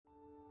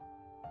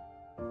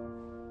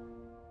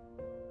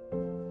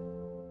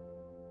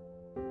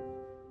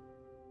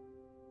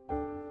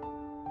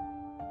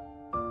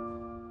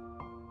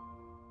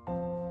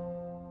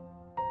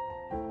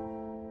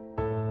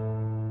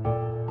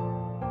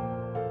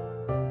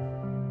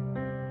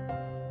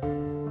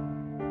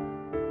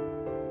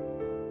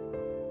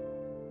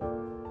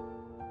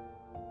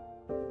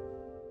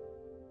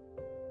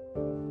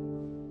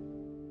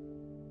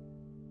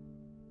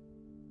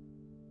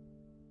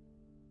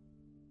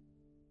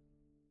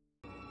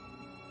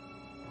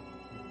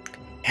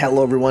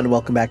Hello everyone,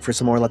 welcome back for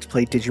some more Let's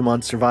Play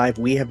Digimon Survive.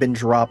 We have been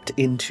dropped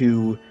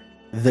into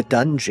the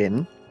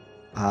dungeon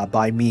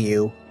by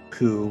Miyu,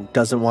 who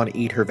doesn't want to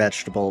eat her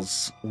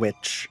vegetables,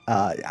 which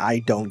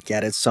I don't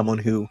get. As someone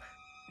who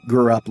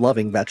grew up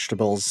loving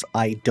vegetables,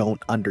 I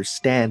don't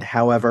understand.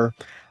 However,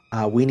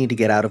 we need to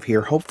get out of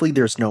here. Hopefully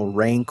there's no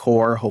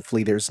Rancor,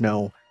 hopefully there's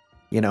no,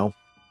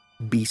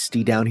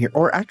 beastie down here.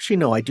 Or actually,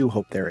 no, I do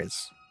hope there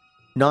is.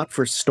 Not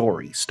for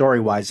story.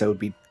 Story-wise, that would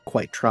be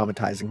quite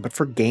traumatizing, but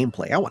for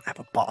gameplay, I want to have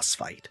a boss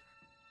fight.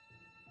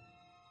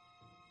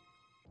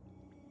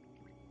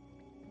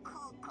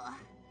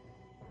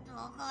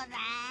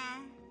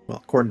 Well,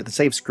 according to the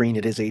save screen,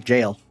 it is a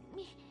jail.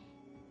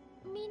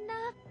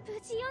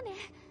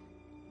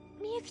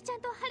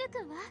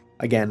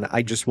 Again,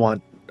 I just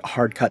want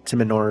hard cut to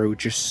Minoru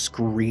just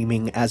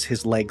screaming as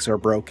his legs are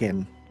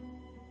broken.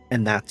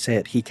 And that's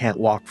it. He can't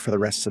walk for the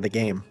rest of the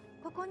game.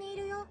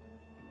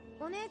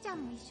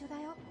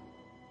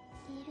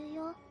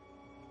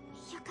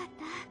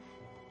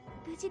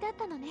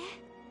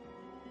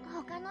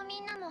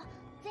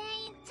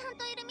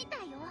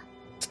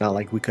 It's not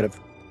like we could have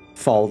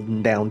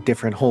fallen down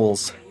different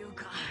holes.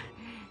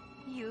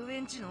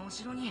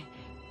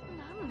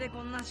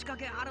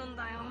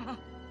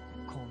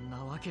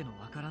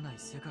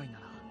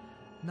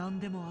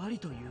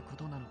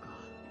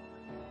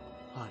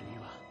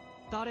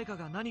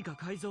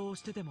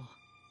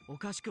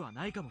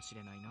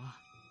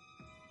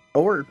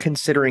 Or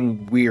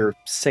considering we're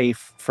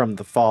safe from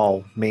the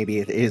fall, maybe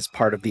it is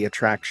part of the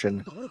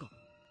attraction.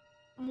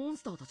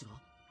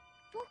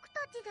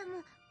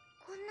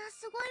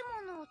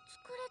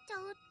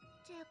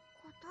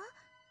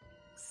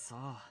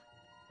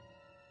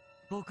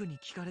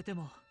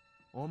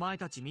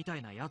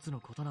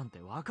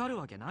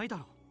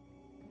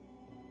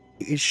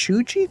 Is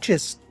Shuji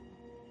just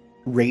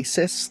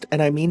racist?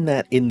 And I mean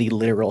that in the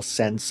literal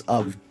sense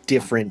of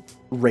different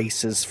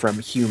races from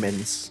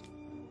humans.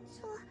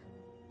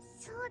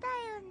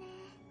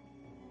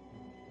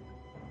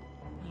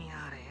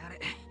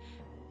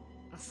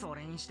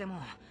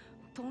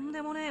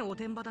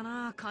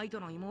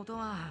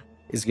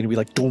 Is gonna be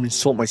like, don't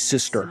insult my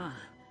sister.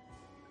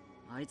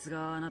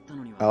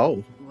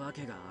 Oh.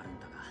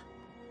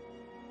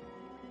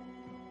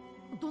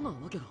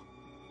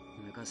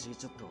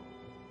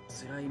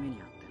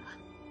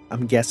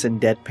 I'm guessing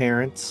dead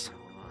parents.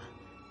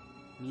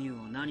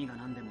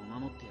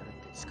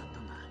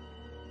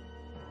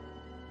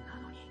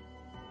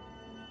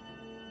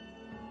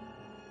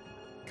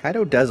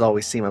 Kaido does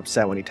always seem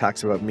upset when he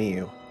talks about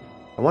Miyu.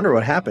 I wonder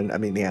what happened. I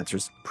mean, the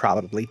answer's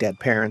probably dead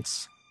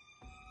parents.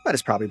 But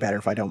it's probably better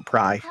if I don't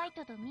pry.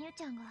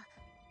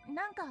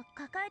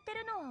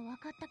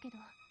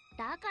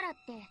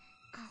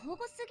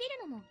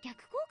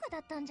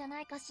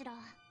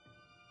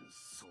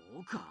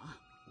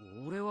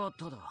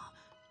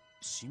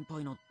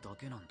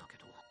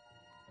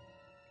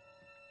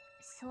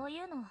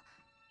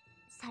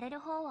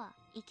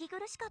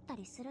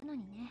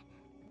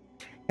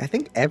 I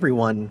think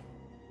everyone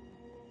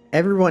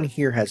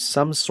here has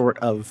some sort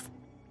of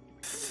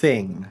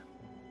thing.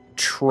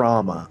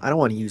 Trauma. I don't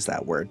want to use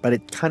that word, but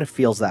it kind of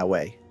feels that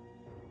way.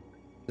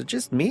 Is it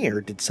just me,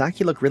 or did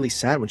Saki look really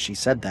sad when she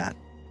said that?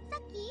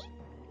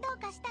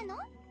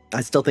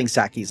 I still think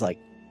Saki's like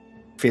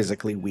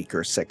physically weak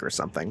or sick or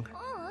something.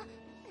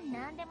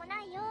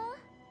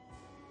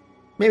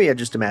 Maybe I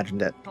just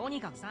imagined it.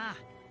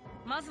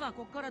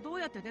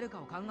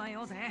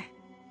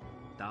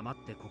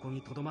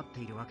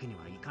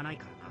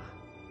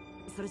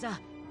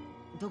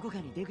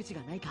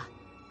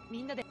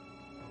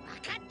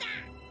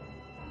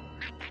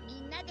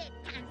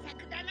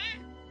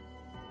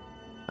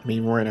 I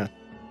mean,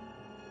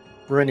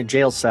 we're in a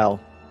jail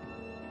cell.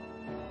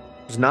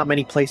 There's not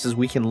many places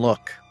we can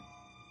look.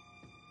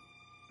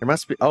 There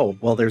must be... Oh,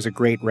 well, there's a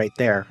grate right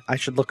there. I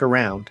should look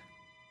around.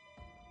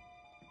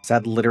 Is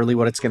that literally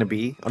what it's going to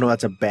be? Oh, no,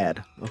 that's a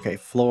bed. Okay,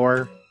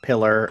 floor,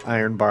 pillar,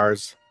 iron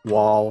bars,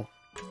 wall.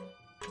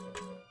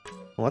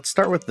 Well, let's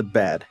start with the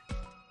bed.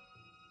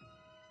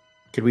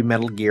 Could we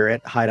Metal Gear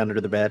it? Hide under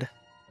the bed?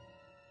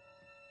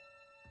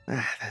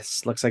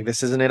 This looks like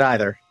this isn't it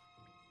either.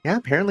 Yeah,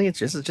 apparently it's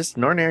just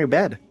an ordinary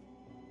bed.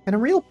 And a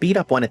real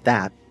beat-up one at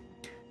that.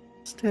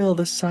 Still,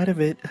 the sight of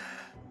it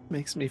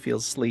makes me feel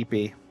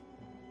sleepy.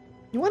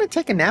 You want to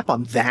take a nap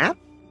on that?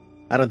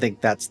 I don't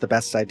think that's the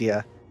best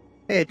idea.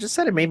 Hey, it just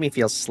said it made me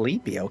feel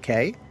sleepy,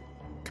 okay?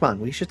 Come on,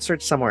 we should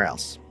search somewhere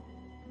else.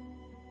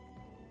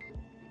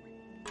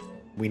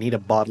 We need a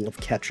bottle of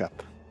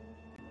ketchup.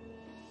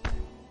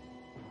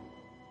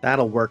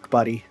 That'll work,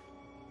 buddy.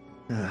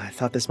 I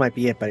thought this might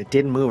be it, but it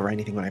didn't move or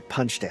anything when I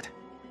punched it.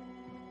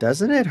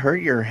 Doesn't it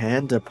hurt your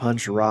hand to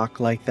punch rock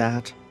like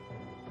that?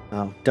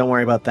 Oh, don't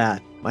worry about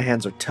that. My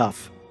hands are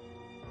tough.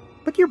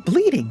 But you're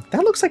bleeding.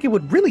 That looks like it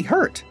would really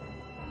hurt.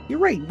 You're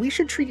right. We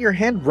should treat your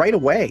hand right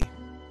away.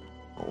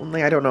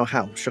 Only I don't know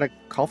how. Should I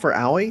call for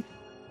Aoi?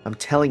 I'm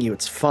telling you,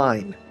 it's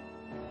fine.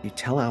 You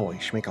tell Aoi,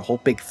 she make a whole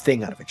big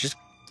thing out of it. Just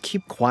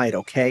keep quiet,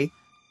 okay?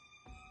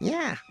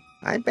 Yeah,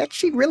 I bet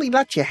she'd really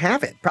let you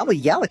have it. Probably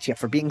yell at you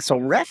for being so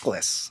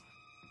reckless.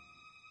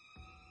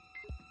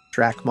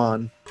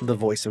 Drachmon, the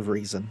voice of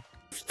reason.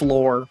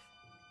 Floor.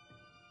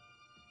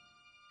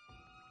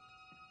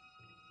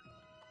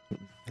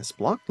 This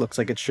block looks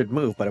like it should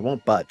move, but it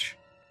won't budge.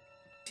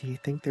 Do you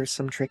think there's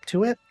some trick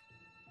to it?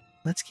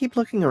 Let's keep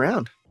looking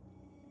around.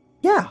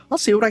 Yeah, I'll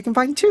see what I can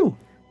find too.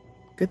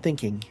 Good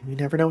thinking. You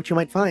never know what you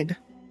might find.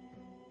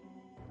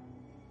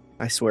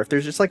 I swear, if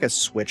there's just like a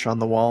switch on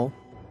the wall,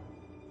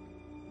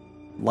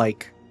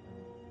 like,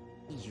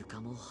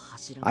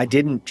 I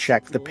didn't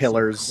check the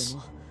pillars.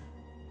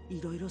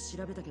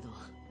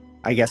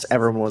 I guess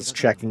everyone was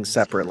checking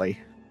separately.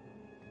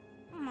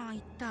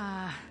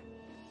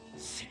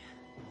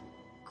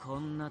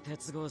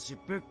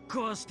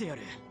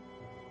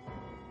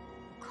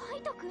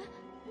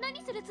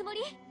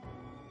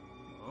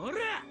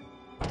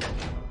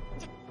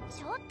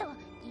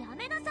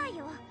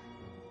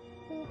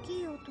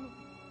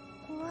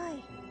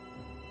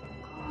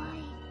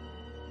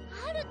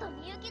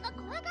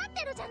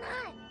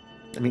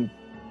 I mean,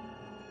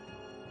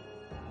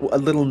 a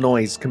little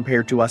noise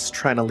compared to us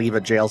trying to leave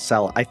a jail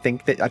cell. I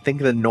think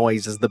the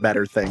noise is the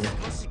better thing.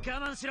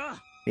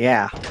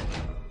 Yeah.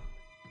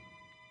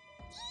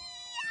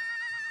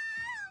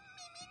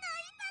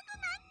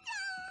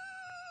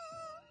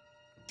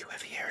 You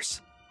have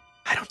ears.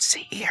 I don't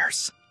see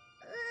ears.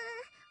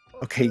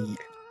 Okay,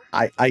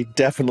 I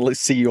definitely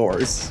see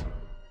yours.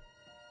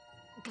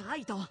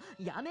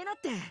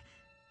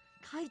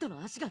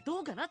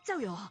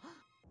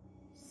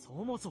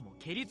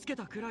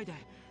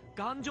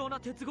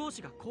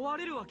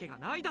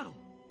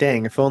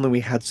 Dang, if only we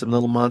had some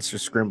little monster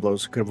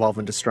scrimblows who could evolve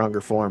into stronger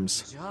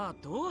forms.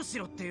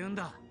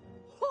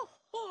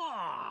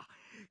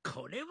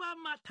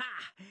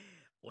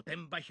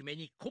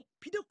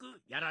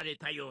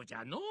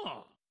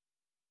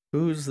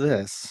 Who's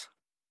this?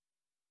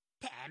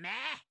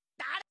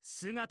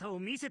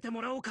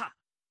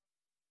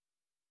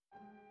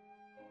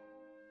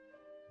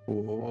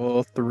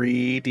 Oh,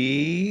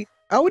 3D.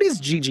 Oh, it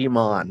is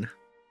Digimon. I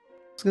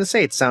was gonna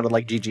say it sounded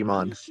like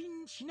Digimon.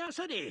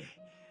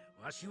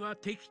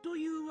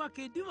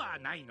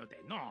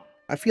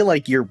 I feel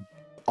like you're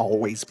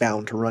always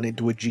bound to run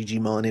into a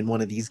Digimon in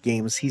one of these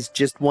games. He's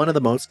just one of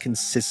the most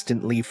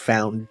consistently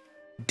found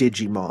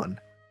Digimon.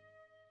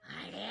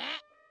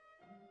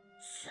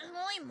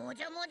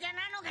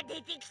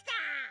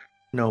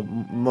 No,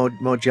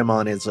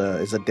 Mojamon is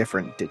a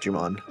different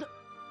Digimon.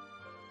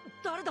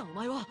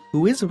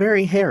 Who is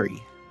very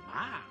hairy.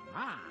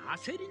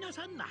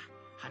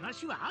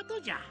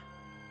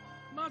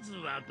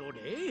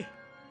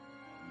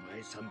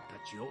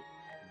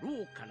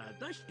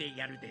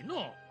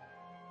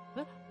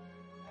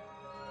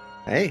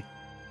 Hey,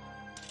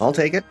 I'll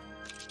take it.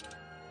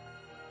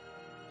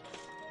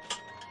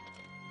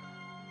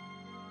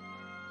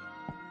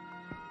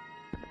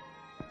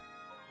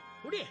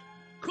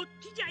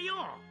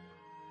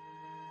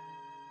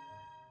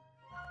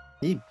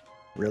 He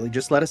really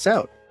just let us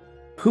out.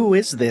 Who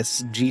is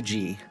this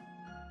GG?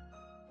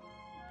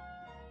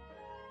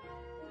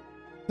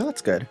 Well,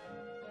 that's good.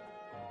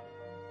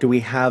 Do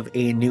we have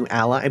a new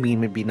ally? I mean,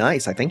 it'd be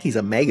nice. I think he's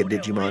a Mega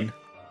Digimon.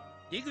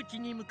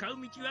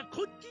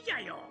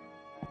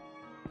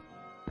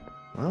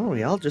 Oh,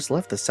 we all just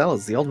left the cell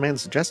as the old man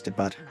suggested,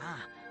 but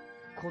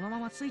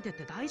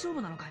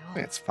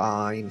it's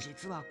fine.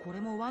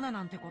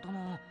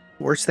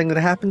 Worst thing that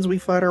happens, we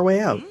fight our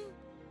way out.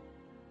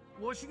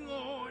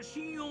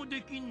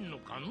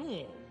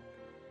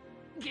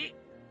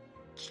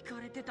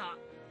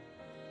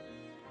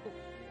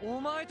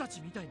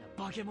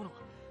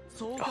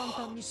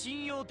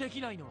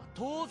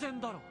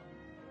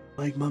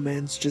 Like my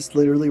man's just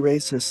literally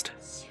racist.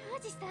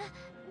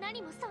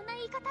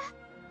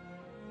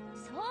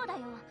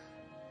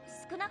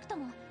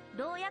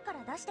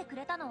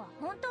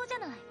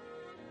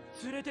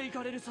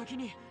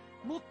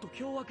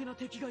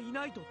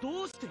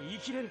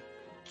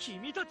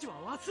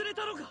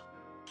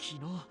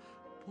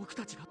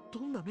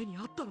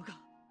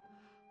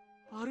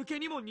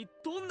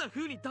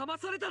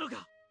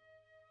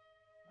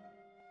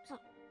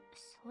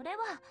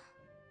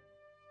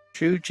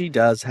 Shuji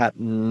does have...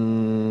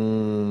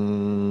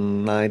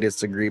 I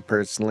disagree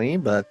personally,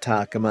 but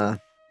Takuma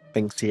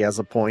thinks he has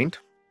a point.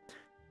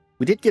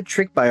 We did get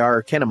tricked by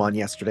our Erkhem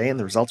yesterday, and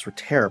the results were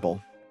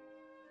terrible.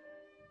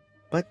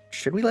 But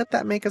should we let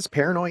that make us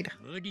paranoid?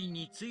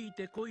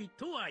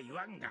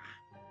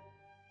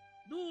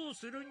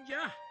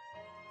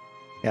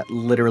 Yeah,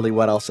 literally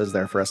what else is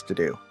there for us to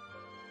do?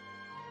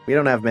 We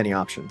don't have many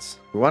options.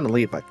 If we want to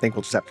leave, I think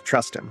we'll just have to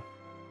trust him.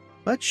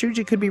 But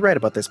Shuji could be right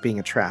about this being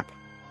a trap.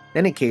 In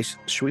any case,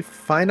 should we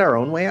find our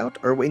own way out,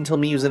 or wait until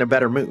Miyu's in a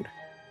better mood?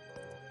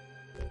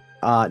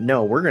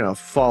 No, we're gonna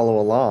follow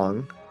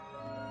along.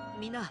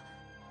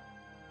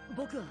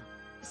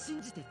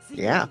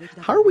 Yeah,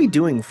 how are we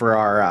doing for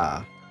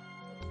our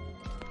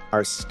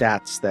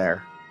stats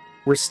there?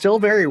 We're still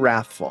very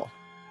wrathful.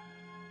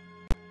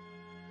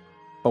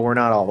 But we're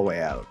not all the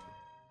way out.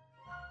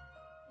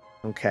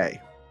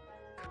 Okay.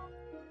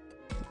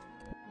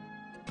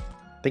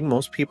 I think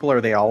most people,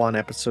 are they all on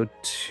episode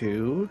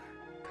 2?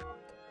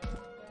 I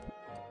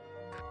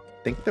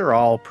think they're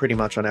all pretty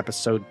much on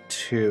episode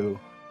 2.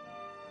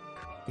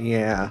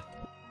 Yeah.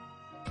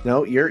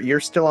 No, you're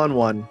still on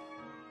 1.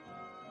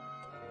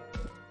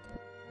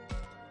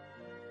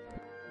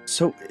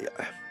 So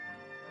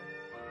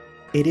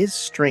it is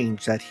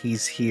strange that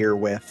he's here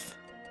with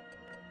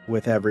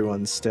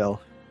everyone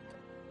still.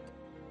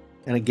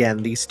 And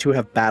again, these two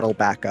have battle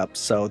backup,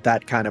 so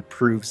that kind of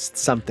proves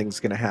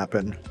something's gonna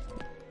happen.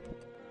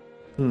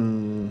 そ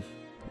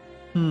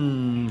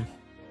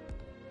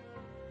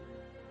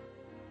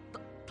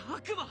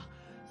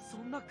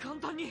んな簡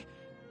単に。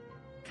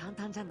簡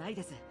単じゃない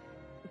です。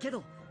け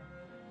ど、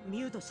ミ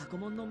ュウとシャコ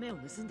モンの目を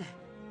盗んで、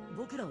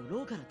僕らを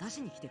牢から出し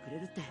に来てくれ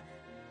るって、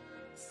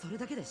それ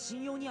だけで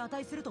信用に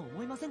値すると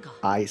思いませんか？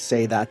 I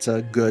say that's a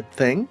good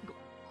thing.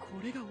 こ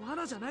れが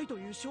罠じゃないと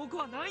いう証拠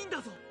はないん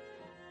だぞ。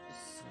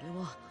それ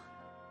は。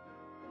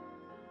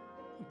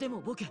で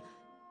も僕、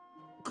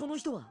この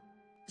人は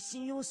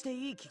信用して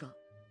いい気が。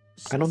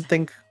I don't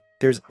think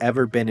there's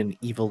ever been an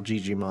evil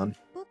Digimon.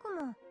 僕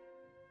も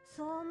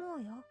そう思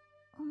うよ。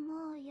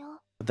思うよ。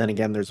 But then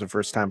again, there's a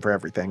first time for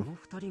everything. この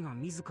二人が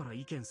自ら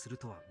意見する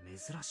とは珍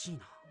しい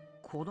な。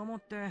子供っ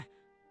て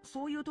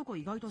そういうとこ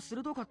意外と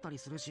鋭かったり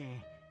するし、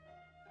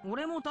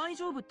俺も大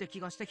丈夫って気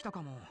がしてきた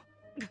かも。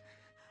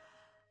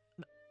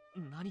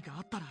何か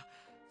あったら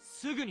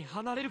すぐに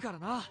離れるから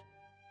な。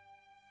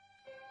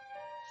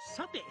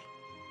さて、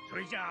そ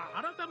れじゃ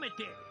あ改め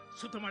て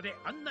外まで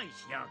案内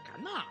しようか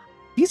な。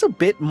He's a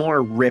bit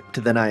more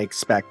ripped than I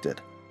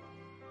expected.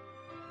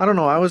 I don't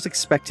know, I always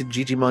expected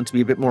Digimon to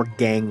be a bit more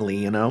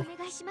gangly, you know? お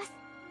願いします。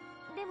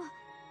でも、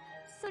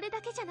それだ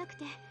けじゃなく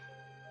て、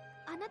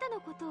あなたの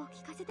ことを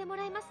聞かせても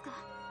らえますか？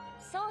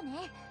そう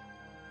ね。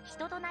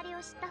人となりを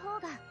知った方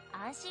が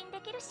安心で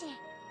きるし。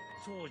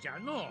そうじゃ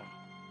の。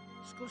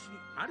少し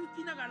歩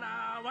きなが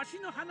らわし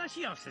の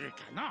話をするか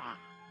な。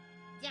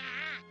じゃあ、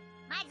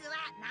まずは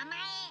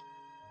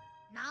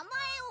名前を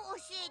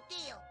教え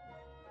てよ。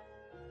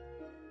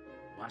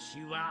わ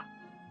しは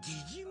ジ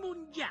ジモ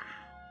ンじゃ。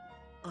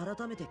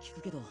改めて聞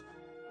くけど、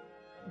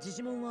ジ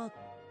ジモンは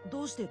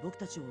どうして僕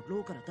たちを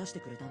牢から出して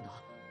くれたんだ？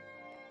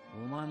お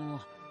前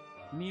も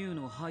ミュウ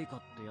の配下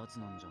ってやつ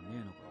なんじゃねえ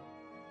のか？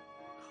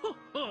ほっ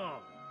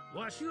ほ、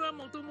わしは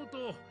もとも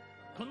と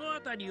この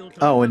辺りを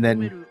Oh, and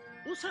then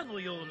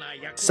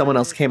someone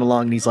else came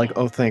along and he's like,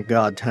 oh, thank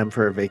God, time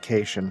for a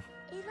vacation.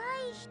 偉い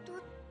人っ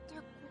て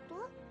こと？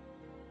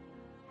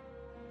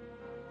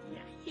い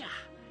やいや、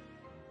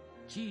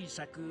小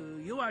さ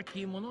く弱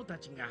き者た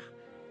ちが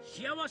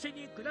幸せ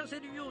に暮らせ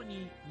るよう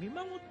に見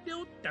守って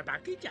おっただ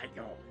けじゃよ。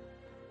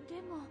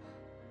でも、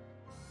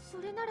そ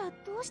れなら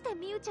どうして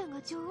ミュウちゃん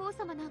が女王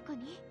様なんか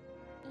に？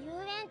遊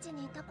園地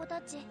にいた子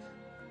たち、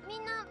み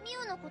んなミ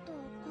ュウのことを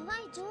怖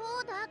い女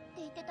王だって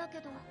言ってたけ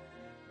ど。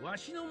わ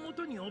しの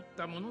元におっ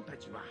た者た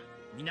ちは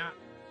皆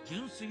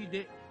純粋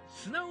で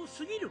素直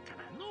すぎるか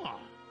らの。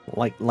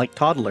Like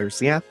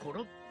toddlers, yeah? コ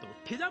ロッと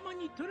手玉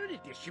に取られ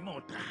てしも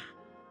うた。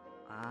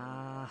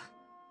ああ、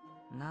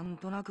なん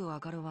となく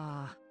わかる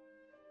わ。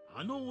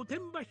あのおて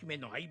んば姫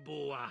の相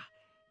棒は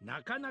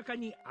なかなか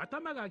に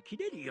頭が切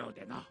れるよう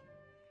でな。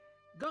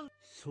が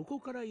そこ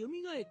から蘇っ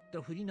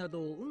たふりな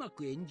どをうま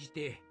く演じ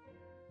て、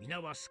皆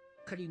はす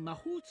っかり魔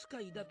法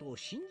使いだと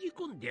信じ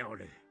込んでお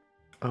る。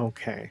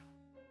Okay.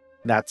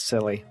 That's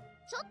silly.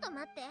 ちょっと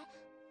待って。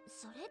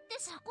それって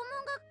シャコモン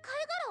が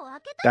貝殻を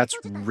開けたり That's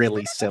閉じたり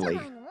really してたじゃ silly.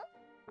 ないの？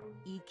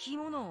生き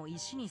物を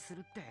石にする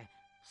って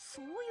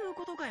そういう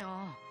ことかよ。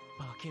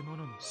化け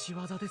物の仕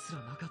業ですら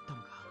なかった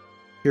のか。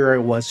Here I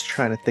was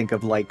trying to think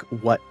of like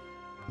what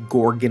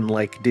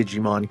Gorgon-like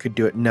Digimon could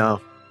do it.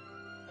 No.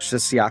 It's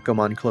just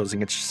Yakomon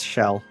closing its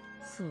shell.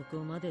 そ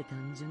こまで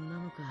単純な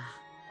のか。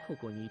こ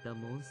こにいた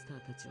モンスター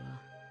たちは。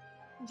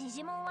ジ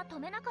ジモンは止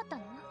めなかった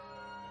の？も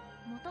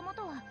とも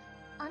とは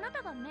あな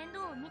たが面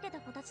倒を見てた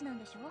子たちなん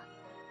でしょ？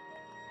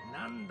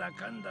なんだ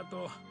かんだ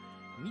と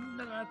みん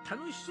なが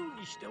楽しそう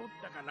にしておっ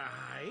たから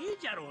ええ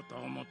じゃろうと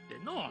思って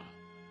の。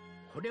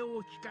これ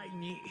を機会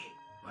に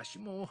わし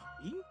も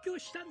隠居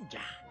したんじ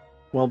ゃ。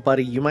Well,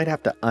 buddy, you might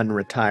have to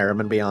unretire. I'm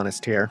gonna be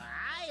honest here. おいおい、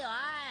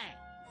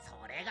そ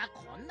れが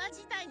こんな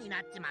事態に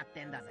なっちまっ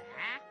てんだぜ。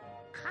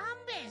勘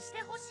弁し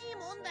てほしい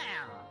もんだよ。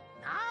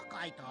なあ、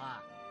カイト。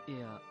い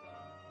や、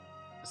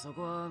そ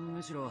こは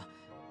むしろ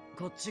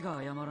こっち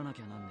が謝らな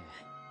きゃなんね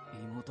え。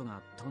妹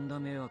がとんだ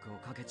迷惑を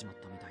かけちまっ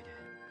たみたいで。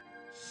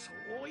そ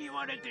う言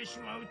われてし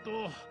まうと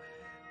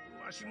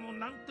わしも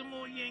何と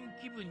も言えん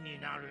気分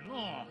になる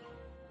の。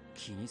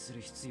気にす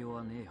る必要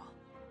はねえよ。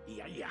い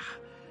やいや、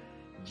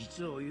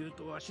実を言う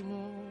とわし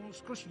も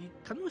少し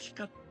楽し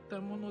かった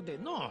もので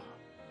の。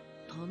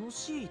楽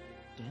しいって？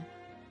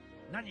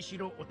何し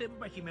ろおてん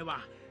ば姫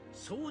は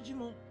掃除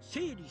も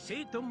整理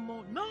整頓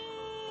もなん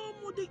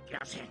もでき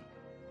やせん。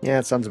Yeah,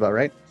 it sounds about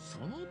right. そ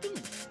の分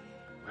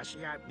わし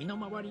が身の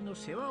回りの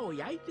世話を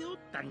焼いておっ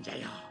たんじゃ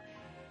よ。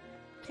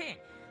っ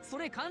てそ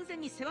れ完全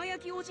に世話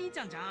焼きおじいち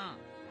ゃんじゃん。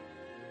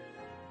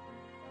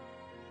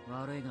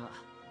悪いが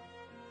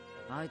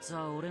あいつ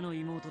は俺の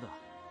妹だ。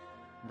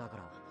だか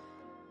ら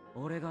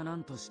俺が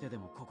何としてで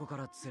もここか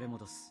ら連れ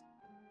戻す。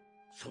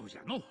そうじ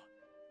ゃの。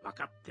分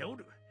かってお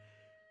る。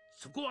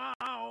そこは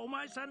お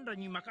前さんら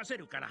に任せ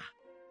るから、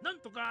なん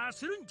とか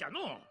するんじゃの。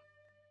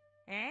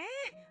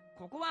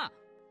ここは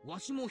わ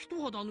しも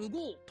一肌脱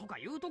ごうとか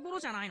いうところ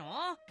じゃないの？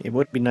 It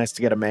would be nice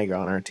to get a Mega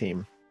on our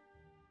team.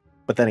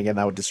 But then again,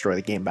 that would destroy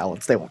the game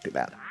balance. They won't do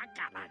that. だか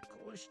ら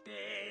こうし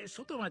て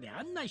外まで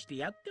案内して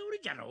やっておる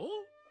じゃろ。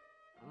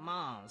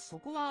まあそ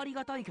こはあり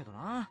がたいけど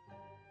な。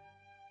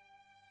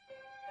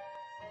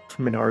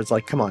Minoru's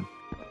like, come on,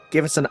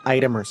 give us an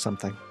item or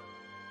something.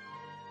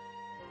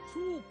 そ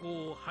う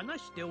こう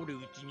話しておるう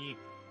ちに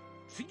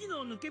次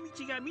の抜け道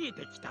が見え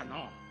てきた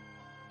の。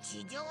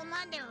地上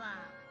までは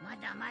ま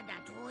だまだ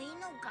遠い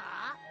の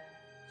か？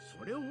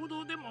それほ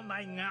どでも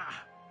ないが、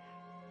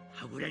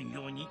はぐれん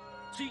ように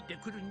ついて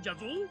くるんじゃ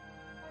ぞ。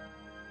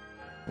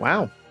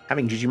Wow,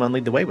 having Digimon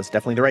lead the way was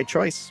definitely the right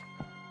choice.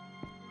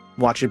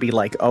 Watch it be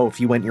like, oh,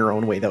 if you went your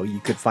own way, though, you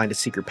could find a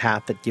secret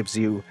path that gives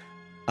you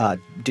a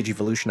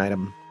Digivolution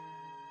item.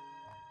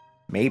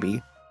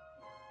 Maybe.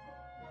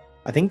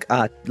 I think,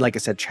 like I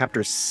said,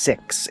 Chapter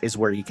 6 is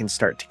where you can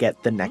start to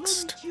get the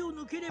next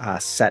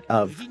set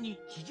of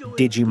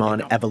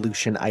Digimon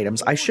evolution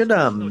items. I should,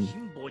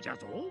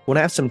 when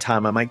I have some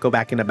time, I might go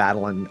back into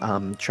battle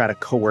and try to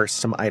coerce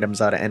some items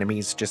out of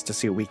enemies just to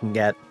see what we can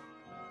get.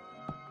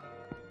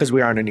 Because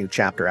we are in a new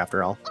chapter,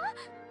 after all.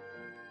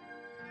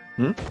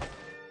 Hmm?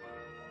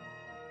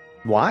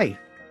 Why?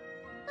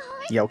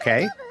 You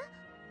okay?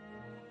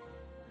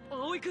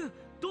 葵君、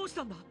どうし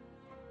たんだ？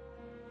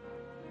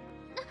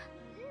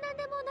なん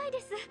でもないで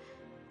す。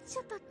ち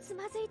ょっとつ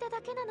まずいただ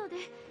けなので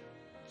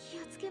気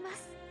をつけま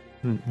す。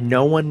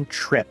No one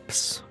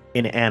trips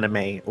in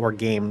anime or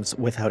games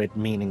without it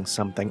meaning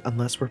something,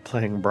 unless we're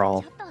playing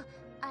Brawl. ちょっと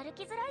歩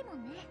きづらいも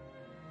んね。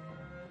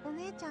お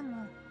姉ちゃん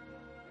も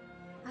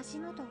足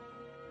元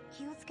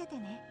気をつけて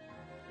ね。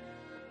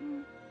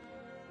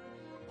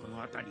こ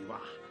の辺りは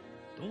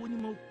どうに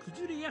も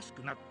崩れやす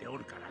くなってお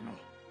るからの。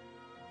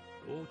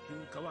老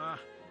朽化は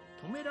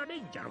止められ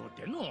んじゃろう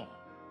ての。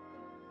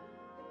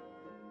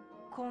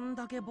こん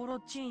だけボロ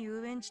っちん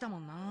遊園地だも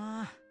ん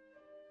な。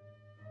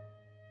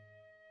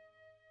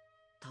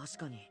確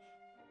かに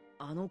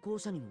あの校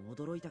舎にも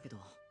驚いたけど、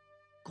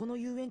この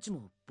遊園地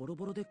もボロ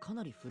ボロでか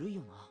なり古い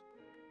よ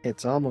な。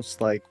It's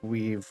almost like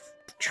we've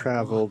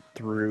traveled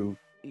through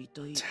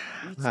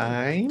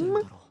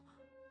time?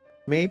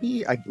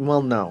 Maybe?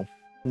 Well, no.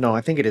 No,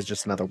 I think it is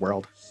just another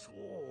world.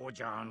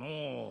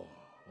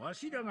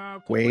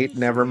 Wait,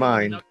 never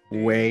mind.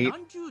 Wait,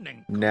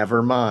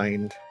 never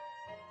mind.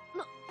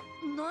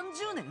 何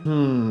十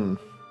年？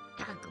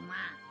 たくま、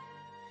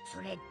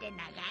それって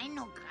長い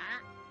のか？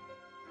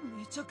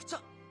めちゃくち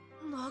ゃ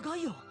長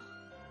いよ。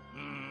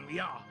い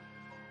や、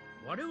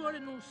我々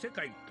の世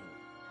界と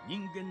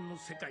人間の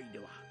世界で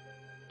は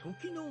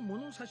時の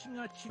物差し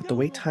が違う。 The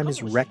way time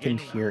is reckoned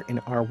here in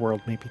our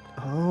world, maybe.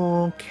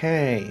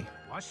 Okay.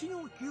 わし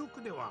の記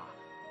憶では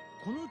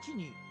この地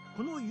に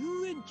この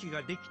遊園地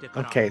ができて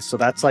から。 Okay, so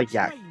that's like,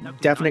 yeah,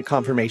 definite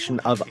confirmation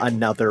of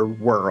another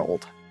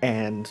world.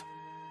 And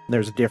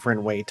there's a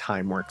different way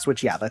time works,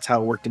 which, yeah, that's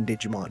how it worked in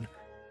Digimon.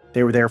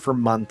 They were there for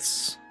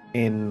months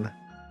in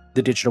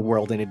the digital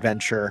world in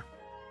Adventure.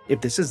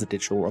 If this is the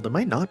digital world, it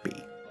might not be.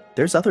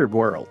 There's other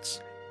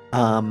worlds.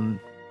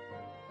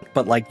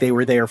 But, like, they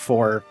were there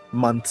for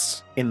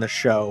months in the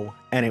show,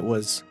 and it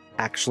was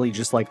actually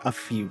just, like, a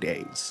few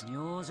days.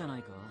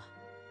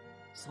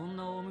 そん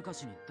な大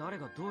昔に誰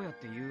がどうやっ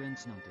て遊園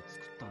地なんて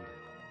作ったんだよ。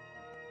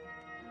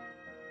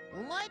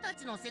お前た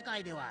ちの世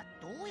界では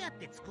どうやっ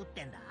て作っ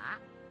てんだ？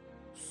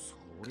そ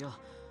りゃ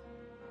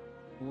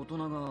大人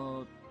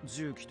が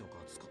重機とか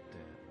使って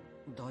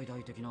大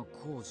々的な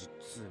工事っ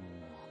つうもんは、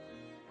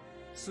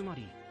つま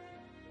り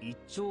一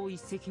朝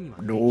一夕には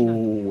できな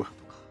いとか。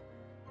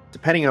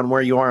Depending on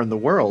where you are in the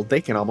world,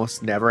 they can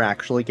almost never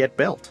actually get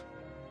built.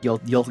 You'll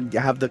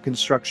have the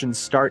construction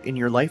start in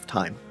your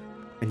lifetime,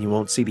 and you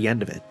won't see the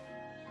end of it.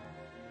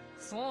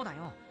 そうだ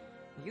よ。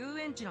遊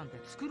園地なんて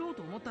作ろう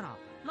と思ったら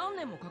何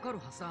年もかかる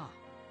はずだ。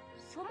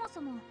そもそ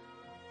も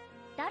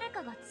誰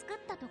かが作っ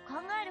たと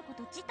考えるこ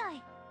と自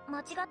体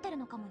間違ってる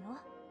のかもよ。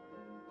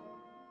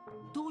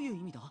どういう意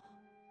味だ？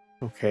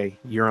 Okay,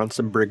 you're on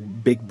some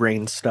big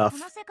brain stuff. こ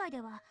の世界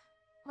では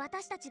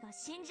私たちが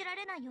信じら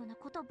れないような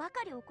ことば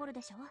かり起こる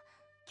でしょ。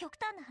極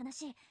端な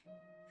話、不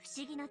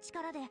思議な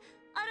力である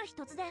日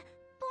突然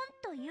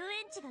ポンと遊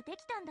園地がで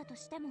きたんだと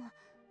しても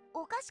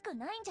おかしく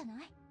ないんじゃ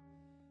ない？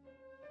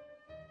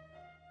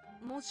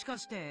もしか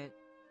して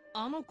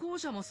あの校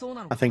舎もそう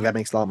なの I か？ think that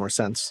makes a lot more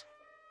sense.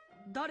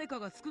 誰か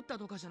が作った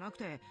とかじゃなく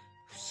て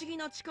不思議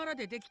な力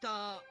ででき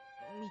た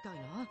みたい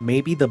な。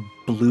 Maybe the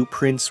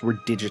blueprints were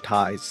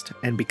digitized,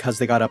 and because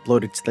they got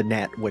uploaded to the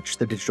net, which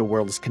the digital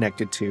world is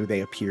connected to,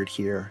 they appeared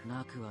here.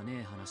 なくは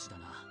ねえ話だ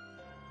な。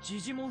ジ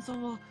ジモンさ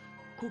んは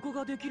ここ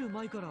ができる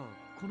前から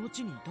この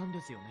地にいたん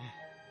ですよね。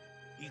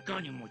い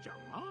かにもじゃ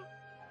が。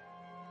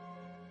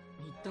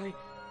一体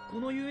こ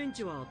の遊園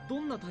地は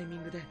どんなタイミ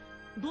ングで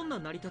どんな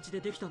成り立ちで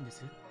できたんで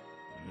す？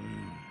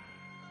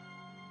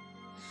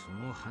そ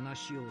の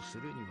話をす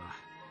るには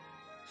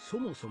そ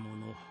もそも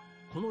の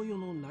この世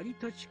の成り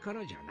立ちか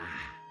らじゃな。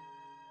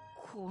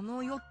こ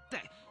の世っ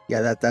て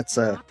Yeah, that's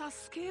ま a. た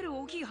スケール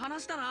大きい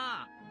話だ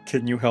な。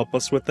 Can you help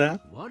us with that?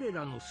 我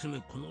らの住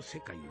むこの世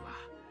界は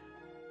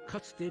か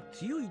つて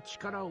強い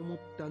力を持っ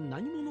た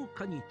何者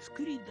かに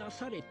作り出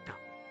された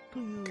と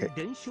いう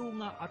伝承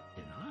があっ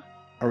てな。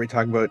 Are we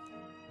talking about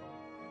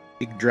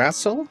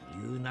Yggdrasil?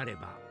 言うなれ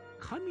ば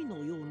神の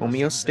ような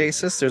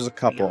Homeostasis? There's a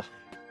couple.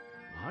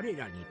 我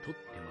らにとって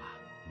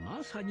は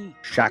まさに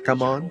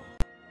Shakamon?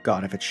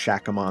 God, if it's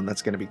Shakamon,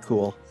 that's gonna be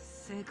cool.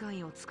 世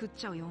界を作っ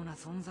ちゃうような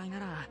存在な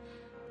ら、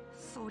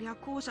そりゃ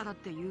校舎だっ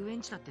て遊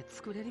園地だって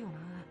作れるよな。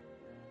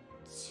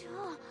じゃ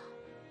あ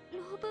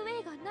ロープウ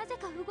ェイがなぜ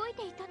か動い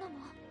ていたの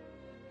も。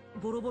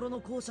ボロボロの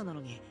校舎な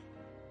のに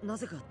な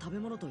ぜか食べ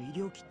物と医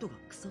療キットが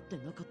腐って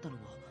なかったの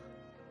も。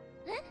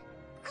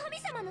神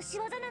様の仕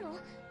業なの？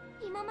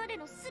今まで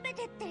の全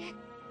てって。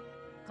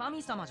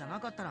神様じゃな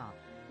かったら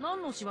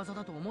何の仕業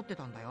だと思って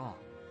たんだよ。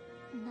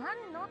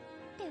何のっ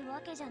て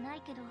わけじゃな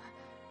いけど、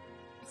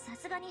さ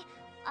すがに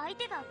相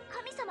手が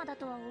神様だ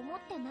とは思っ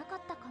てなか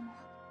ったかも。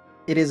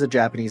It is a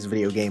Japanese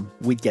video game.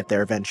 We'd get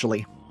there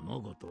eventually.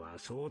 物事は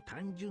そう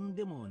単純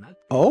でもなくて、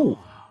 Oh.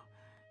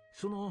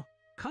 その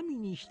神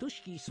に等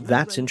しき存 That's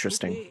在と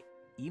interesting. て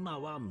今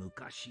は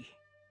昔、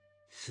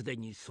すで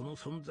にその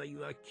存在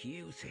は消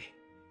え失せ、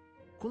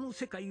この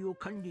世界を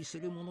管理す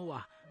る者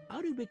はあ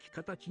るべき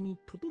形に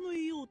整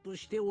えようと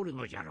しておる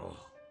のじゃろ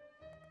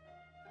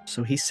う。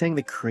 So he's saying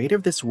the creator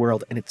of this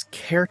world and its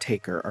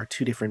caretaker are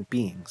two different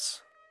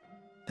beings.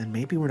 Then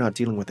maybe we're not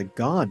dealing with a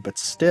god, but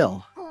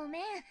still. ごめ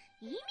ん、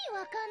意味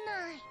わかん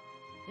ない。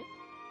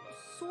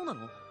そうな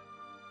の？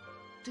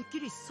てっ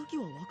きりサキ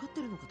は分かっ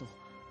てるのかと。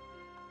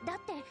だっ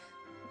て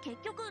結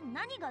局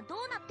何がど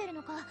うなってる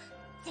のか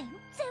全然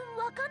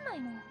わかんない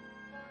もん。ご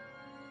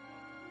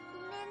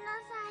めんな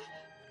さい、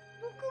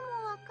僕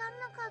もわかん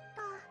なかっ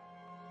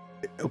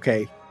た。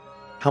 Okay.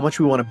 How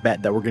much we want to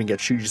bet that we're gonna get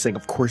Shuji saying,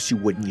 of course you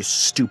wouldn't, you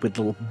stupid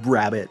little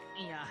rabbit.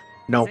 いや、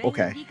 No, 全員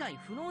okay. 理解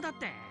不能だっ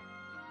て。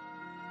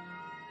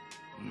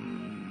こ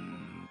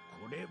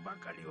れば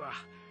かりは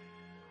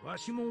わ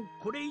しも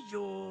これ以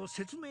上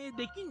説明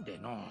できんで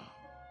の。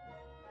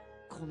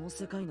この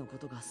世界のこ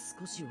とが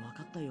少し分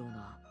かったよう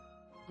な、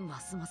ま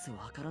すます分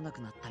からな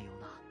くなったよ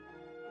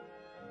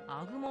う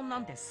な。アグモンな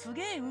んてす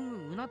げえ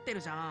うなって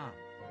るじゃん。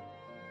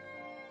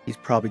 He's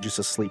probably just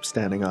asleep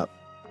standing up.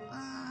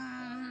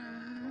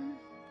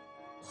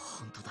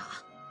 本当だ、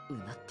う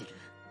なって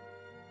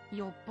る。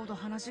よっぽど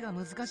話が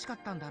難しかっ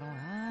たんだろう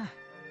な。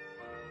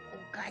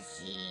おか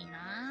しい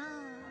な。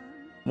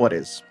 What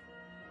is?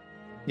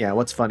 Yeah,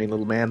 what's funny,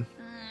 little man?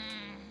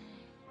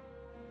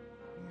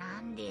 な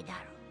んでだ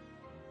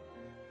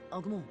ろう。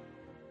アグモン、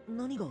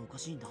何がおか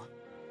しいんだ？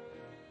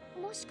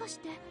もしかし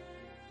て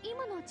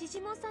今のジ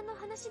ジモンさんの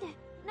話で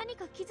何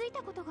か気づい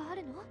たことがあ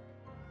るの？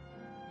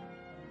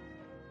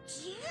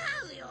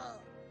違うよ。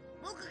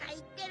僕が言っ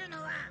てるの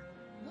は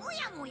も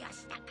やもや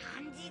した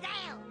感じだ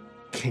よ。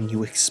 Can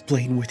you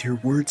explain with your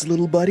words,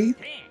 little buddy?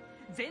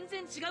 全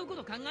然違うこ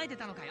と考えて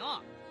たのか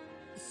よ。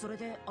それ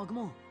でアグ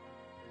モ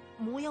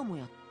ン、もやも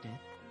やって？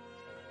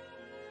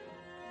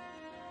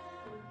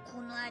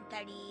この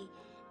辺り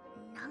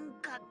なん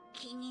か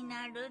気に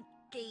なる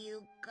っていう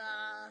か。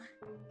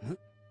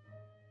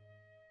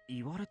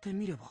言われて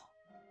みれば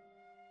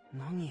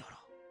何やら。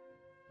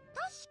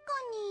確か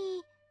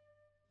に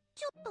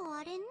ちょっと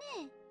あれね。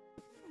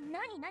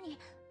何どうい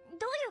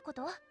うこ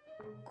と？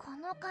こ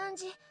の感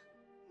じ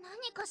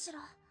何かしら。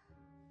こ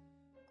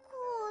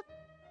う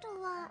と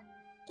は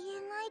言え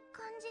ない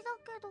感じだ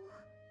けど。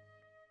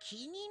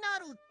気にな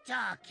るっち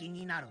ゃ気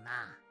になる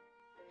な。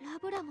ラ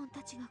ブラモン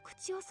たちが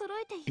口を揃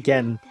えている。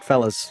 Again,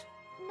 fellas,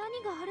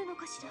 何があるの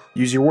かしら。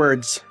 use your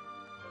words.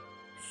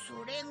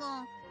 それが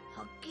は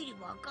っきり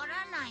わか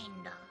らない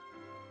んだ。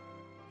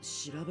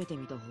調べて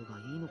みた方が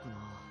いいのか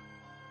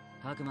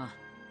な。悪魔、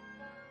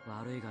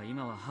悪いが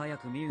今は早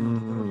くミュウの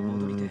ところに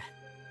戻りて。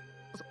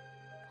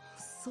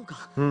そう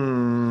か。You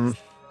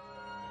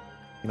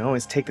can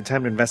always take the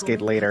time to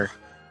investigate later.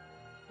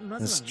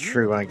 That's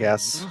true, I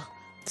guess.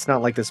 It's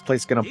not like this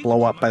place is gonna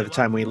blow up by the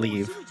time we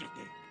leave. しっ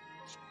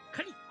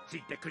かりつ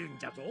いてくるん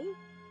じゃぞ。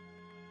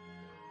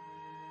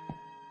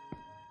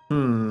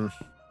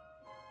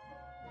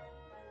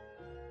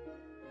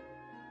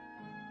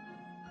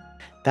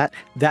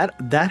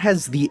 That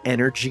has the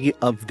energy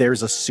of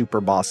there's a super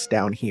boss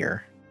down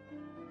here.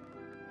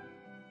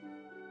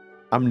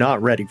 I'm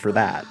not ready for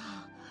that.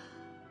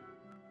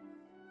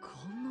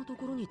 こんなと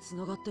ころに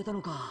繋がってた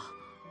のか。やっ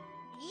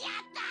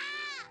た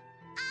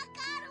ー、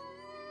明る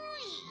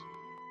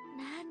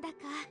い。なんだか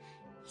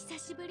久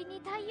しぶりに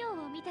太陽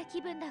を見た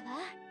気分だわ。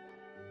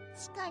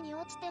地下に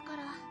落ちてか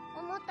ら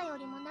思ったよ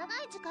りも長い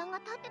時間が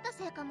経ってた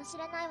せいかもし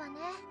れないわね。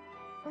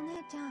お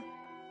姉ちゃん、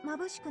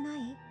眩しくない？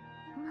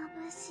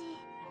眩しい。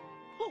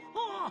ほ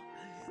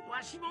ほ、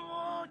わし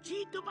もち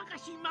ーとばか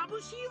し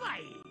眩しいわ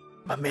い。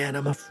But man,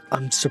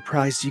 I'm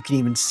surprised you can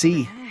even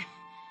see.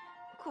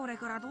 これ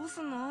からどう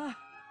すんの？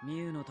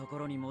ミュウのとこ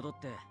ろに戻っ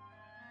て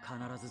必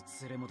ず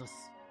連れ戻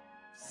す。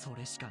そ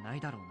れしかな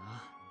いだろう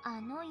な。あ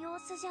の様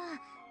子じゃ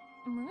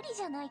無理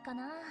じゃないか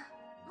な。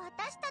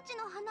私たち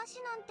の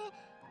話なんて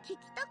聞き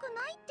たく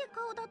ないって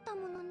顔だった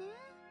ものね。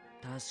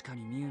確か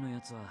にミュウの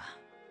やつは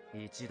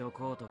一度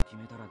こうと決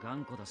めたら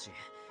頑固だし。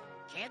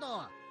けど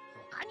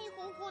他に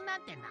方法な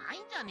んてない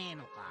んじゃねえ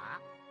のか？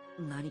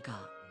何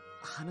か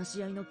話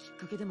し合いのきっ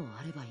かけでも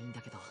あればいいん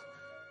だけど。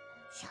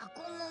シャ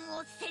コモン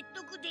を説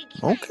得で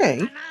きないのか Okay.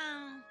 な？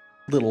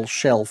 Little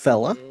shell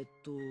fella.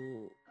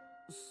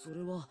 そ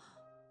れは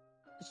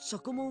シャ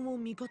コモンを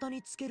味方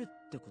につける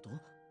ってこと？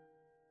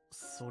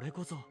それ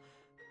こそ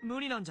無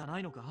理なんじゃな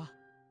いのか？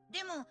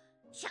でも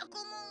シャコモ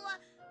ンは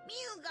ミ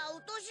ユが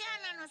落とし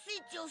穴のスイ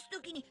ッチを押す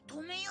ときに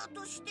止めよう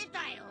として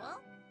たよ。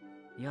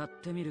や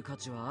ってみる価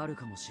値はある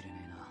かもしれ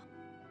ねえな。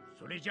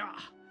それじゃあ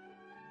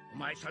お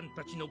前さん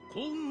たちの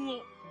幸運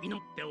を祈っ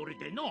ておる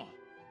での。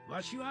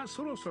わしは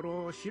そろそ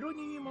ろ城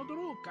に戻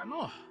ろうか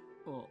の。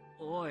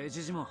おい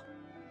ジジモン。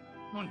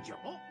なんじゃ？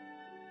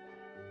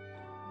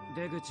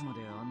出口まで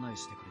案内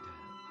してくれて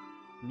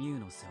ミュウ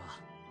の世話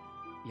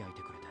焼い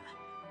てくれて。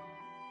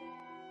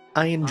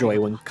 I enjoy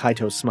when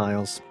Kaito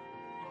smiles.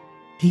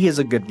 He is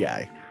a good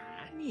guy.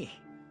 何？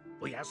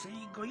お安い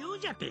ご用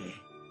じゃて。よ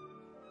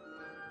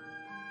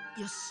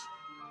し、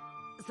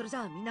それじ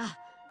ゃあみんな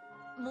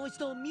もう一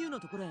度ミュウの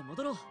ところへ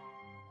戻ろう。ちょ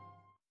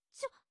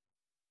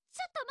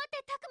っと待っ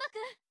て、たくまく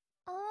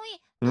ん。お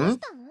い、どうし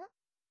たの？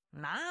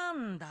な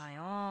んだ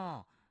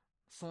よ。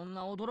そん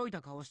な驚い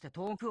た顔して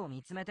遠くを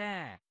見つめ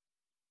て。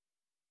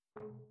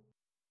っ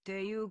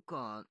ていう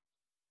か、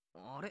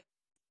あれ？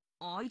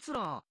あいつ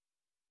ら。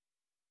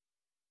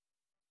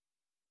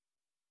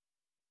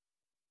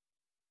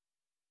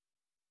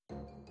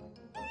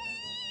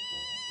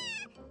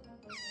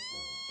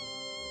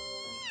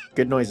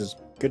Good noises.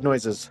 Good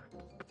noises.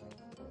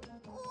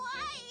 怖い、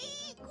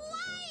怖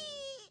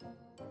い。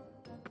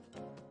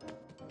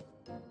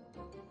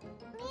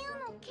ミユ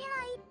の家来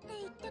って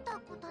言ってた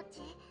子た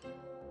ち。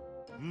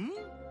ん？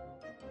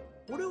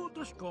俺は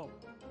確か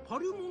パ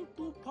ルモン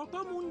とパ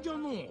タモンじゃ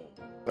の。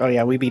Oh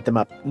yeah, we beat them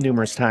up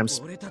numerous times.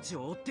 俺たち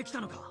を追ってき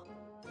たのか？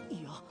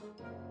いや、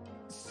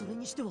それ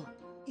にしては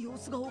様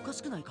子がおか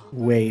しくないか？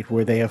 Wait,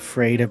 were they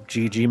afraid of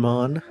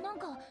Digimon? なん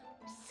か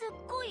すっ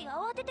ごい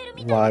慌ててる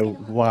みたいだけ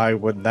ど。Why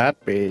would that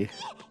be? 悪い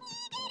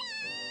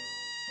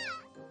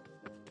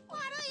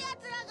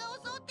奴らが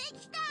襲って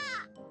きた。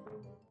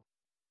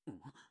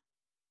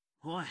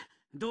おい、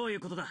どういう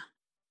ことだ？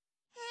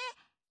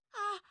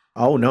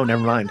 Oh no, never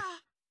mind.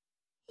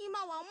 今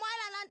はお前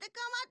らなんて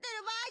構って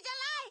る場合じゃ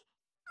ない。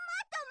も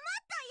っとも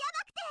っとや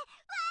ばくて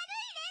悪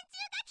い連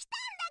中が来た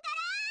んだ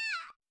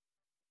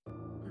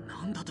から。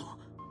なんだと？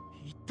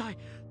一体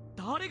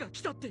誰が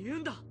来たって言う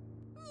んだ？人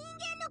間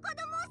の子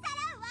供をさ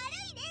らう悪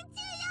い連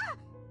中よ。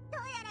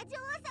どうやら女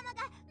王様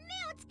が目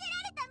をつけら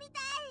れたみた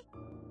い。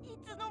い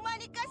つの間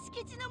にか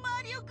敷地の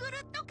周りをぐる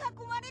っと囲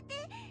まれ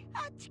て、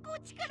あっちこ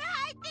っちから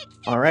入ってき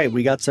て。Alright,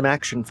 we got some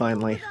action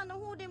finally. 僕らの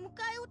方で迎え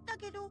撃った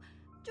けど、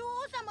女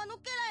王様の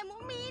家来も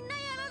みんな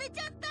やられち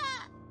ゃった。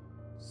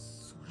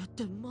それっ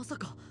てまさ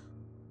か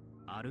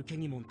アルケ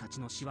ニモンたち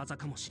の仕業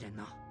かもしれん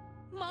な。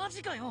マ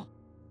ジかよ。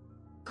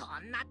こ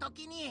んな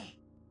時に。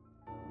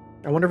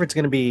I wonder if it's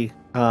gonna be,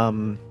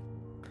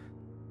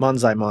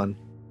 Monzaimon.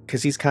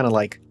 Because he's kind of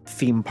like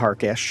theme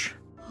park-ish.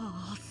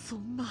 ああ、そ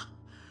んな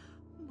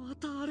ま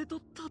たあれと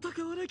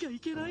戦わなきゃい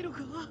けないのか？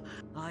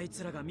あい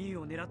つらがミュ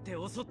ウを狙って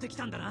襲ってき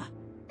たんだな。だか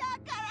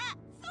ら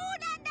そう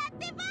なんだっ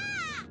てば。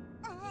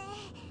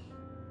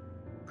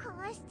こ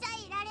うしちゃ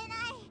いられな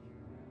い。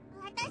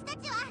私た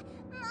ちはも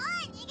う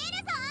逃げる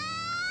ぞ。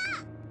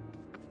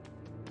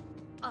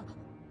あ、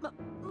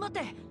待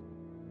って。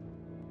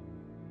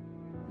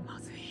ま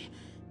ずい。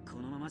こ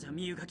のままじゃ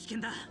ミュウが危険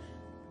だ。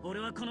俺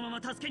はこのま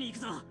ま助けに行く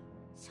ぞ。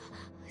ちょ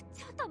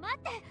っと待っ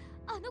て。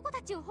あの子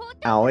たちを放っ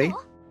て Allie?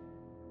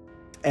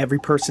 Every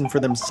person for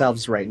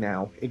themselves right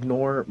now.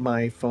 Ignore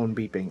my phone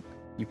beeping.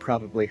 You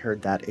probably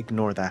heard that.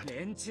 Ignore that.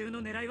 連中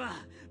の狙いは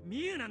ミ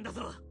ュウなんだ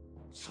ぞ。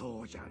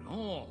そうじゃ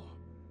の。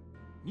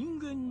人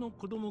間の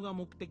子供が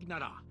目的な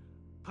ら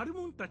パル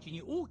モンたち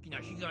に大きな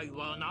被害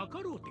はなか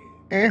ろう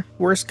て。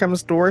Worst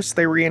comes to worst,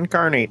 they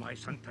reincarnate. お前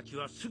さんたち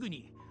はすぐ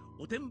に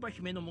おてんば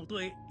姫のも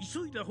とへ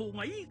急いだ方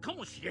がいいか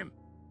もしれん。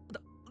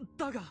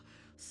だが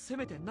せ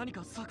めて何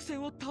か作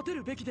戦を立て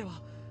るべきで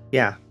は。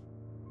 Yeah.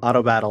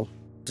 Auto battle.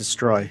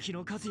 Destroy. 敵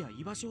の数や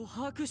居場所を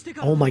把握して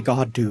から。 Oh my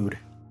god, dude.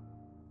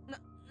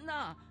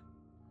 なあ、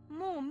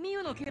もうミ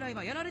ユの家来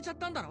はやられちゃっ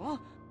たんだろ？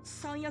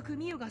最悪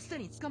ミユがすで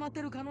に捕まっ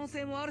てる可能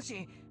性もある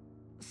し、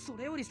そ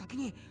れより先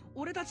に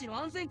俺たちの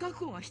安全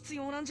確保が必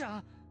要なんじ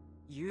ゃ。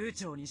悠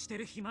長にして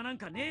る暇なん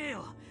かねえ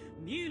よ。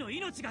ミュウの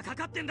命がか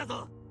かってんだ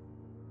ぞ。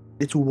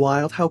 It's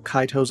wild how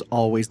Kaito's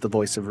always the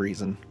voice of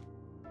reason.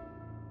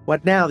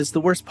 What now? This is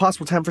the worst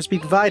possible time for us to be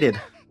divided.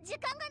 時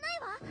間がない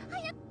わ。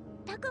早く。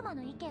たくま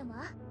の意見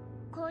は？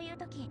こういう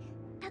時、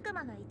たく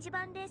まが一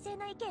番冷静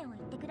な意見を言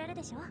ってくれる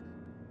でしょ。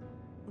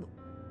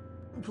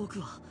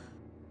僕は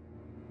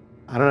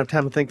I don't have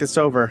time to think this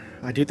over.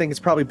 I do think it's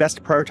probably best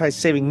to prioritize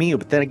saving Miu,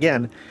 but then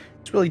again,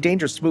 it's really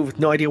dangerous to move with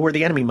no idea where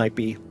the enemy might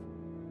be.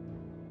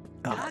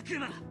 悪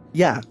魔、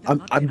Yeah,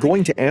 I'm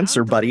going to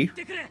answer, buddy.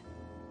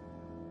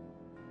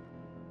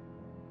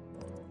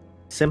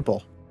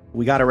 Simple.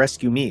 We gotta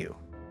rescue Miu.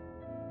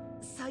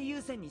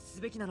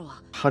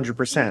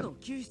 100%.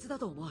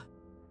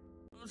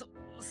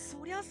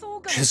 そりゃそ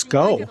うかも Just しれ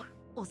ないけ go.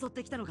 ど。襲っ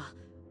てきたのが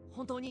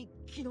本当に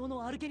昨日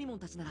のアルケニモン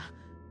たちなら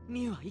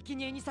ミュウは生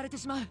贄にされて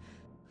しまう。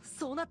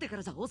そうなってか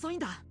らじゃ遅いん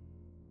だ。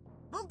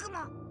僕も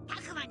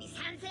タクマに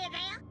賛成だよ。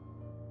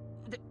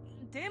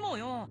でも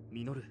よ。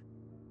ミノル、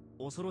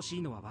恐ろし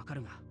いのはわか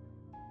るが、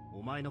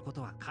お前のこ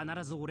とは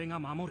必ず俺が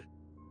守る。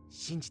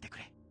信じてく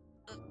れ。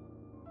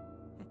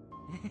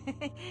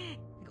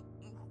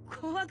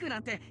怖くな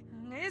んて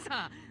姉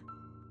さん。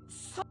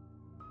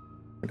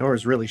The door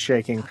is really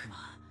shaking.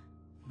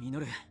 ミノ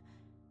ル、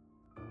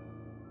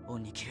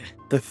恩に切る。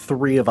The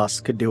three of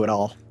us could do it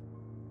all.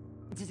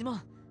 ジジモ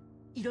ン、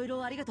いろい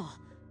ろありがとう。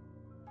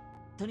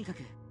とにかく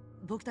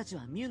僕たち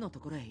はミュウのと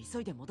ころへ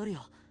急いで戻る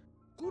よ。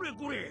これ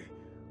これ、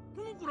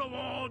僕ら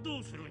はど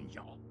うするんじ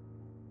ゃ。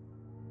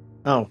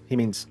 Oh, he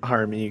means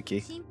Haru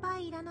Miyuki. 心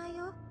配いらない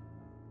よ。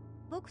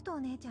僕とお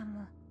姉ちゃん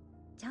も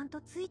ちゃんと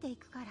ついてい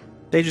くから。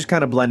 They just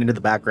kind of blend into the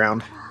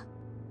background.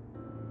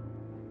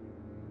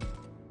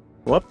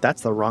 Whoop,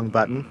 that's the wrong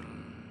button.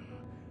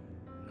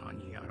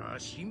 何やら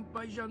心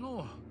配じゃ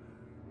の。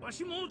わ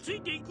しもつ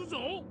いていくぞ。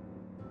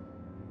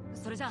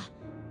それじゃあ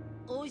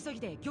大急ぎ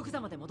で玉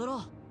座まで戻ろう。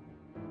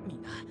み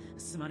んな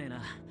すまねえ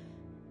な。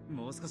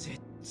もう少し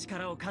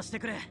力を貸して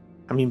くれ。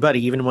I mean, buddy,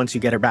 even once you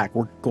get her back,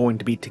 we're going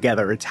to be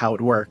together. It's how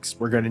it works.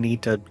 We're going to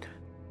need to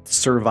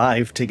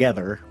survive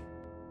together.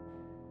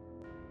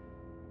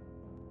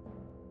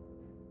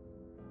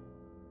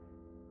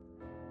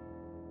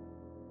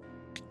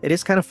 It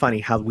is kind of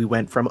funny how we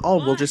went from, oh,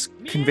 we'll just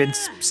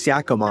convince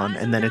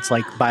Syakomon, and then it's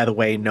like, by the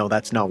way, no,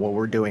 that's not what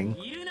we're doing.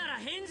 いるなら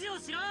返事を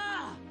しろ。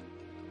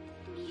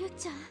みゆ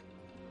ちゃん、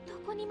ど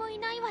こにもい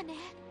ないわね。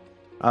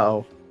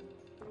 Uh-oh.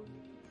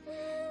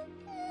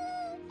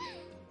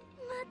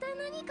 また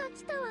何か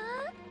来たわ。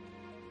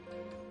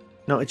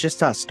 No, it's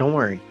just us. Don't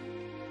worry.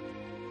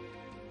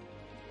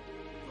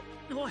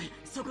 おい、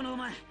そこのお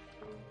前。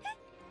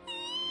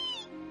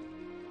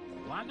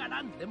怖が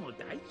らんでも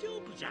大丈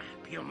夫じゃ、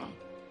ピヨモン。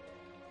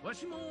わ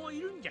しも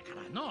いるんじゃか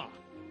らの。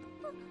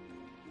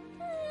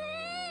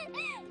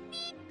びっ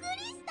く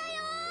りしたよ。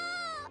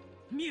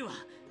ミュウは、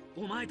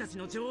お前たち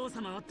の女王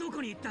様はど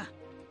こに行った？女王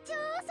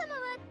様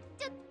は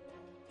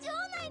城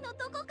内の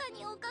どこか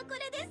にお隠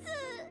れです。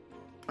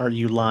 Are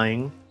you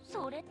lying?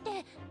 それって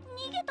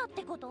逃げたっ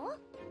てこと？はい、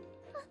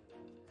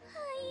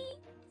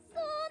そ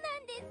うな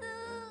んで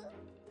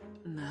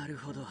す。なる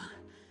ほど。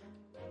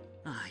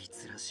あい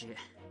つらしい。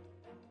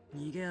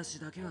逃げ足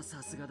だけは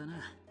さすがだな。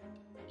よ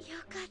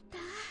かった。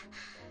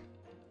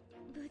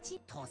無事。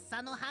とっ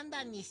さの判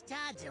断にしち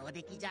ゃ上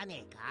出来じゃ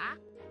ねえか。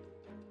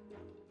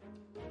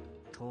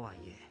とはい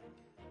え、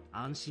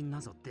安心な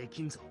ぞで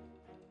きんぞ。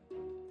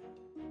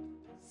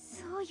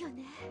そうよ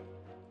ね。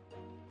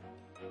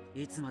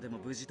いつまでも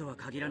無事とは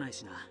限らない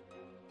しな。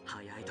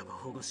早いとこ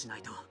保護しな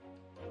いと。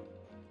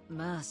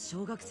まあ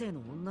小学生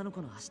の女の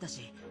子の足だ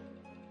し、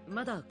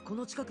まだこ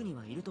の近くに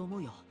はいると思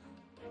うよ。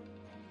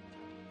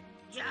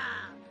じゃ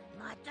あ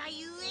また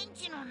遊園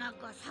地の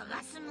中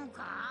探すの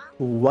か。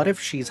 What if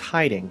she's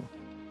hiding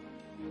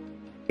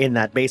in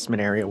that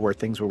basement area where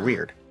things were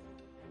weird?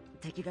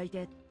 敵がい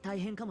て大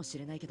変かもし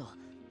れないけど、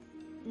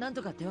なん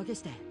とか手分け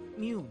して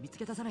ミュウを見つ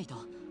け出さないと。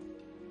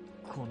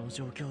この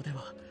状況で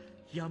は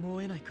やむ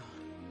を得ないか。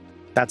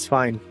That's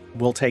fine.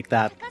 We'll take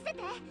that. 任せ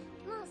て。も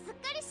うすっ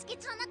かり敷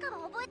地の中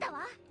は覚えた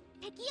わ。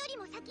敵より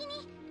も先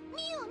に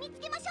ミユを見つ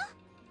けましょ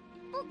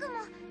う。僕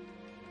も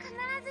必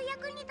ず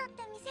役に立っ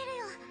てみせる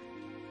よ。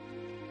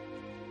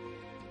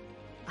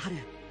ハル、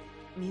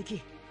ミユ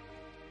キ、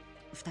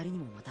二人に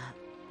もまた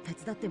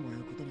手伝ってもら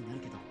うことになる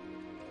けど、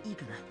いい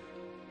かな？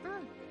う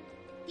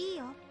ん、いい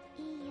よ。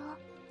いいよ。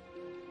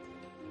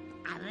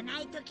危な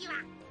い時は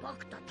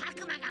僕とタ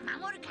クマが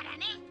守るから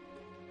ね。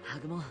ハ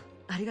グも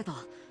ありがとう。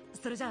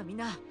それじゃあみん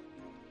な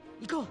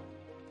行こ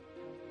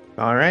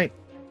う。 All right.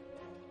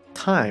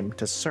 Time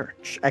to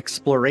search.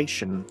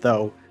 Exploration,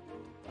 though,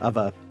 of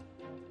a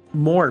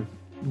more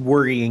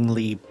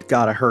worryingly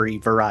gotta hurry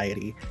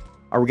variety.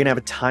 Are we gonna have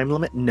a time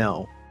limit?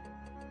 No.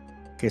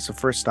 Okay, so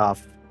first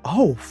off...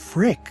 Oh,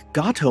 frick!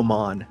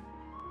 Gatomon!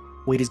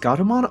 Wait, is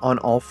Gatomon on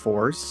all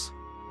fours?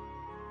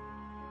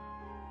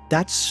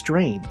 That's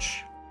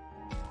strange.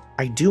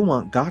 I do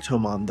want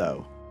Gatomon,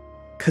 though.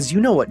 Because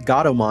you know what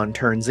Gatomon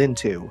turns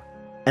into.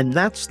 And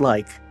that's,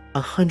 like,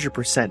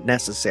 100%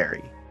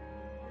 necessary.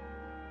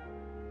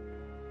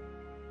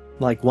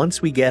 Like,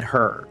 once we get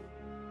her,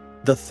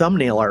 the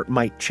thumbnail art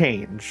might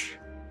change.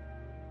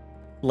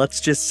 Let's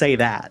just say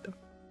that.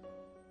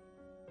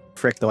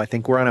 Frick, though, I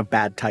think we're on a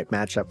bad type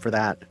matchup for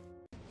that.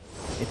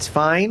 It's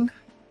fine.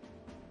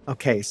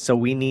 Okay, so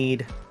we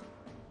need...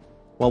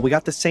 Well, we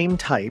got the same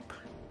type.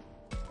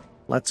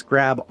 Let's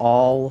grab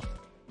all...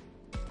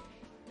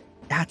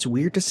 Yeah, it's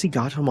weird to see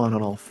Gatomon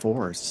on all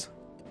fours.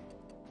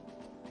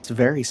 It's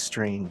very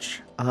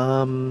strange.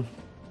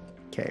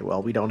 Okay,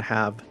 well, we don't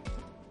have...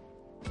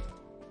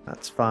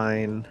 That's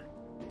fine.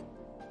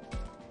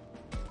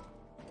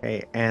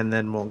 Okay, and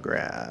then we'll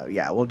grab...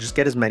 Yeah, we'll just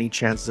get as many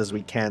chances as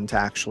we can to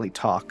actually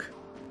talk.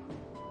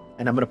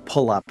 And I'm going to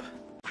pull up.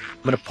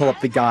 I'm going to pull up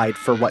the guide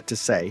for what to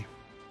say.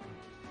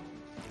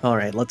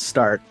 Alright, let's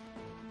start.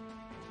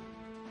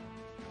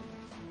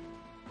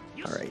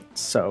 Alright,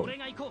 so...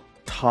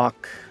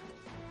 Talk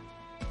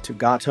to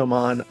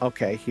Gatomon.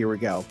 Okay, here we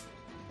go.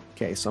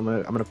 Okay, so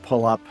I'm gonna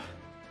pull up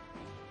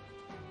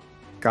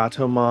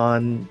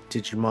Gatomon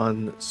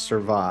Digimon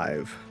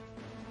Survive.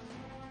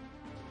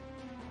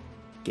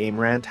 Game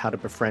rant, how to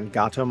befriend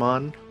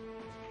Gatomon.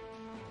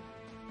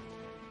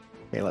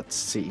 Okay, let's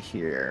see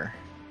here.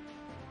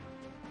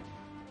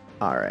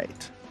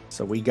 Alright,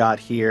 so we got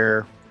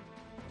here...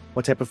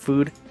 What type of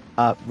food?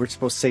 We're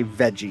supposed to say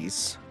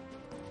veggies.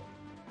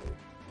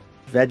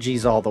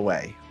 Veggies all the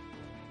way.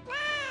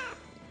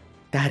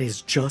 That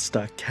is just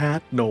a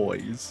cat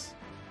noise.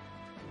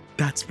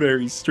 That's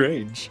very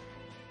strange.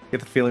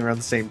 Get the feeling we're on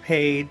the same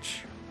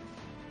page.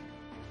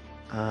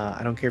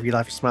 I don't care if you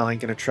laugh or smile, I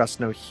ain't gonna trust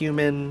no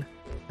human.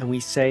 And we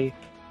say,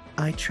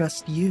 I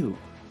trust you.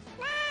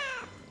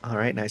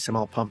 Alright, nice, I'm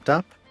all pumped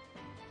up.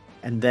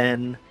 And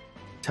then,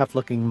 tough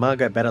looking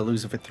mug, I bet I'll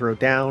lose if I throw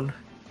down.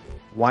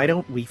 Why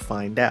don't we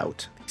find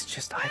out? It's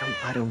just,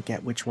 I don't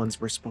get which ones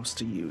we're supposed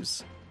to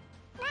use.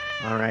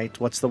 Alright,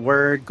 what's the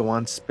word? Go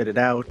on, spit it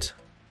out.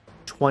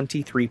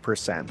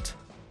 23%.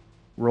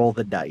 Roll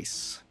the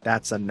dice.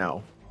 That's a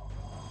no.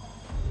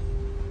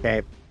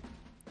 Okay.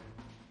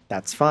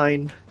 That's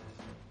fine.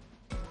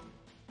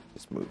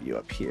 Just move you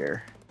up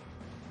here.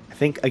 I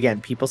think,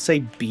 again, people say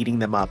beating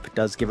them up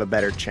does give a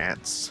better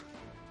chance.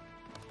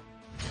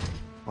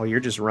 Oh, you're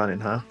just running,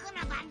 huh?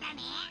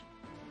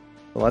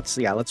 Well,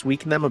 let's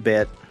weaken them a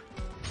bit.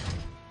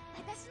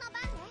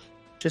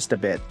 Just a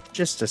bit.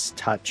 Just a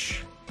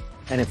touch.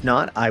 And if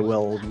not, I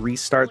will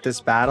restart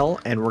this battle,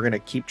 and we're going to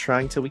keep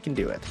trying till we can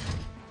do it.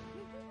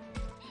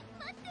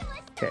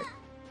 Okay.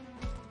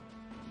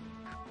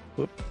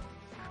 Whoop.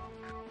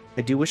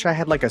 I do wish I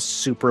had, like, a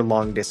super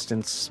long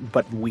distance,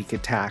 but weak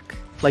attack.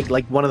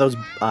 Like one of those,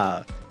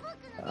 bow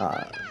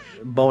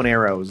and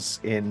arrows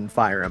in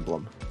Fire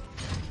Emblem.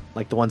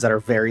 Like the ones that are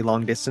very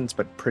long distance,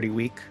 but pretty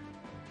weak.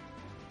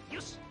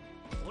 Let's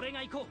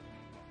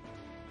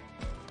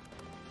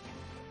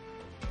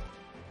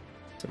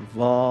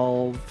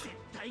evolve.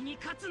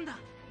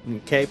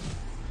 Okay.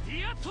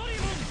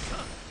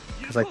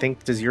 Because I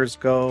think, does yours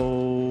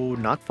go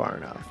not far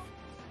enough?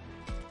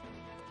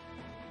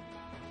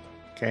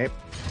 Okay.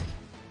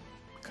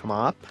 Come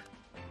up.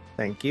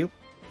 Thank you.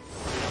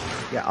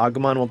 Yeah,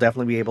 Agumon will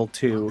definitely be able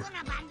to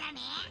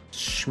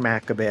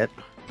smack a bit.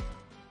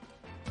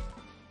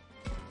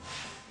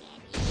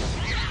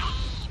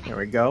 There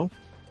we go.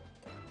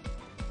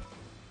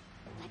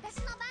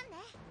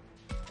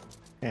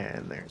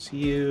 And there's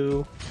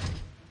you.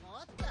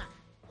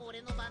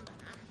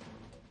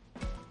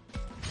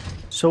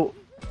 So,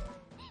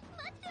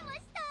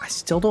 I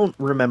still don't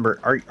remember.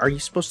 Are you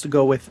supposed to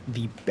go with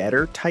the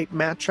better type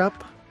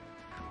matchup?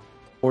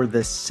 Or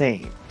the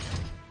same?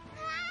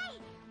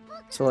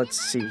 So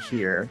let's see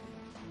here.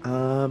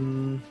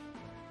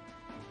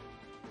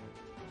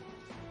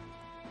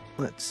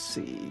 Let's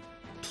see.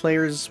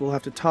 Players will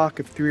have to talk.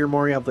 If 3 or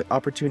more, you have the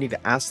opportunity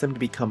to ask them to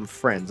become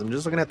friends. I'm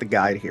just looking at the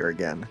guide here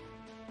again.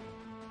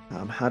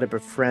 How to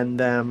befriend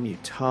them. You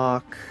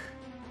talk.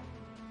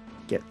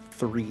 Get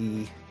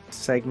 3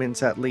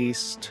 segments at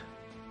least.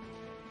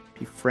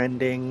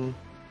 Befriending.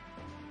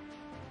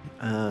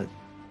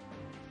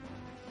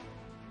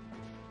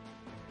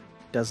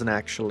 Doesn't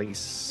actually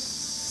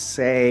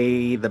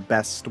say the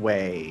best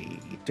way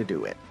to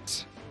do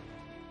it.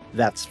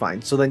 That's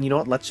fine. So then, you know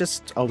what? Let's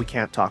just... Oh, we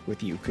can't talk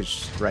with you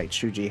because, right,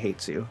 Shuji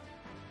hates you.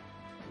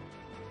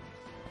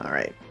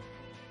 Alright.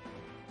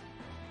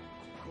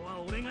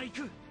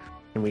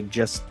 Can we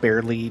just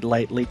barely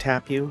lightly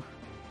tap you?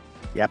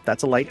 Yep,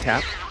 that's a light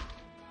tap.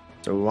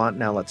 So we want...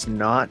 Now let's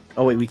not...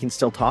 Oh, wait, we can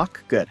still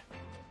talk? Good.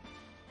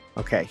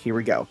 Okay, here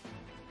we go.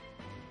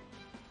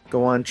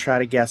 Go on, try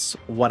to guess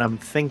what I'm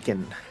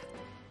thinking.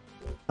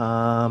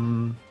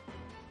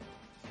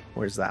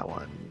 Where's that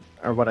one?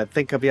 Or what I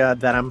think of ya,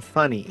 that I'm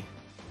funny.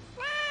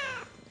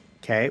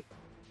 Okay.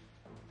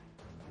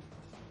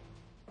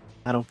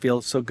 I don't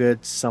feel so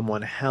good.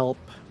 Someone help.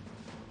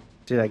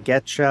 Did I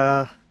get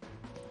ya?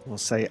 We'll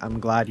say, I'm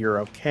glad you're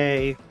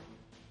okay.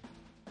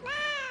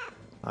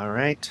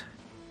 Alright.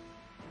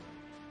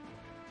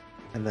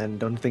 And then,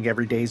 don't think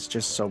every day's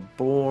just so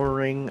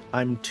boring.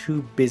 I'm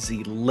too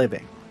busy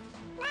living.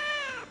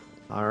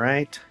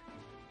 Alright.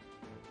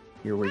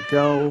 Here we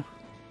go.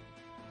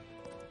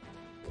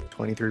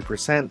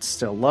 23%,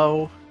 still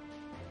low.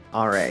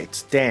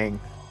 Alright, dang.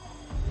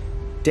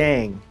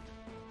 Dang.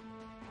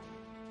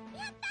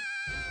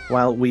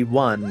 Well, we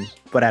won,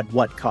 but at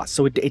what cost?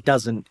 So it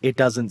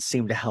doesn't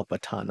seem to help a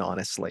ton,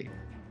 honestly.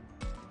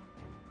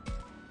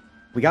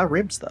 We got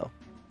ribs, though.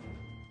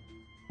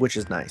 Which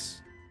is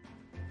nice.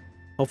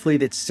 Hopefully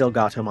it's still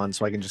Gatomon,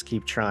 so I can just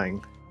keep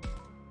trying.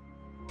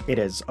 It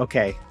is.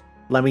 Okay.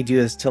 Let me do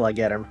this till I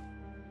get him.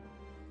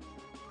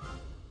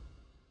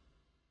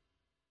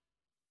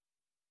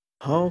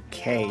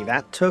 Okay,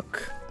 that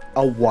took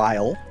a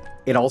while.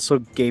 It also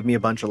gave me a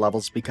bunch of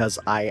levels because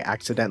I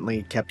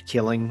accidentally kept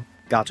killing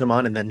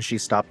Gatomon and then she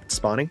stopped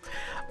spawning.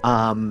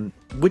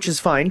 Which is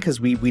fine because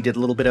we did a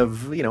little bit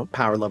of, you know,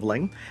 power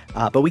leveling.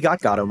 But we got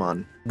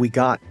Gatomon. We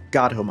got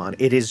Gatomon.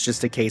 It is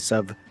just a case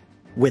of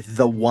with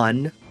the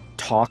one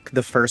talk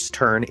the first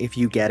turn, if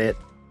you get it,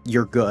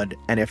 you're good.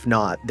 And if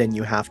not, then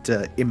you have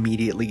to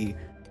immediately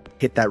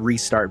hit that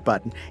restart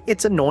button.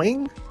 It's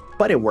annoying,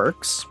 but it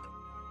works.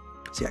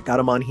 So yeah,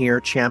 Gatomon here,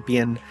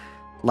 champion,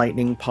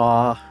 lightning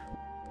paw.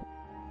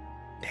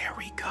 There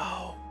we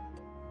go.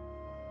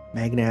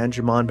 Magna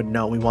Angemon, but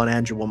no, we want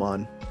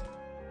Angemon.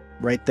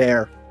 Right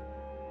there.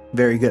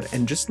 Very good.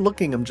 And just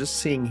looking, I'm just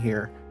seeing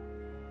here.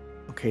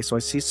 Okay, so I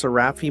see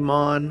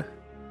Seraphimon.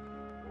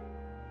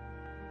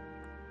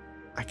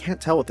 I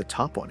can't tell what the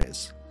top one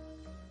is.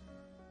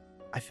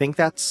 I think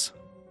that's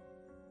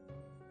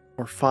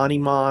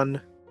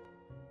Orphanimon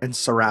and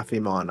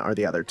Seraphimon are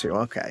the other two.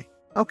 Okay.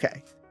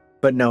 Okay.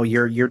 But no,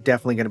 you're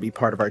definitely going to be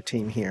part of our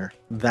team here.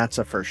 That's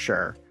a for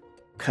sure.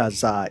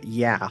 Because,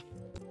 yeah.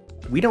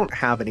 We don't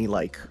have any,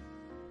 like...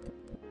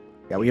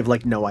 Yeah, we have,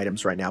 like, no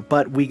items right now.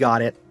 But we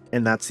got it,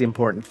 and that's the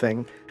important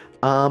thing.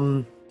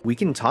 We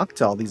can talk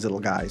to all these little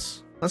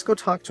guys. Let's go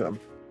talk to them.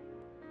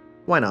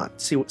 Why not?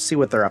 See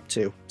what they're up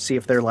to. See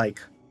if they're,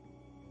 like...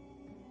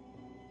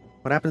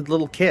 What happened to the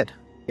little kid?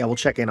 Yeah, we'll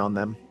check in on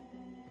them.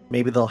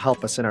 Maybe they'll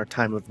help us in our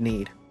time of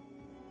need.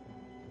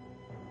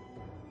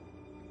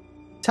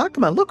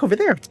 Takuma, look over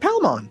there. It's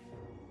Palmon.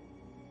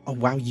 Oh,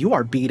 wow, you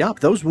are beat up.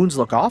 Those wounds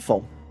look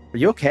awful. Are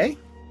you okay?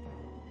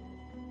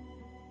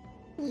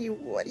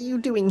 What are you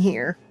doing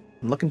here?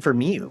 I'm looking for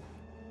Mew.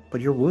 But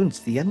your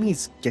wounds, the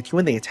enemies get you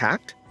when they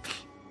attacked?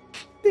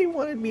 They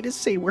wanted me to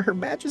say where Her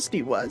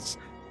Majesty was.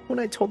 When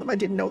I told them I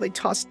didn't know, they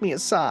tossed me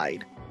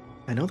aside.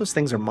 I know those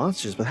things are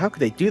monsters, but how could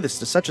they do this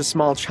to such a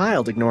small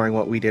child, ignoring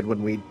what we did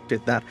when we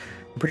did that?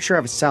 I'm pretty sure I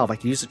have a salve I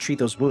could use to treat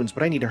those wounds,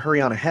 but I need to hurry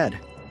on ahead.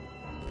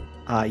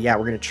 Yeah,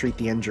 we're going to treat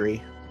the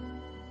injury.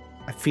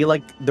 I feel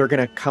like they're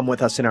going to come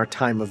with us in our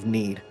time of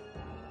need.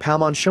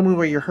 Palmon, show me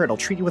where you're hurt. I'll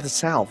treat you with a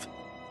salve.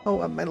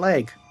 Oh, my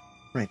leg.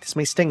 Right, this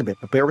may sting a bit,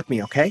 but bear with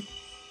me, okay?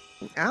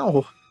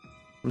 Ow.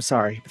 I'm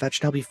sorry, but that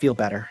should help you feel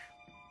better.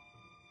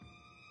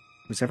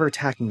 Who's ever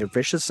attacking, they're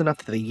vicious enough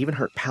that they even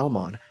hurt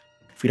Palmon.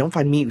 If we don't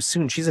find Mew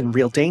soon, she's in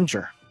real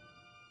danger.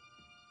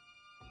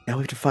 Now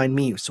we have to find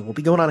Mew, so we'll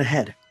be going on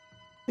ahead.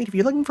 Wait, if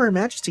you're looking for Her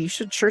Majesty, you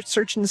should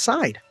search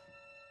inside.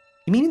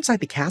 You mean inside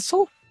the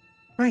castle?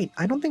 Right,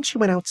 I don't think she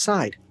went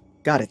outside.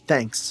 Got it,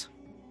 thanks.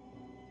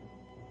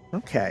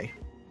 Okay.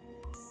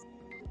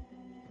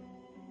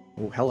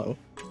 Oh, hello.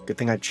 Good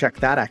thing I checked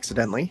that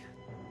accidentally.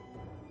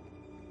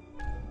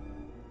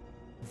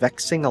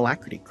 Vexing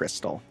Alacrity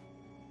Crystal.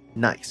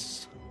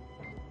 Nice.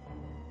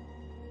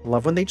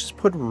 Love when they just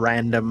put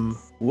random...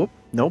 Whoop,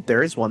 nope,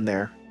 there is one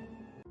there.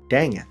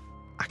 Dang it,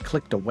 I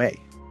clicked away.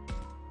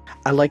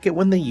 I like it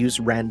when they use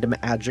random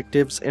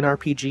adjectives in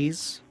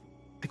RPGs.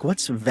 Like,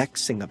 what's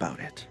vexing about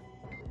it?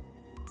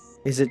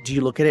 Is it, do you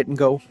look at it and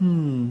go,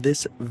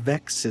 this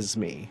vexes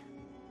me?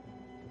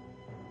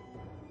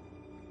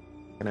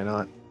 Can I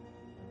not?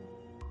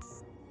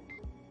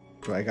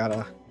 Do I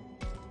gotta...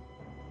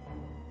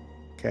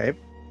 Okay.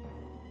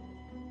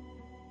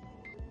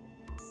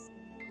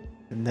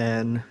 And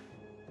then...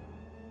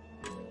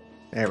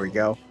 There we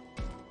go.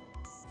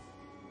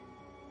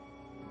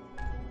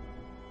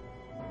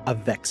 A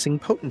Vexing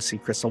Potency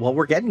Crystal. Well,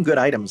 we're getting good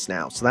items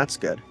now, so that's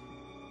good.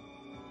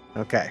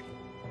 Okay.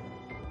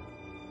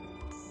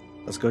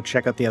 Let's go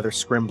check out the other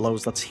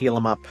Scrimblows. Let's heal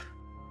them up.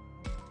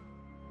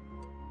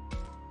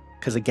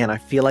 Because again, I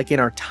feel like in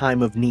our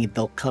time of need,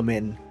 they'll come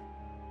in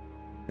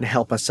and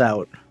help us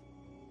out.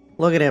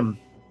 Look at him.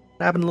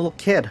 What happened to the little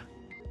kid?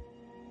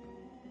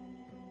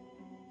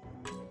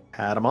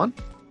 Patamon?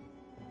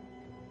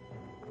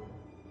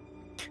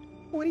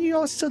 What are you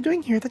all still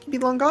doing here? That could be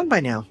long gone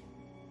by now.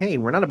 Hey,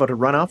 we're not about to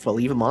run off while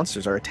evil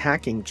monsters are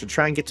attacking to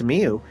try and get to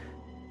Mew.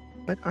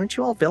 But aren't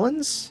you all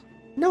villains?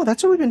 No,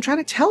 that's what we've been trying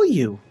to tell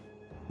you.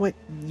 What,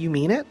 you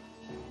mean it?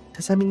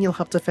 Does that mean you'll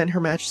help defend Her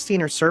Majesty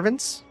and her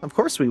servants? Of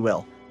course we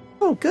will.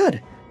 Oh,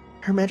 good.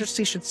 Her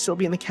Majesty should still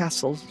be in the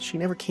castle. She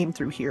never came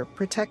through here.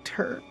 Protect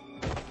her.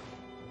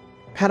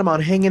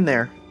 Patamon, hang in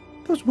there.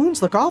 Those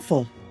wounds look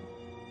awful.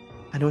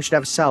 I know I should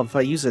have a salve. If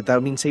I use it, that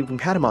would mean saving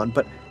Patamon,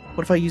 but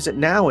what if I use it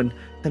now and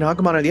then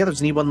Agumon or the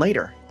others need one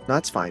later? No,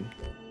 that's fine.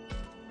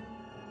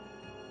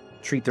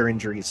 Treat their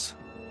injuries.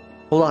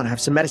 Hold on, I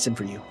have some medicine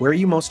for you. Where are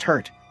you most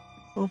hurt?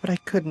 Oh, but I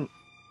couldn't.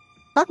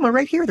 Agumon,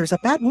 right here. There's a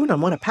bad wound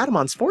on one of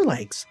Patamon's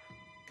forelegs.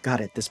 Got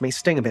it. This may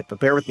sting a bit, but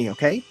bear with me,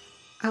 okay?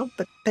 Ow,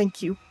 but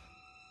thank you.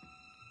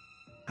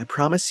 I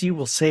promise you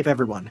we'll save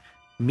everyone.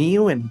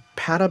 Mew and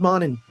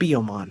Patamon and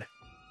Biomon.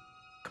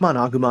 Come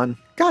on, Agumon.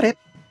 Got it.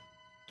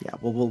 Yeah,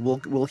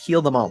 we'll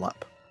heal them all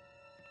up.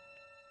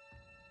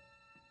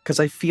 Because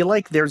I feel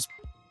like there's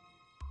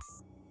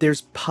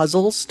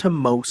puzzles to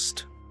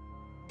most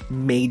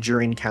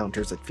major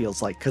encounters, it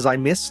feels like. Because I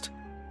missed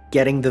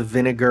getting the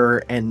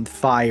vinegar and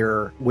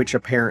fire, which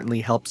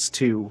apparently helps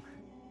to,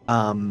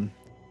 in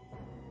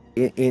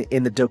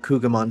the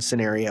Dokugamon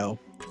scenario,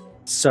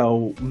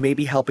 So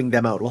maybe helping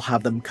them out will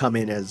have them come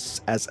in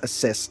as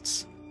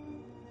assists.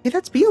 Hey,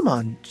 that's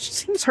Biyomon. She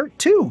seems hurt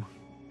too.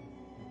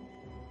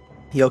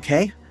 You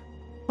okay?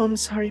 Oh, I'm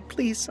sorry,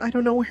 please. I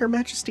don't know where Her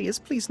Majesty is.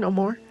 Please, no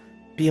more.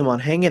 Biyomon,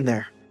 hang in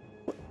there.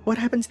 What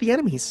happened to the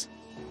enemies?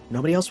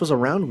 Nobody else was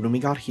around when we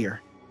got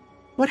here.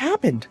 What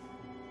happened?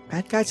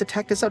 Bad guys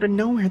attacked us out of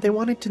nowhere. They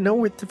wanted to know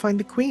where to find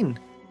the Queen.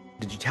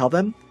 Did you tell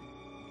them?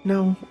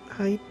 No,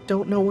 I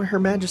don't know where Her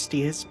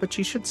Majesty is, but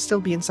she should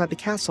still be inside the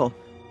castle.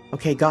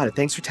 Okay, got it.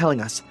 Thanks for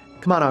telling us.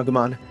 Come on,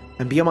 Agumon.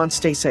 And Biyomon,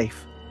 stay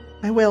safe.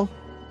 I will.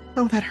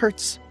 Oh, that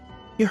hurts.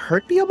 You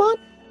hurt, Biyomon?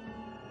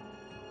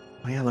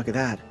 Oh yeah, look at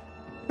that.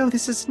 No,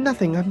 this is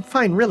nothing. I'm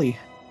fine, really.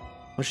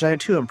 What should I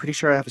do? I'm pretty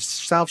sure I have a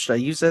salve. Should I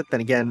use it?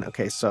 Then again,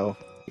 okay, so,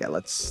 yeah,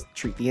 let's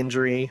treat the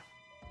injury.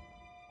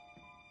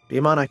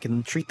 Biyomon, I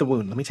can treat the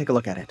wound. Let me take a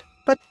look at it.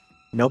 But,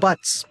 no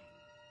buts.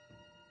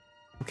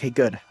 Okay,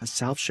 good. A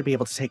salve should be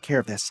able to take care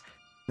of this.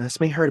 Now, this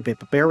may hurt a bit,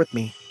 but bear with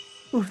me.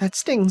 Ooh, that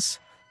stings.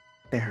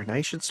 There, now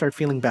you should start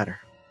feeling better.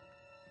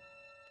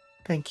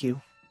 Thank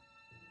you.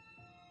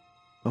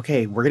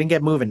 Okay, we're gonna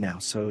get moving now,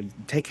 so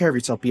take care of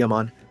yourself,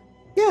 Biyomon.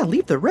 Yeah,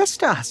 leave the rest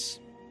to us.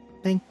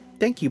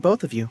 Thank you,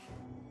 both of you.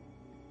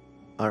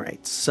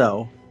 Alright,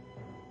 so...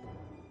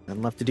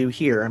 nothing left to do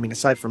here. I mean,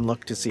 aside from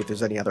look to see if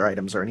there's any other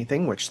items or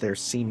anything, which there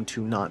seem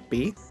to not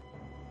be.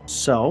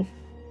 So...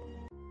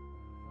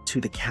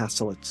 to the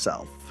castle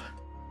itself.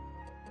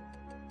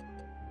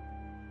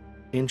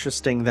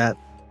 Interesting that...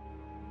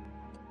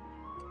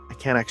 I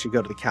can't actually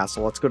go to the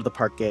castle. Let's go to the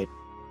park gate.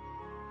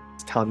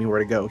 It's telling me where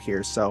to go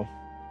here, so...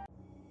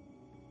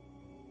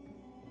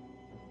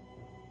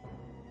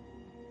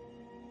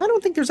 I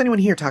don't think there's anyone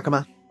here,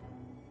 Takuma.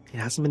 It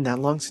hasn't been that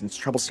long since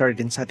trouble started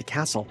inside the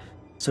castle,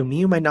 so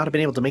Miu might not have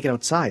been able to make it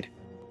outside.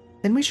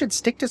 Then we should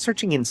stick to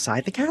searching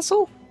inside the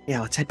castle?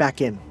 Yeah, let's head back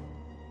in.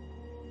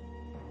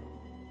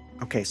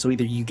 Okay, so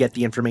either you get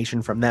the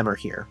information from them or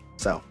here.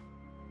 So,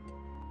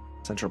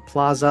 Central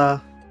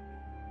Plaza,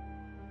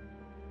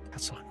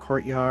 Castle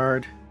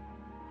Courtyard,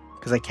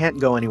 because I can't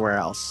go anywhere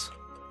else.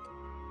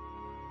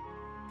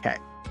 Okay.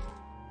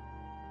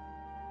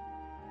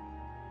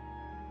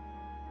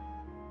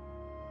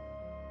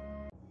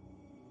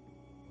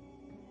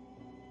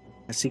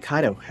 I see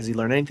Kaido. Has he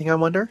learned anything, I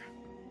wonder?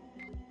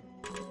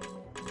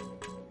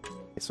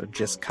 Okay, so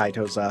just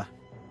Kaito's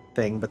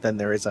thing, but then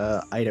there is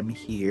a item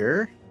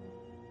here.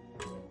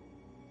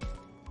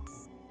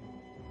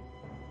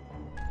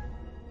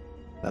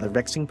 Another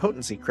Vexing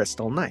Potency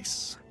Crystal.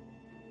 Nice.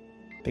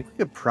 I think we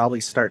could probably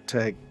start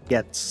to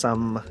get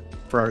some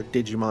for our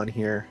Digimon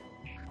here.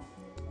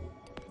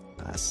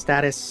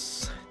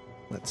 Status.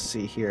 Let's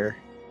see here.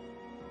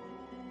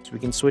 So we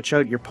can switch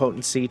out your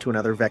potency to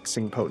another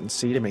Vexing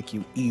Potency to make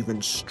you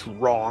even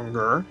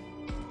stronger.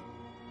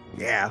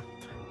 Yeah.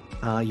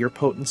 Your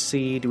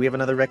potency, do we have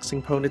another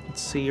Vexing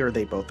Potency, or are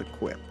they both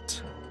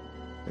equipped?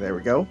 There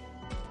we go.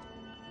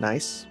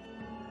 Nice.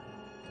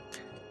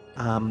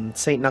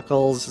 St.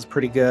 Knuckles is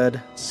pretty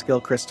good.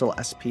 Skill Crystal,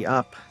 SP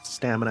up.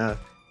 Stamina.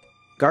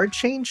 Guard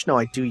change? No,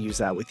 I do use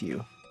that with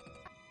you.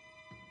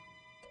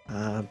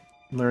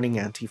 Learning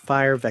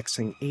Anti-Fire,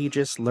 Vexing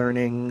Aegis,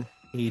 Learning...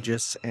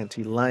 Aegis,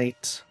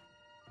 Anti-Light,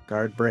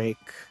 Guard Break,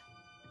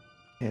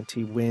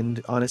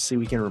 Anti-Wind. Honestly,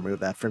 we can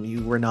remove that from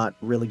you. We're not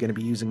really going to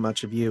be using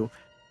much of you.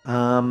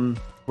 We're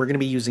going to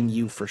be using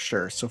you for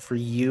sure. So for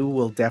you,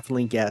 we'll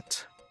definitely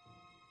get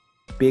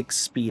big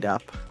speed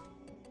up.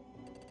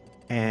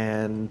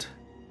 And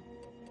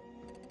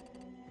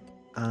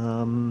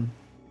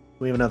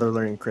we have another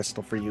learning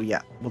crystal for you.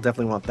 Yeah, we'll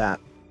definitely want that.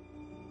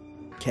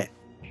 Okay.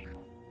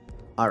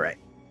 Alright.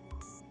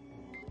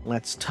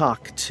 Let's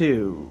talk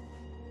to...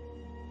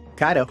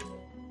 Kaido.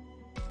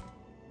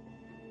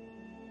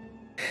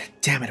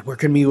 Damn it, where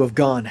could Miu have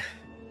gone?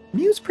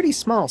 Miu's pretty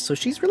small, so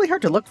she's really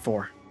hard to look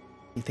for.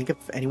 You think of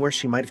anywhere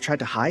she might have tried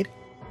to hide?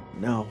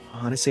 No,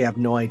 honestly I have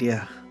no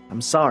idea. I'm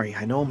sorry,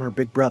 I know I'm her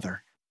big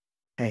brother.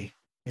 Hey,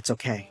 it's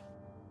okay.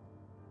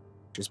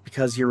 Just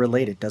because you're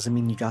related doesn't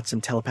mean you got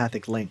some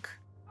telepathic link.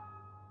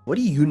 What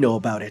do you know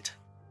about it?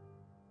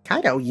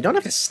 Kaido, you don't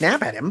have to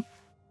snap at him.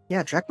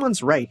 Yeah,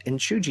 Dracumon's right, and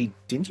Shuji,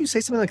 didn't you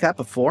say something like that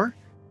before?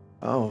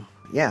 Oh,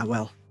 yeah,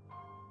 well...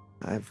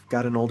 I've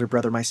got an older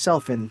brother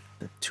myself, and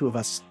the two of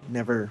us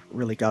never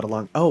really got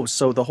along. Oh,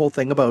 so the whole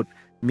thing about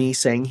me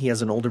saying he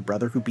has an older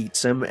brother who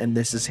beats him, and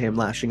this is him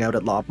lashing out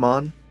at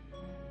Lobmon?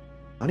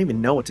 I don't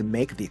even know what to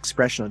make of the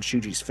expression on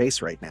Shuji's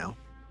face right now.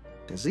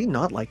 Does he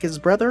not like his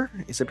brother?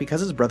 Is it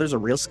because his brother's a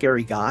real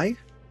scary guy?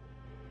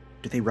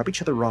 Do they rub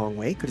each other the wrong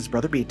way? Could his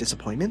brother be a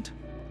disappointment?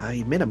 I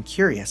admit I'm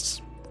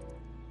curious.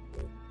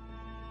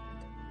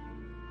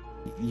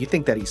 You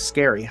think that he's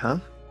scary, huh?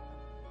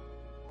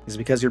 Is it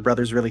because your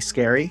brother's really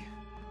scary?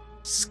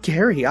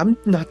 Scary? I'm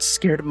not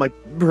scared of my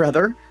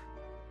brother.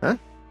 Huh?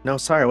 No,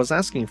 sorry, I was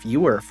asking if you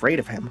were afraid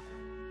of him.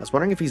 I was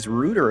wondering if he's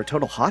rude or a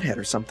total hothead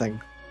or something.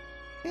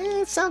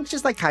 It sounds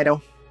just like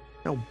Kaido.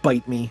 Don't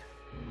bite me.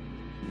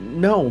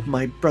 No,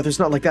 my brother's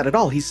not like that at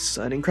all. He's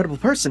an incredible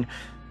person.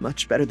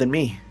 Much better than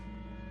me.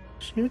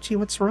 Shuji,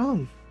 what's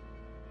wrong?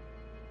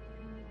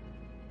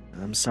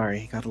 I'm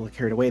sorry, got a little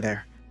carried away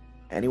there.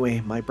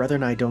 Anyway, my brother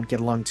and I don't get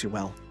along too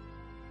well.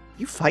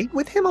 You fight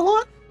with him a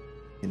lot?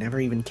 It never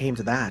even came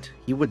to that.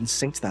 He wouldn't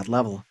sink to that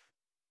level.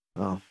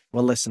 Oh,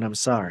 well listen, I'm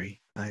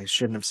sorry. I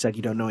shouldn't have said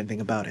you don't know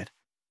anything about it.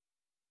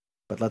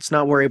 But let's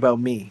not worry about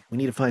me. We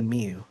need to find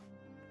Miu.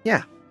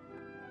 Yeah.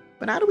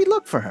 But how do we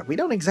look for her? We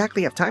don't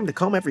exactly have time to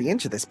comb every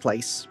inch of this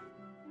place.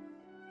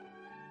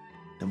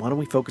 Then why don't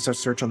we focus our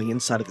search on the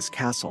inside of this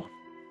castle?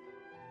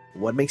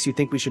 What makes you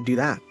think we should do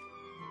that?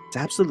 It's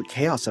absolute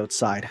chaos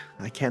outside.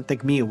 I can't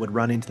think Miu would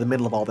run into the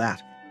middle of all that.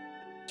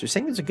 So you're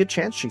saying there's a good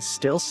chance she's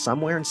still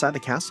somewhere inside the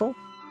castle?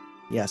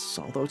 Yes,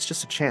 although it's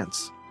just a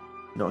chance.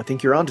 No, I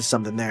think you're onto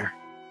something there.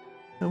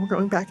 And we're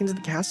going back into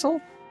the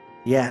castle?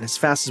 Yeah, and as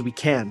fast as we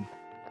can.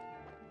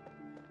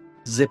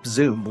 Zip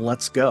zoom,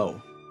 let's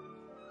go.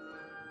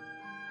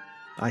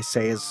 I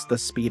say as the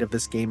speed of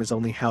this game is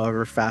only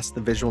however fast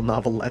the visual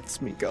novel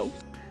lets me go.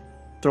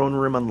 Throne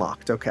room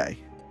unlocked, okay.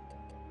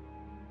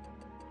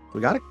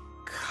 We got a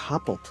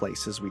couple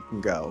places we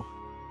can go.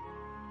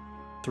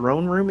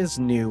 Throne room is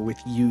new with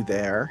you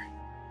there.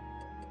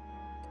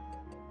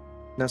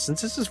 Now,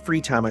 since this is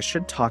free time, I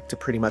should talk to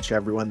pretty much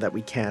everyone that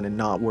we can and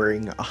not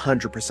worrying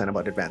 100%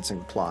 about advancing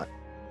the plot.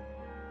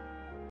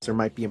 There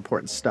might be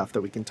important stuff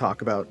that we can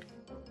talk about.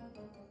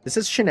 This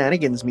is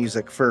shenanigans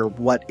music for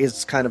what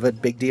is kind of a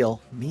big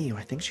deal. Miu,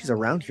 I think she's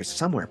around here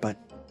somewhere, but...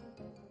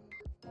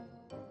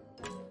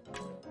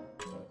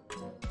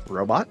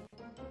 Robot?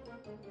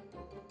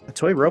 A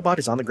toy robot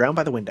is on the ground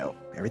by the window.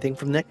 Everything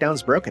from the neck down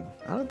is broken.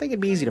 I don't think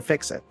it'd be easy to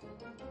fix it.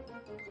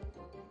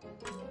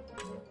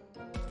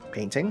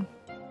 Painting?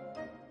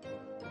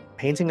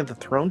 Painting of the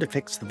throne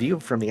depicts the view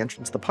from the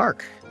entrance to the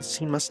park. The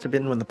scene must have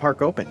been when the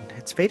park opened.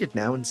 It's faded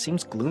now and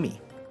seems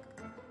gloomy.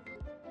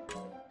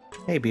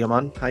 Hey,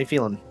 Biomon, how you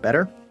feeling?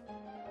 Better?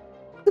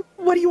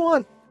 What do you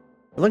want?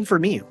 We're looking for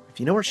Miu. If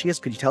you know where she is,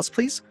 could you tell us,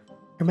 please?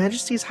 Her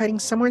Majesty is hiding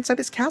somewhere inside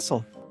this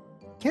castle.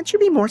 Can't you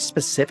be more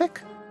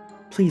specific?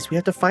 Please, we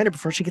have to find her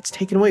before she gets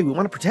taken away. We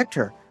want to protect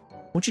her.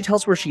 Won't you tell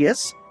us where she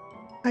is?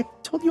 I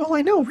told you all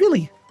I know,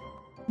 really.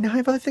 Now I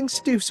have other things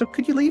to do, so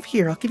could you leave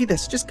here? I'll give you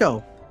this. Just go.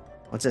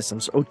 What's this?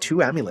 Oh,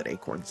 2 amulet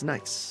acorns.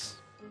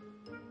 Nice.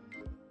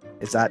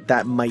 Is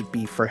that might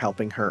be for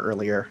helping her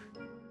earlier.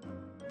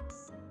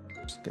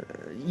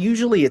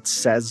 Usually it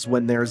says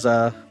when there's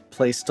a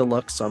place to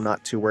look, so I'm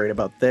not too worried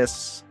about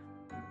this.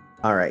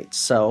 Alright,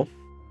 so...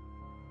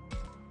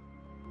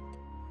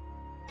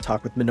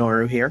 talk with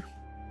Minoru here.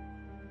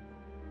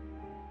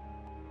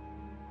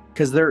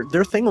 Because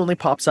their thing only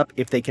pops up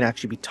if they can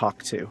actually be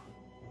talked to.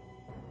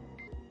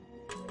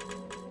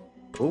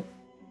 Oh.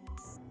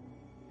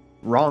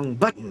 Wrong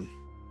button.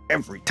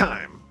 Every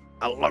time.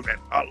 I love it.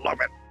 I love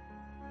it.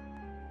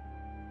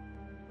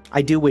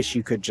 I do wish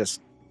you could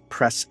just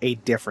press a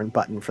different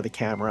button for the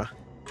camera.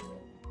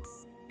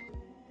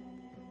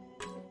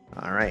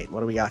 Alright,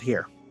 what do we got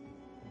here?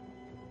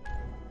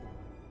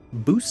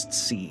 Boost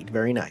seed.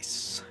 Very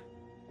nice.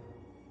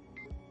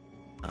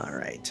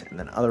 Alright, and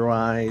then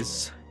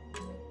otherwise...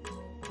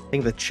 I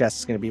think the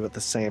chest's going to be about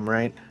the same,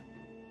 right?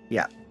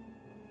 Yeah.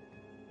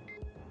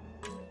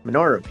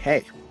 Minoru,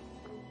 hey.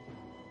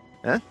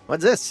 Huh?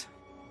 What's this?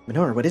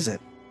 Minoru, what is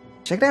it?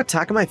 Check it out,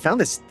 Takuma, I found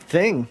this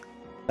thing.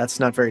 That's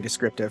not very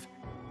descriptive.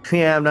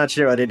 Yeah, I'm not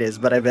sure what it is,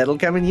 but I bet it'll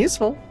come in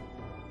useful.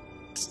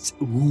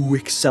 Ooh,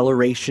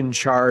 acceleration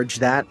charge.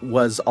 That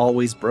was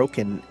always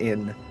broken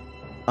in...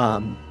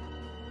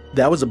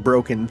 that was a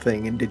broken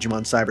thing in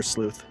Digimon Cyber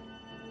Sleuth.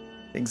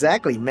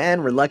 Exactly,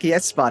 man, we're lucky I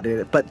spotted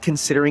it, but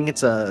considering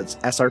it's a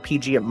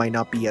SRPG, it might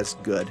not be as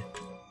good.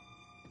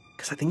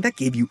 Because I think that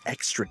gave you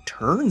extra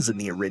turns in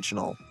the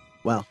original.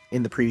 Well,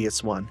 in the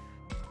previous one.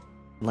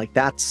 Like,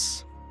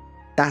 that's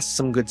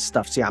some good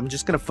stuff. So yeah, I'm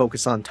just going to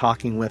focus on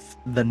talking with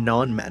the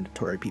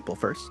non-mandatory people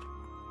first.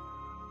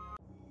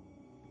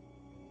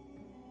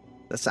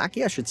 The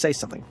Saki, I should say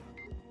something.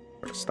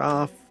 First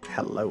off,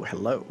 hello,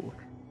 hello.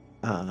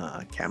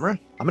 Camera?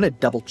 I'm going to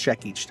double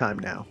check each time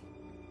now.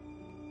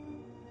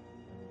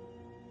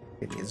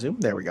 Can you zoom?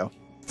 There we go.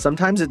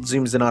 Sometimes it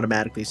zooms in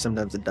automatically,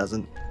 sometimes it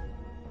doesn't.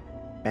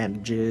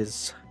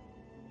 Bandages.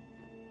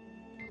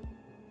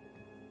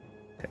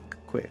 Take a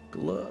quick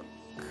look.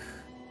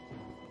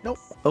 Nope.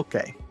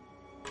 Okay.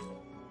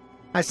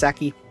 Hi,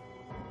 Saki.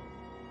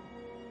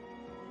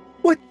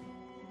 What?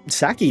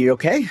 Saki, you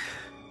okay?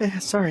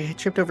 Sorry, I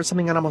tripped over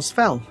something and almost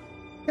fell.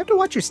 You have to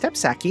watch your steps,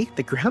 Saki.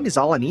 The ground is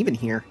all uneven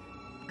here.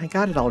 I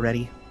got it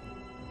already.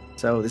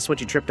 So, this is what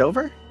you tripped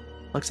over?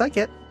 Looks like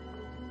it.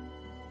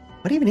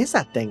 What even is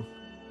that thing?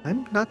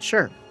 I'm not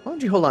sure. Why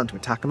don't you hold on to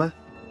it, Takuma?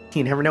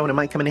 You never know when it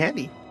might come in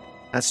handy.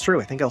 That's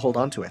true, I think I'll hold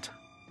on to it.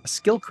 A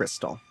skill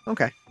crystal.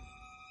 Okay.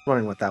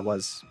 Wondering what that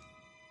was.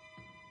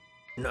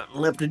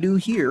 Nothing left to do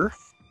here.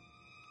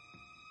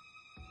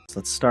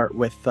 So let's start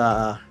with,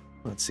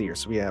 let's see here.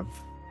 So we have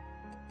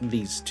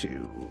these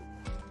two.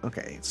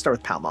 Okay, let's start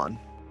with Palmon.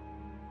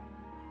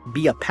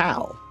 Be a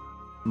pal.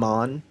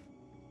 Mon.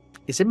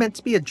 Is it meant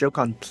to be a joke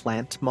on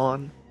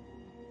Plantmon?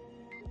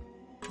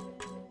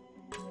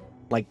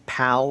 Like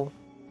pal?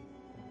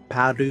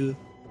 Paru?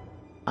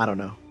 I don't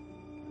know.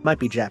 Might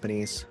be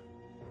Japanese.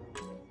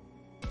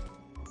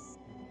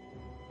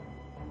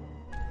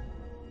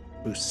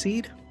 Boost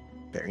seed.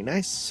 Very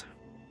nice.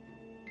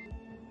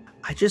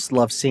 I just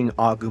love seeing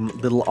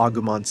little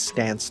Agumon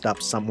stanced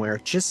up somewhere.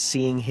 Just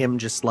seeing him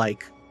just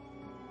like,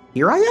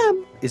 here I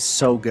am, is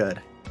so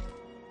good.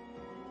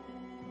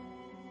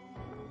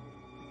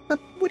 But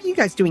what are you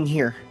guys doing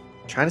here?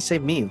 Trying to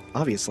save Miu,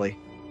 obviously.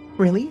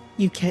 Really?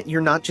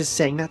 You're not just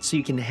saying that so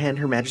you can hand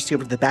Her Majesty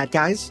over to the bad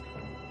guys?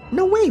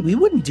 No way, we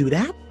wouldn't do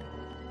that.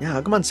 Yeah,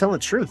 Agumon's telling the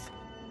truth.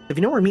 If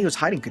you know where Miu's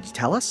hiding, could you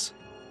tell us?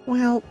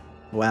 Well...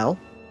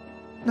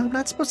 No, I'm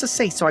not supposed to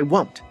say, so I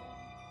won't.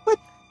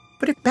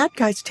 But if bad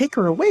guys take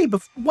her away,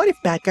 what if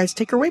bad guys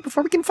take her away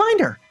before we can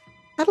find her?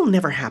 That'll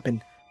never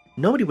happen.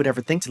 Nobody would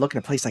ever think to look in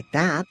a place like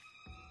that.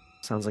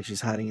 Sounds like she's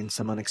hiding in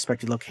some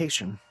unexpected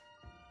location.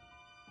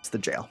 It's the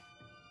jail.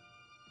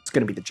 It's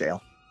gonna be the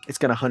jail. It's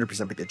gonna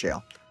 100% be the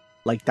jail.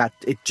 Like that,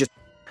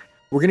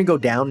 we're gonna go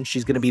down and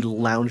she's gonna be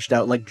lounged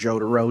out like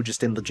Jotaro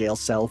just in the jail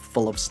cell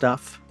full of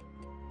stuff.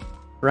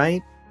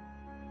 Right?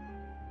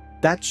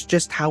 That's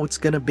just how it's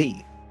gonna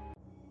be.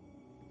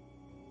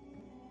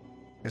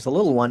 There's a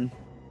little one.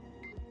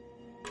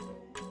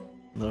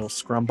 Little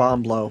scrum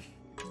bomb blow.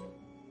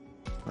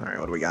 Alright,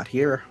 what do we got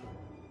here?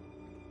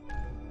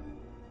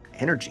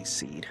 Energy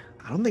seed.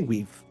 I don't think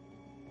we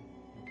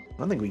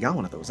got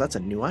one of those. That's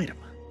a new item.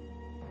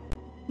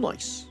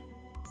 Nice.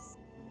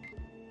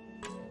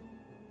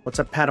 What's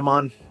up,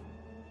 Patamon?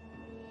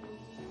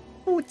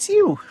 Oh, it's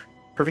you.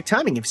 Perfect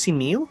timing. Have you seen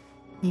Miu?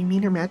 You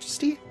mean Her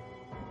Majesty?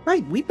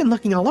 Right, we've been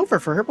looking all over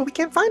for her, but we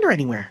can't find her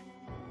anywhere.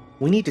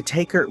 We need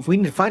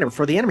to find her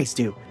before the enemies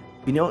do.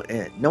 If you know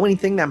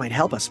anything that might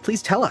help us,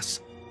 please tell us.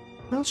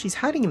 Well, she's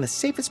hiding in the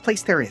safest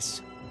place there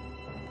is.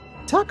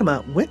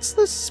 Takuma, where's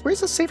the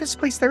safest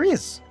place there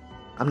is?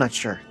 I'm not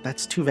sure.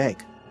 That's too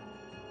vague.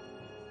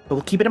 But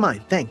we'll keep it in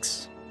mind.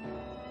 Thanks.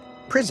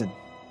 Prison.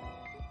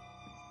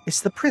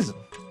 It's the prison.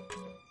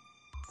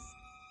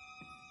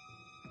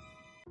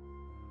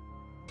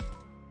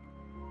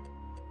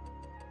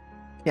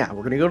 Yeah,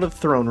 we're gonna go to the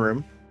throne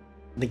room.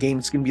 The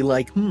game's gonna be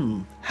like,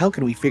 how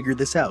can we figure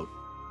this out?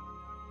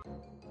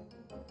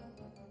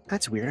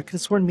 That's weird. I could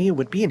have sworn Miu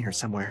would be in here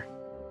somewhere.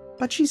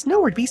 But she's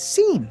nowhere to be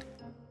seen.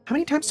 How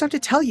many times do I have to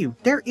tell you?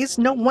 There is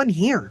no one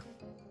here.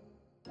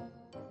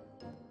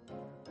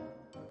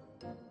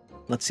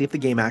 Let's see if the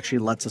game actually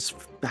lets us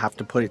have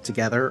to put it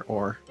together,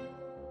 or...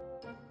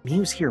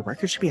 Miu's here. Where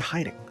could she be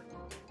hiding?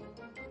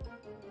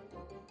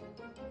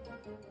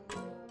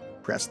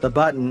 Press the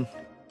button.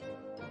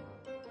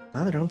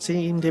 Well, there don't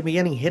seem to be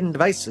any hidden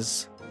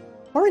devices.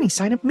 Or any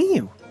sign of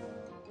Miu.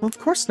 Well, of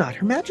course not.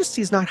 Her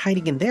Majesty's not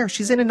hiding in there.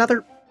 She's in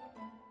another...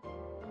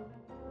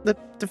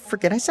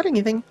 Forget I said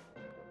anything.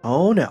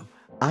 Oh, no.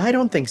 I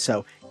don't think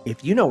so.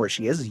 If you know where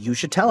she is, you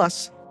should tell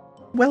us.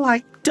 Well,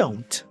 I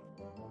don't.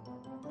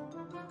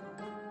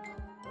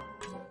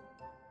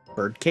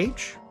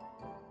 Birdcage?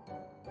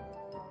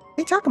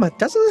 Hey, Takuma,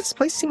 doesn't this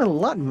place seem a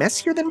lot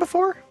messier than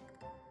before?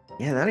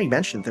 Yeah, now that you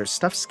mentioned it, there's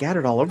stuff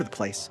scattered all over the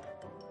place.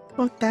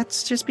 Well,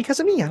 that's just because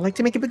of me. I like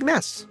to make a big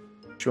mess.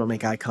 She won't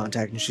make eye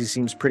contact, and she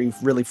seems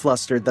really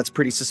flustered. That's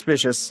pretty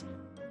suspicious.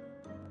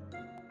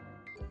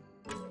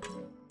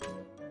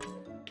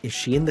 Is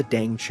she in the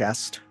dang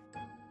chest?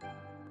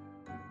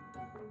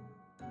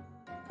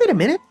 Wait a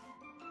minute.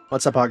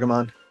 What's up,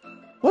 Agumon?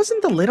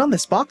 Wasn't the lid on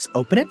this box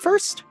open at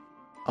first?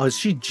 Oh, is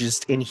she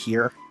just in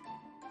here?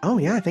 Oh,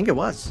 yeah, I think it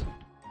was.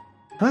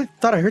 I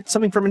thought I heard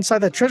something from inside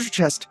that treasure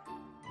chest.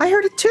 I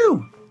heard it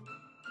too.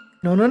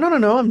 No,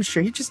 I'm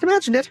sure you just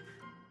imagined it.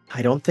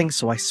 I don't think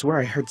so. I swear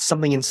I heard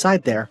something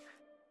inside there.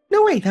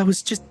 No way, that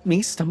was just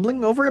me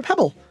stumbling over a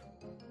pebble.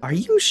 Are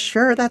you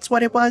sure that's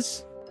what it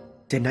was?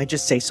 Didn't I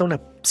just say so? Now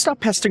stop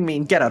pestering me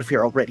and get out of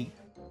here already.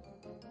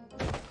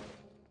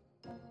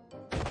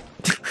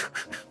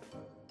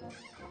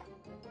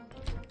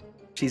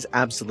 She's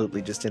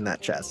absolutely just in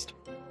that chest.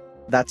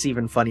 That's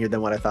even funnier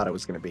than what I thought it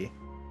was going to be.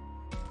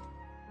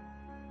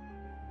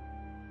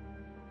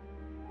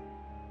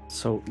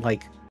 So,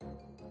 like...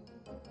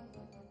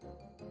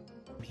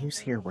 Miu's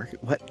here.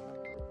 What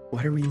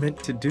are we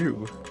meant to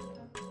do?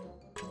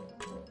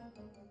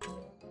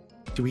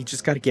 Do we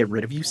just gotta get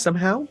rid of you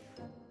somehow?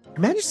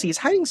 Her Majesty is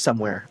hiding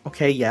somewhere.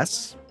 Okay,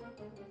 yes.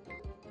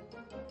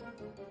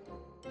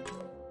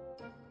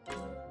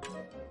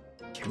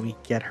 Can we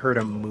get her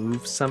to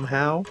move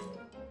somehow?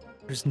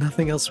 There's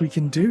nothing else we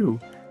can do.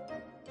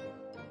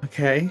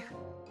 Okay.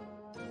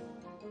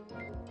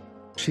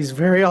 She's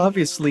very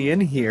obviously in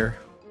here.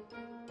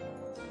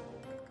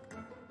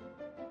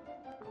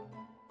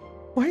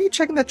 Why are you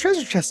checking that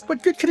treasure chest?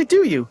 What good could it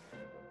do you?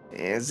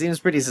 It seems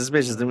pretty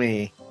suspicious to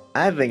me.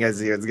 I think I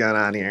see what's going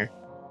on here.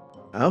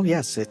 Oh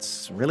yes,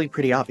 it's really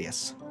pretty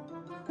obvious.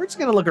 We're just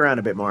gonna look around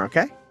a bit more,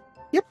 okay?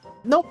 Yep.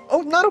 Nope.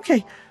 Oh, not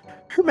okay.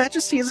 Her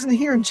Majesty isn't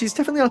here, and she's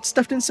definitely not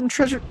stuffed in some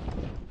treasure...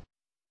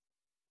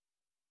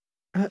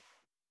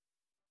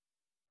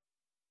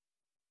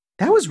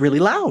 That was really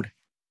loud.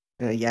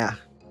 Yeah.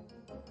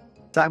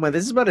 Takuma,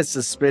 this is about as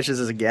suspicious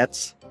as it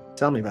gets.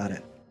 Tell me about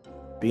it.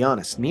 Be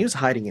honest, Miu's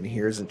hiding in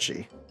here, isn't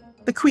she?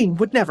 The Queen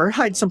would never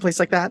hide someplace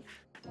like that.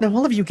 Now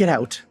all of you get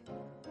out.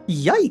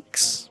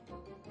 Yikes!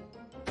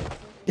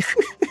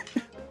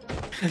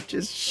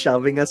 Just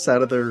shoving us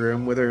out of the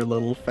room with her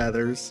little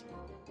feathers.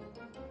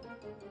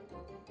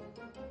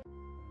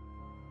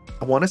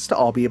 I want us to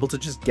all be able to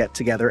just get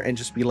together and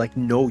just be like,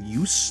 no,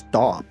 you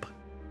stop.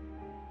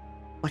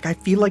 Like, I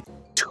feel like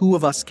 2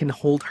 of us can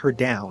hold her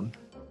down.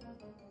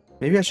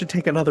 Maybe I should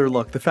take another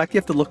look. The fact you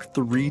have to look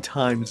 3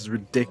 times is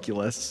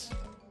ridiculous.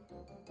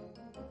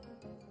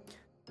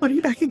 What, are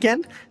you back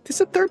again? This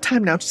is the 3rd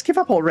time now. Just give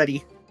up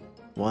already.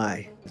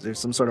 Why? Is there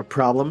some sort of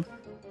problem?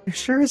 There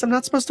sure is. I'm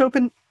not supposed to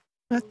open...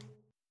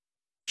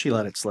 She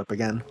let it slip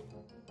again.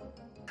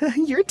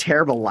 You're a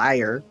terrible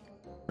liar.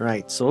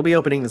 Right, so we'll be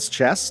opening this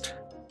chest.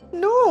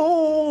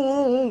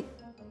 No!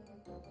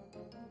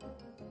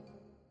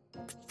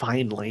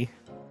 Finally.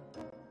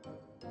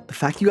 The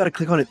fact you gotta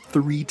click on it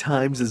 3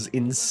 times is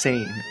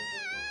insane.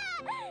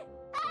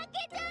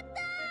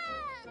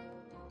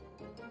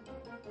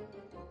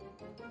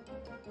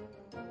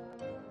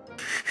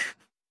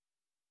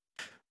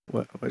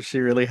 What, was she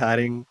really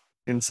hiding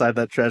inside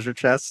that treasure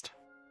chest?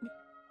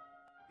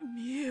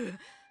 ミュ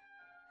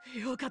ウ、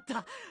よかっ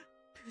た。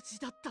無事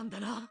だったんだ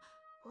な。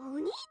お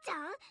兄ちゃ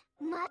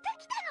ん、また来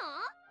た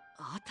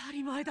の？当た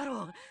り前だ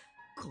ろう。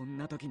こん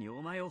な時に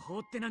お前を放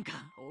ってなんか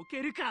置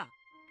けるか。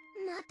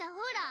またほら、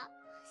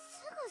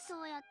すぐ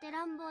そうやって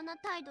乱暴な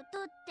態度と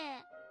って。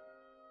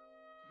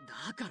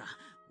だから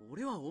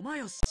俺はお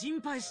前を心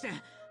配して。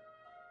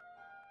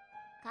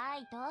カ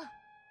イト、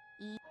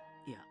い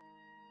や、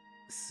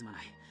すま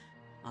ない。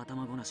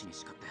頭ごなしに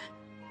叱って。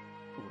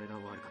俺が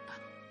悪かった。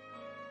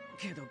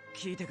けど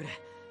聞いてくれ。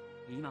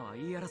今は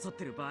言い争っ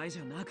てる場合じ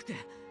ゃなくて。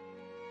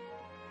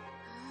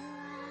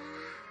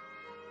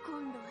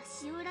今度は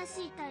塩ら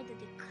しい態度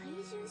で怪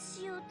獣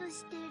しようと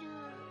してる。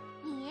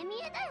見え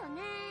見えだよ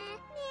ね。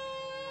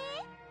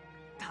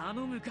頼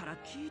むから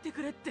聞いて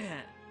くれって。いや、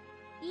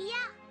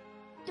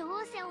ど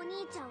うせお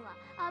兄ちゃんは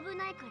危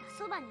ないから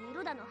そばにい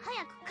ろだの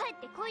早く帰っ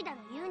てこいだ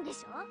の言うんで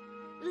しょ。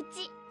う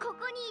ちこ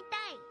こにいた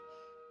い。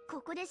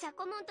ここでシャ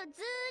コモンとずーっ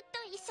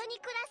と一緒に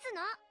暮らす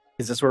の。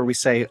Is this where we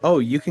say, oh,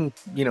 you can,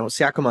 you know,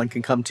 Syakomon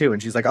can come too?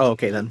 And she's like, oh,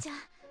 okay then. じゃ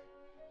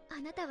あ、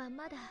あなたは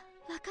まだ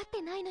分かっ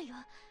てないのよ。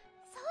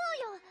そう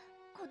よ。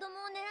子供を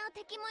狙う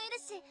敵もいる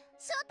し、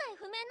正体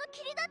不明の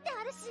霧だって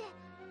あるし。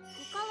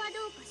他は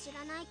どうか知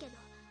らないけど、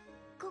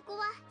ここ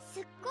は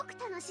すっごく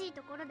楽しい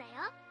ところだよ。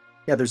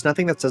Yeah, there's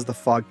nothing that says the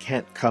fog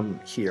can't come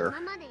here. 今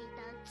までい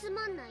たつ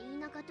まんない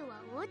田舎と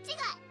は大違い。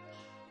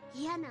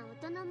嫌な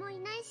大人もい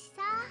ないし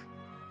さ。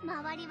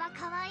周りは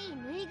可愛い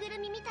ぬいぐる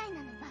みみたい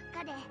なのばっ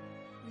かで、う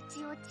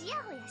ちをチ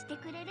ヤホヤして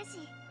くれる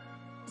し。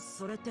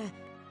それって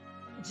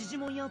ジジ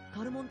モンや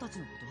パルモンたち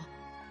のこ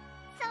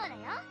と？そうだ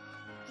よ。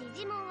ジ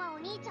ジモンはお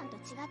兄ちゃんと違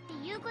って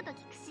言うこと聞く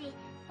し、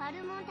パ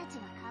ルモンたち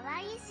は可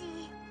愛い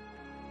し、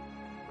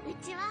う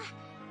ちは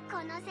こ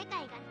の世界が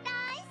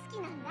大好き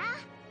なんだ。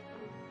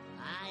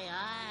おいお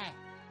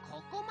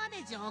い、ここまで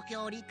状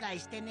況を理解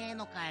してねえ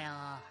のかよ。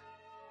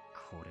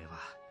これは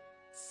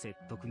説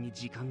得に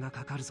時間が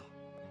かかるぞ。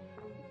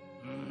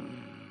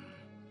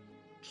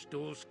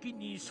人を好き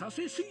にさ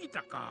せすぎ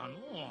たか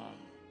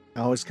の。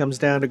Always comes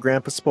down to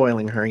Grandpa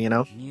spoiling her, you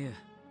know? ミュウ、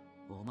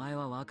お前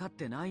は分かっ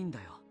てないん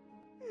だよ。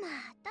ま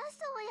たそ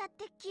うやっ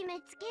て決め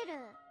つける。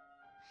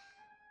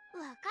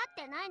分かっ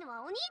てないの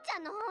はお兄ちゃ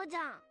んの方じ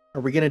ゃん。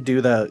Are we gonna do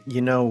the,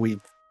 you know,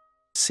 we've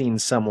seen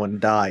someone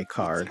die う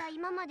card? ちが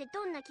今まで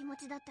どんな気持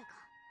ちだったか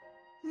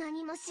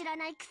何も知ら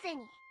ないくせ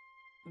に。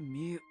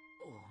ミュウ、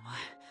お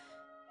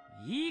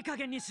前いい加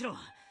減にしろ。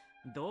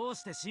どう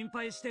して心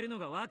配してるの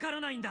がわか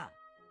らないんだ。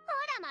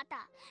ほらまた、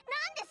なんで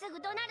すぐ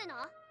怒鳴るの？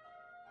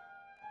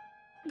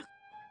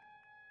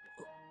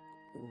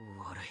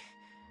悪い。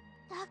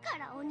だか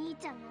らお兄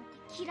ちゃんなんて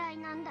嫌い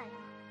なんだよ。ミ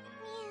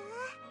ュウ、よ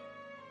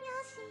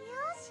しよ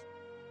し、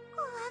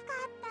怖か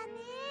ったね。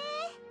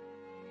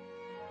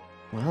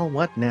Well,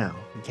 what now?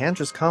 We can't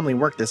just calmly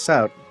work this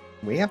out.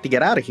 We have to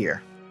get out of here.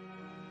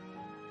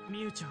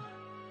 ミュウちゃん、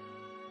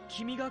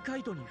君がカ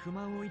イトに不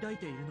満を抱い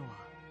ているのは、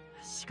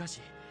しかし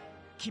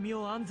君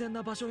を安全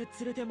な場所へ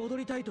連れて戻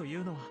りたいとい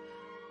うのは。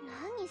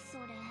何そ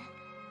れ。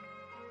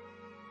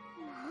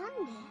なん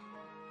で？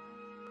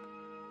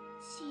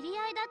知り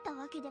合いだった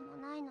わけでも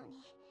ないの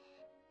に。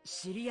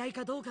知り合い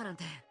かどうかなん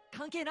て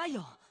関係ない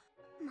よ。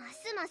ま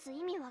すます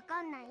意味わ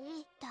かんな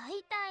い。だ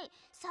いたい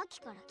さっき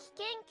から危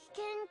険危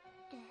険っ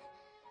て。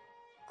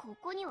こ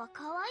こには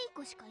可愛い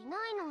子しかい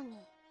ないのに。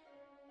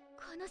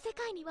この世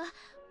界には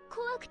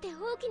怖くて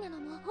大きなの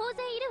も大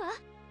勢いるわ。は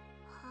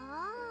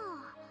あ。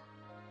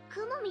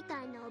クモみ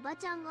たいなおば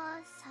ちゃん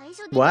が最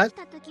初出てき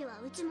た時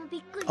はうちもび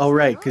っくりしたよ。Oh,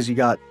 right, because you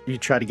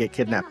tried to get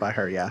kidnapped by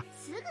her, yeah.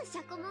 すぐシ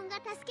ャコモンが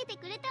助けて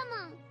くれたも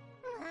ん。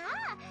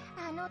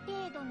あの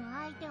程度の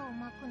相手を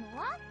巻くの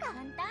は簡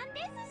単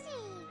ですし。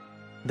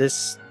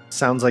This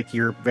sounds like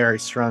you're very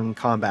strong in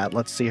combat.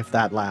 Let's see if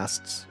that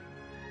lasts.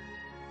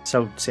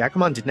 So,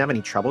 Syakomon didn't have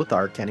any trouble with the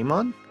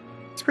Arcanimon?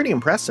 It's pretty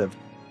impressive.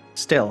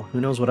 Still, who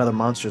knows what other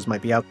monsters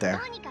might be out there.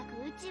 とにかく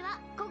うちは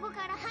ここ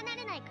から離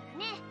れないから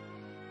ね。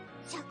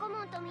シャコ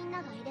モンとみん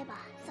ながいれば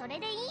それ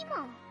でいい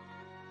もん。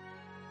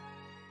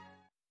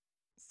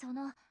そ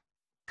の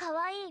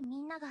可愛いみ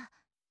んなが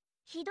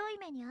ひどい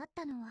目にあっ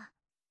たのは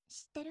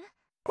知ってる？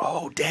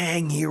 Oh,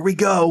 dang, here we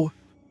go.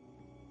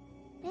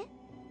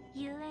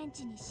 遊園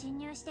地に侵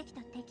入してき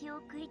た敵を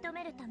食い止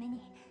めるため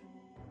に、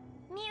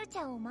みゆち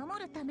ゃんを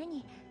守るため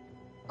に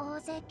大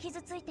勢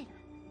傷ついてる。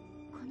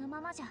このま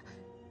まじゃ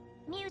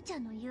みゆちゃ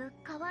んの言う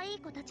可愛い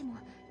子たちも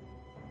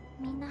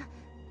みんな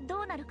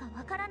どうなるか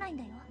わからないん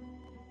だよ。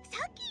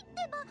さっきって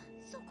ば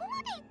そこま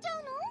で言っちゃ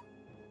うの？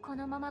こ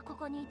のままこ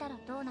こにいたら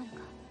どうなるか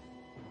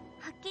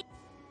はっきり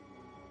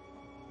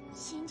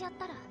死んじゃっ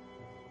たら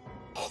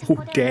そ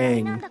こで終わ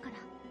りなんだから。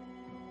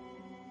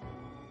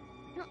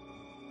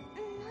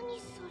何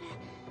それ、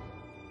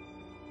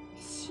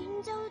死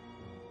んじゃうって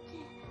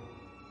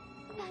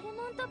バル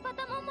モンとパ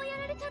タモンもや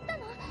られちゃった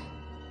の？そ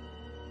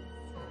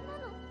んな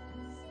の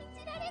信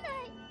じられない。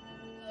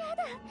や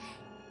だよ。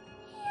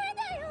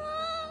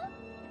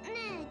ね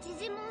えジ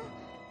ジモン、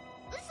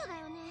嘘だ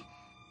よね。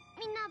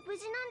みんな無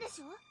事なんで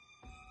しょ？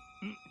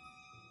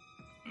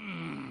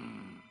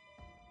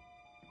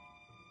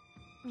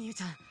みゆ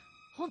ちゃん、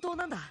本当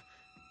なんだ。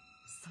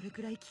それ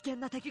くらい危険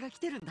な敵が来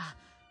てるんだ。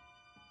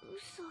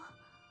嘘。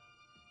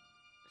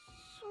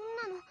そん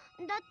な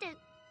の、だって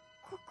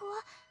ここ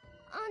は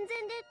安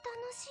全で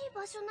楽しい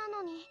場所な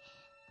のに。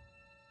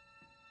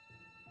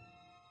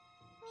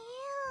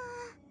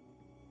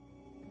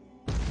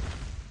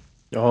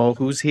Oh,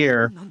 who's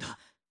here? なんだ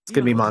It's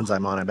gonna be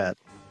Monzaimon, I bet.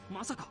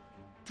 まさか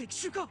敵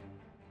襲か？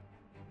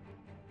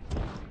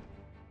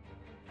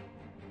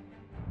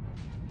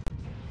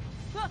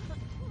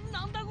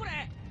なんだこれ。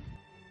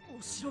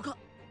お城が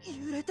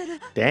揺れてる。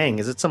 Dang,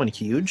 is it someone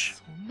huge?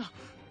 そんな、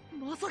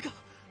まさか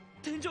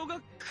天井が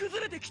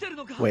崩れてきてる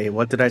のか？ Wait,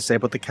 what did I say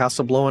about the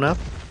castle blowing up?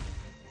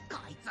 こ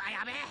いつは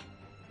やべえ。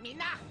みん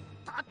な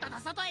とっとと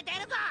外へ出る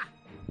ぞ。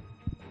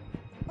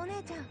お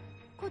姉ちゃん、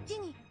こっち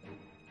に。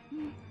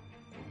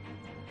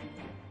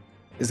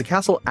Is the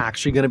castle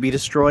actually gonna be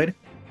destroyed?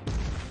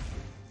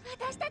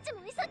 私たち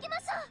も急ぎま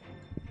しょう。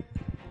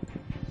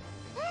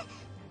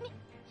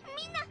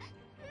みんな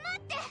待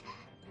って。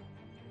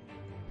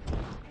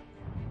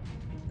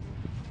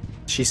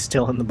 She's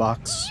still in the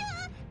box.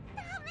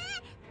 ダメ、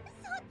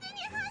そっち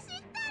に走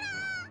った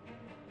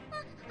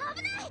ら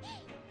危ない。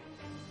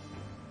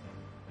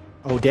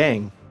 Oh,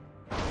 dang.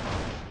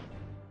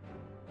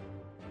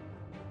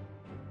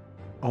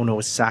 Oh no,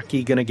 is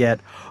Saki gonna get...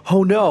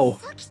 Oh no!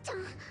 さきちゃ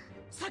ん、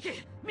さき、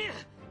みゆ、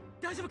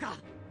大丈夫か？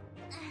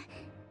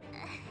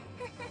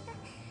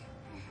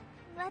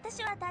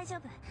私は大丈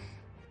夫。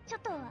ちょ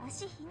っと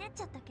足ひねっ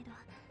ちゃったけど、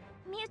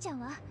みゆちゃん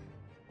は？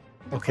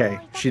 Okay,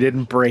 she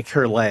didn't break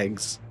her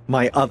legs.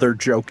 My other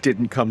joke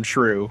didn't come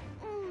true.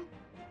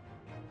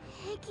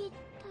 平気だ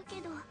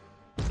けど。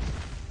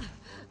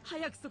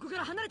早くそこか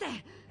ら離れて。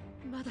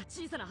まだ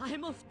小さな破片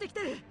も降ってき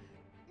てる。でも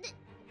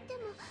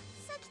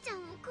さきちゃんを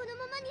この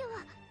ままに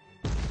は。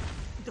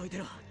どいて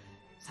ろ。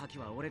さき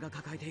は俺が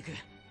抱えていく。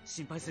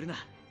心配するな。さ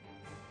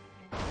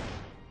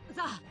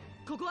あ、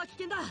ここは危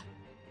険だ。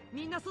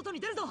みんな外に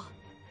出るぞ。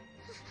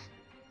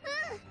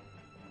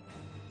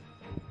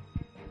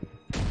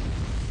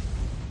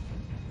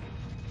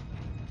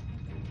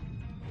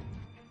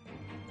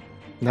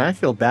Now I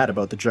feel bad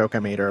about the joke I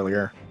made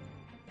earlier.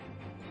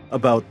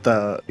 About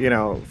the, you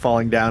know,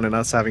 falling down and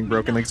us having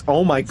broken legs.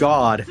 Oh my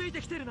god! ついて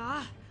きてる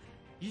な。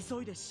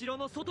急いで城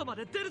の外ま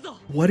で出るぞ。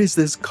 What is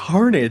this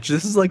carnage?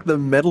 This is like the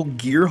Metal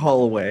Gear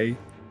hallway.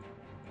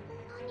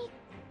 何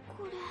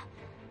これ。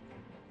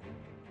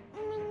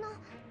みんなな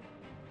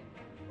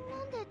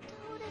んで倒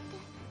れて。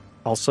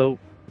 Also,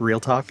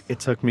 real talk, it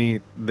took me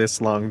this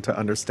long to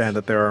understand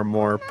that there are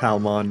more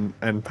Palmon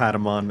and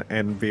Patamon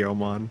and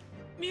Viomon.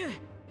 みゆ、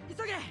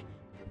急げ。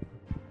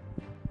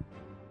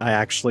 I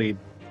actually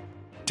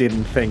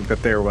didn't think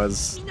that there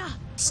was みんな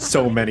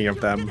so many of 気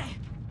をつけ them. て。みん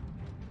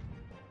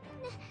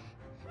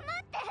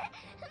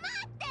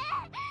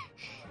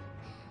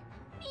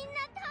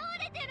な倒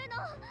れてるの。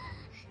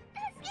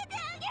助けて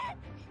あげ。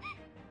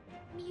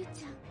みゆ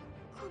ちゃん、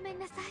ごめん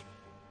なさい。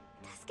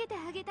助けて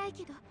あげたい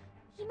けど、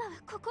今は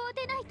ここを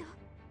出ないと。だ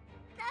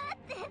っ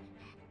て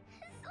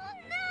そん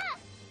な。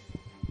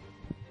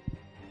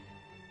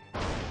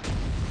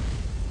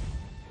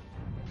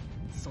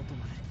外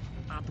まで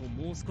あと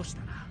もう少し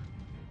だな。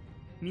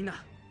みん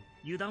な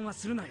油断は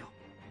するなよ。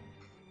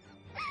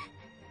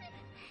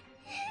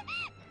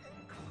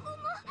ここも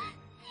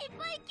いっ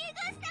ぱい怪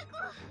我した子。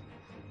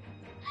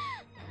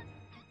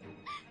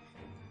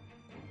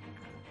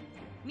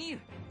みゆ、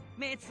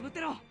目つぶっ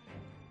てろ。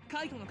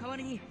カイトの代わ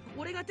りに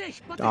俺が手引っ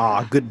張って。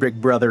 Ah, good big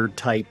brother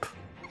type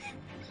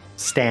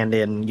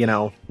stand-in, you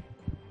know.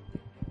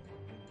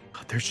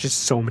 There's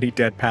just so many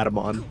dead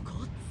Patamon. ここ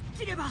を突っ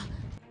切れば。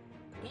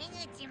出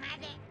口ま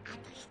であ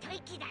と一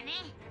息だね。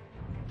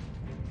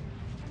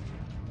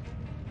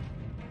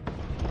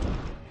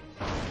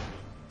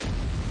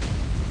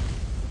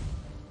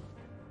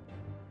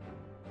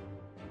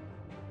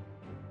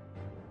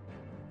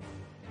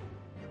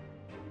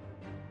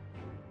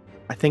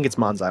 I think it's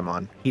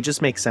Monzaimon. He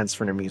just makes sense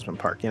for an amusement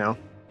park, you know?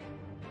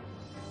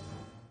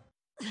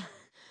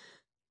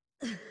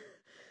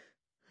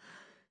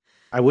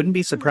 I wouldn't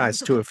be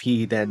surprised too if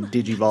he then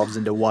digivolves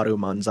into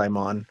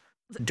Warumanzaimon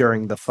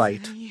during the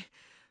fight.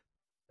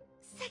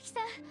 サキさ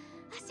ん、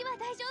足は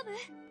大丈夫？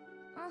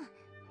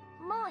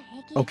うん、もう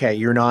平気。 Okay,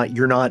 you're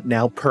not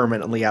now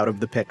permanently out of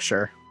the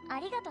picture. あ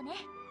りがとね、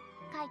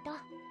カイト。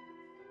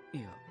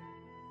いや、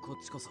こ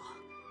っちこそ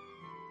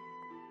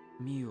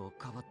ミユを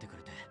かばってく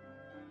れて。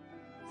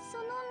そ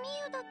のミ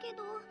ユだけ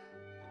ど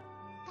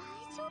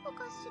大丈夫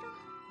かしら。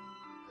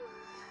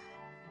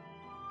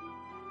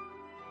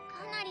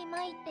かなり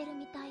参ってる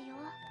みたいよ。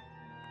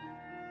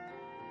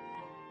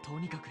と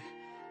にかく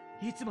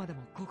いつまで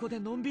もここで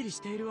のんびり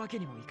しているわけ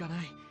にもいか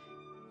ない。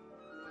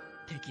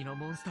敵の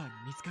モンスターに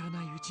見つから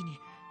ないうちに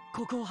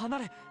ここを離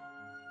れ。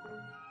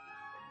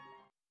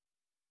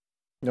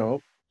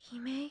 No. 悲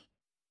鳴。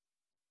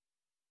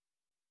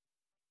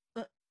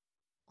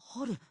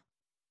春、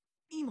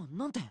今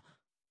なんて。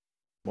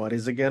 What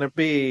is it gonna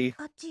be?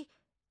 あっち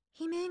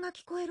悲鳴が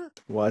聞こえる。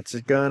 What's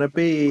it gonna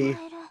be?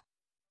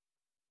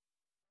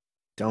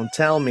 Don't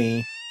tell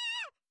me.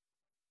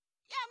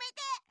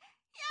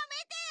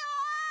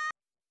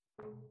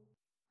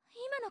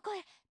 今の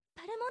声、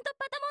パルモンと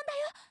パタモン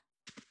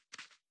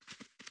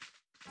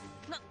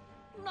だよ。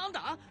なん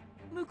だ？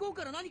向こう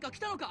から何か来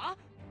たのか？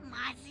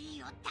まずい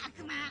よ、タ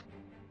クマ。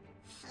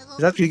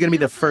 It's actually gonna be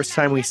the first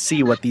time we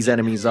see what these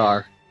enemies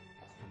are. こ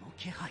の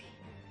気配、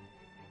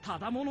た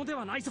だもので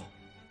はないぞ。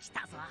来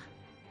たぞ、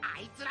あ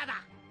いつらだ。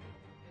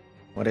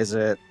 What is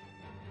it?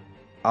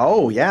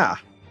 Oh, yeah.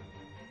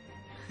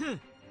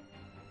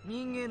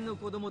 人間の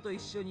子供と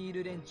一緒にい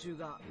る連中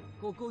が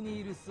ここに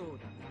いるそう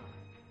だな。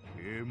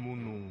獲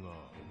物が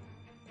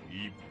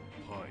いっ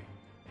ぱい。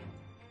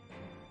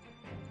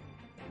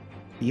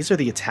 These are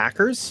the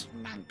attackers?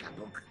 なんか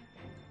僕、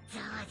ざ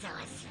わざわ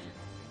す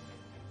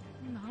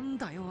る。なん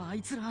だよあ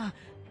いつら。あ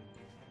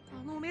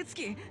の目つ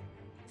き、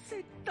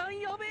絶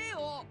対やべえ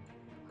よ。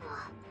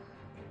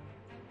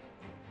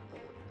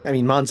 I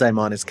mean,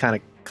 Monzaimon is kind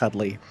of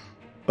cuddly,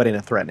 but in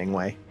a threatening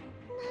way.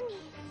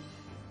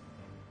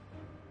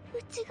 何？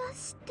うちが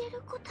知って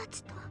る子た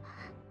ちと。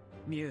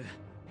ミユ、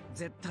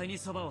絶対に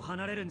そばを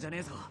離れるんじゃね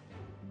えぞ。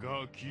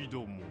ガキ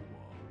どもは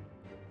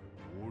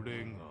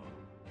俺が。好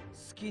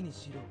きに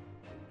しろ。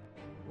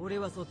俺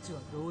はそっちは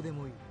どうで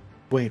もいい。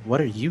 Wait,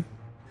 what are you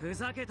ふ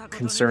ざけたこと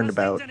concerned 抜かし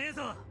てん about? じゃねえ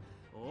ぞ。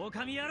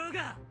狼野郎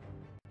が。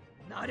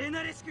慣れ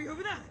慣れしく呼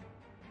ぶな。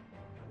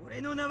俺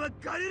の名は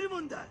ガレルモ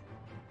ンだ。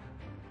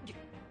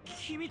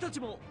君たち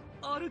も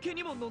アルケ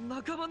ニモンの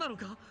仲間なの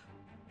か？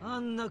あ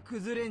んなク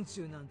ズ連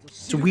中なんぞ。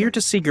 It's weird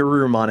to see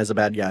Garurumon as a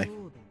bad guy. そ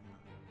う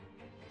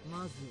だな。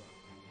まず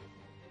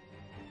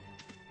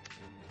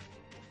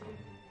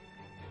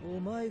はお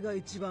前が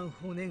一番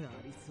骨があ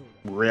りそう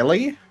だ。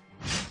 Really?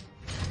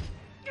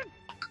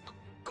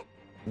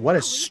 What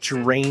a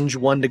strange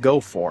one to go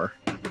for.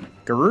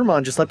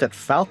 Garurumon just left at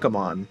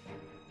Falcomon.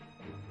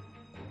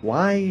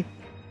 Why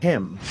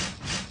him?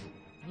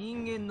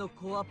 人間の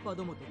小アッパ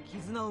どもと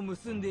絆を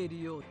結んでい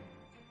るようだ。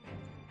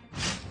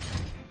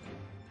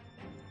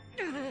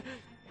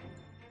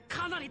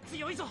かなり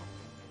強いぞ。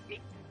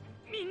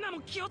みんな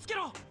も気をつけ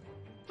ろ。フ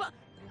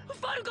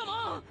ァルコモ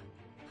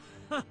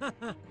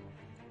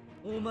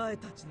ン。お前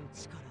たちの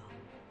力、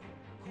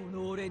こ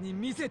の俺に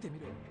見せてみ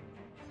ろ。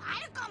フ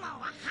ァルコモン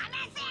は離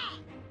せ。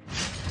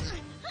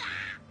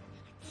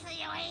強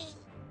い、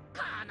こ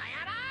の野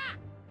郎。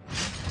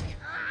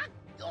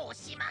押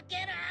し負け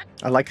る。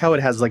 I like how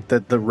it has like the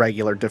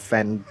regular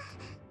defend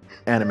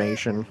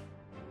animation.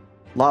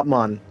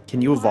 Lopmon,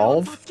 can you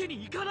evolve? 助け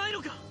に行かない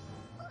のか？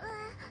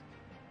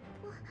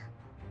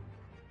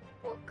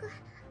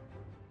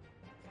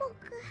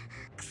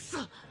くそ、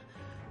ど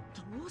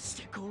うし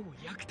てこうも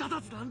役立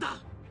たずなん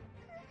だ。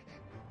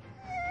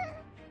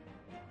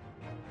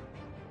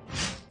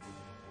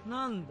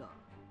なんだ、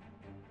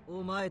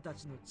お前た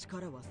ちの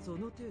力はその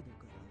程度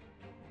か。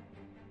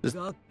 Just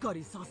がっか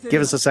りさせる。 Give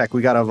us a sec,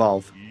 we gotta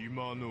evolve.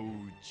 今のう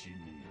ちに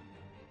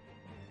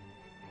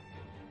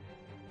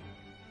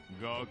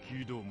ガ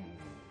キども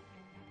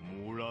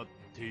もらっ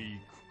てい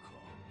くか。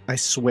 I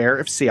swear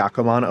if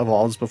Syakomon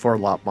evolves before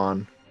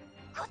Lopmon.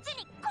 こっち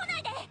に来な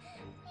いで。や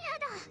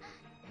だ。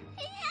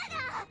や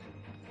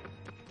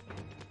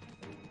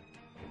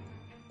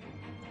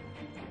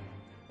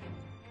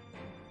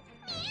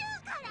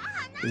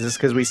だ。 Is this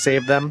because we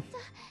saved them?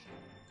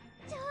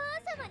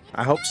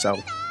 I hope so.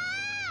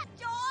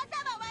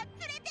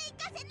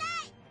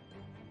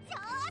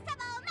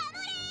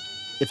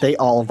 If they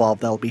all evolve,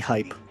 that'll be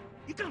hype.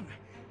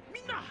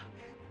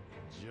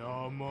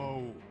 邪魔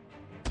を。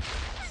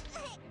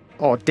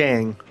 Oh,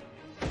 dang.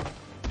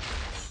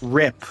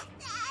 Rip.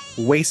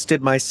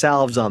 Wasted my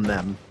salves on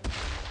them.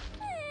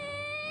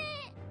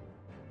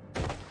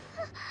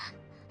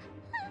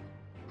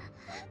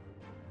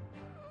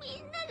 み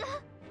んなが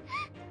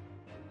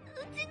う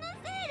ちの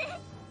せいで。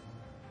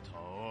た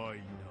わい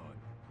ない。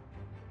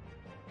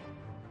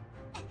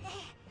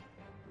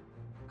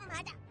ま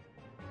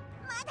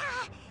だ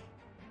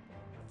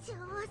女王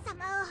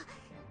様を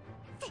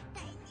絶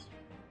対に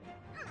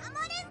守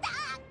るんだ。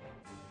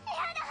や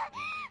だ、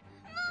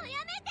もうや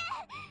めて。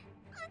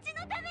うちの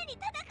ために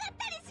戦っ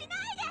たりしな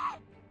い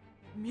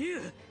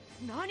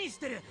何し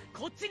てる？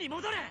こっちに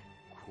戻れ。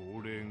こ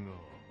れが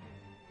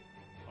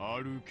ア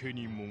ルケ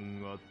ニモ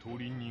ンが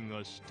取り逃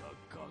がしたか。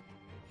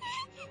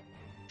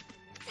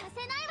さ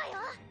せない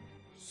わよ。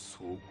そ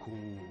こを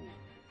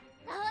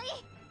青い。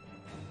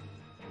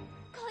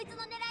こいつの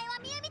狙いは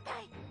ミュウみた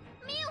い。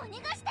ミュウを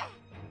逃がして。わ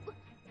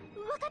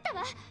かった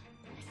わ。さ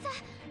あ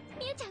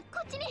ミュウちゃんこ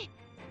っちに。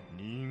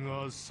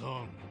逃がさ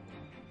ん。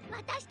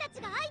私たち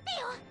が相手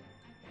よ。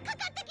か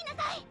かってきな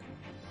さい。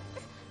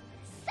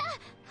さあ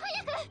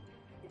早く。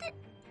で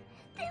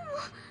も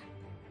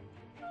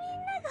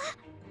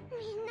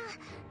みんな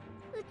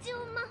うち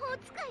を魔法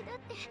使いだっ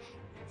て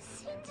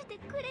信じて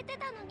くれて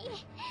たのに、う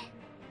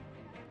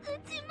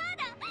ちま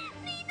だ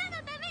みんなの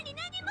ために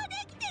何もで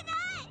きてな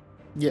い。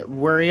 Yeah,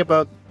 worry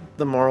about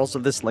the morals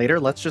of this later.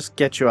 Let's just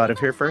get you out of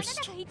here first. あ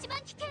なたが一番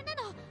危険な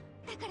の。だ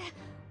から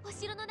お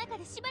城の中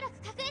でしばらく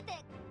隠れて。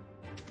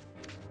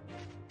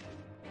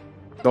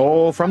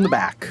 Go from the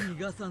back. 逃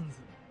がさんぞ。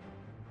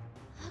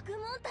アグモ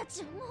ンた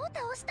ちをもう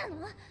倒したの？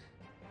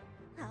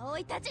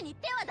葵たちに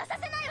手は出さ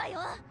せない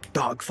わよ。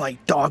 Dogfight,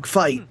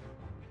 dogfight.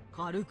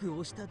 軽く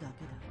押しただけだ。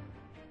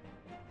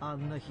あ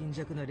んな貧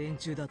弱な連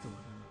中だとはな。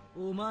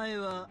お前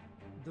は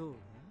どうだ？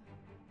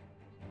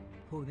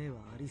骨は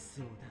あり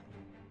そうだ。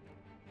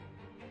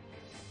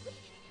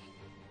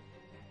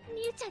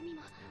ミュウちゃんに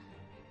も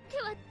手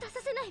は出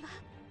させないわ。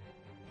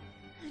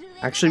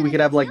 Actually, we could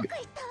have like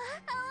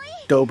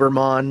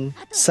Dobermon,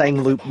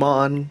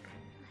 Sangloopmon,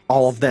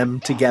 all of them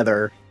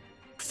together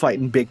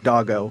fighting Big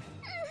Doggo. 怖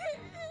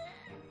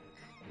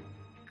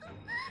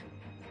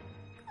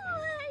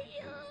い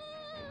よ。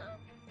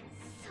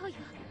そうよ。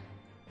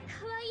可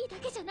愛いだ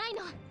けじゃない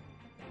の。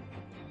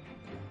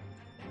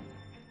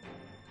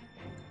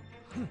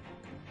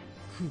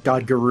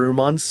 God,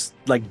 Garumon's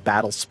like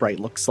battle sprite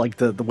looks like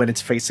the when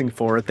it's facing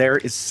forward there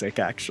is sick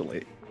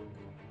actually.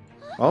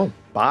 Oh,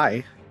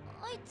 bye.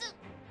 あいつ帰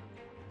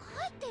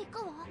っていく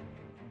わ。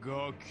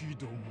ガキ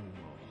どもが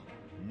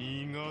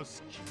逃が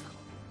す気か。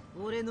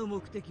俺の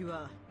目的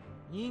は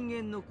人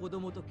間の子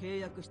供と契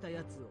約した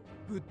やつを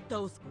ぶっ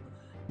倒すこ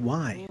とだ。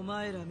 Why? お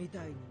前らみ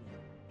たいに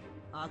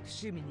悪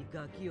趣味に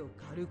ガキを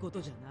狩ること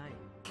じゃない。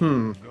ガ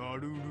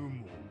ルルモ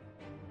ン、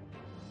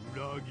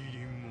裏切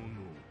り者。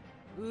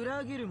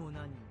裏切るも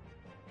何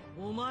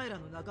もお前ら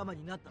の仲間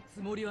になったつ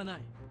もりはな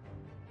い。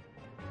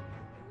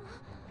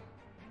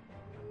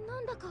な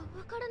んだかわ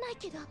からない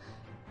けど揉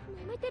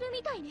めてる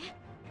みたいね。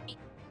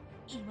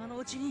今の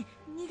うちに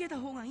逃げた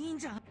方がいいん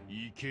じゃん。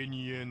生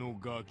贄の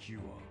ガキ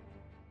は。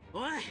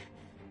おい、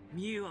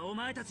ミュウはお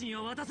前たちに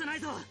は渡せない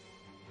ぞ。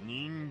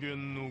人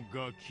間の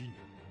ガキに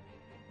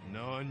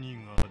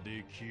何が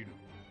できる。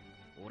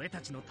俺た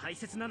ちの大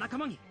切な仲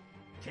間に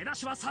手出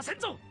しはさせん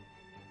ぞ。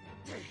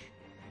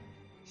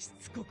し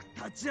つこく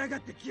立ち上が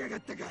ってきやがっ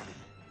たか。さ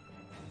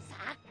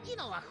っき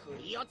のは不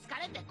意をつか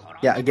れて転ん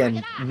で Yeah,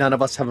 again, none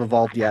of us have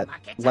evolved yet.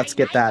 Let's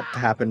get that to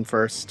happen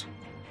first.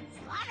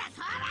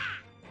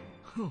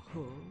 ほ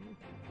ほう、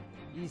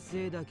威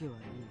勢だけはいい。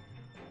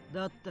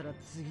だったら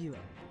次は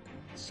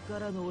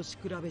力の押し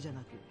比べじゃ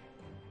なく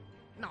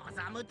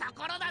望むと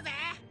ころだぜ。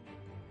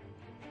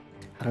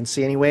 I don't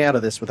see any way out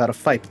of this without a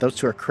fight, but those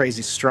two are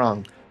crazy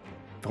strong.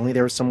 If only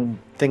there was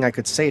something I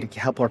could say to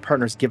help our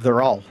partners give their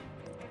all.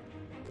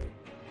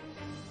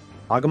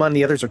 Agumon and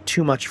the others are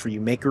too much for you.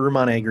 Make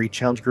Garurumon angry,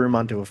 challenge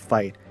Garurumon to a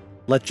fight.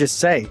 Let's just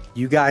say,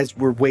 you guys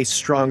were way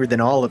stronger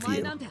than all of お前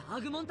you. なんてア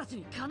グモンたち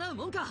にかなう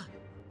もんか。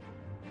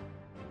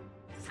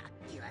さっ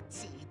きは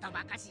ちーと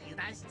ばかし油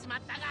断しちま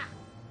ったが、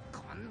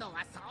今度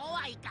はそう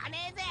はいか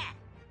ねえぜ。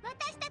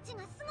私たち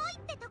がすごいっ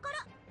てところ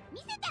見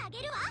せてあげ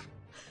る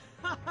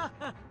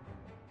わ。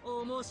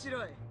面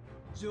白い。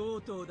上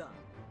等だ。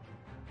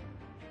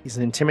 He's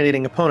an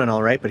intimidating opponent,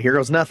 all right, but here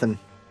goes nothing.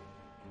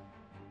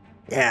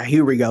 Yeah,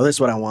 here we go. This is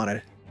what I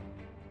wanted.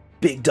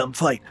 Big dumb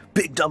fight.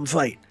 Big dumb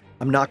fight.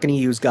 I'm not going to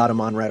use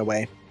Godamon right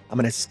away. I'm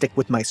going to stick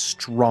with my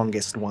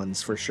strongest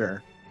ones for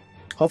sure.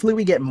 Hopefully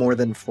we get more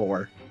than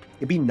 4.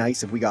 It'd be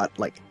nice if we got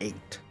like 8.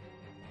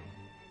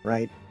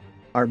 Right?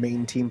 Our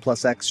main team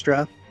plus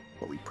extra.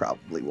 But we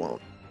probably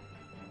won't.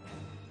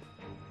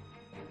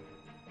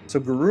 So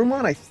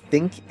Garurumon, I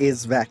think,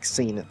 is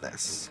vaccine in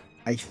this.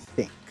 I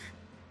think.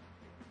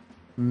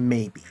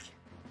 Maybe.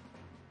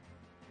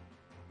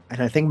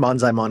 And I think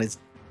Monzaimon is...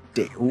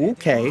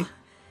 Okay.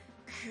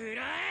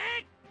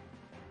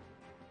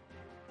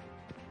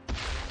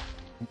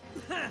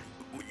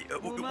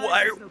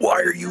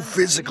 Why are you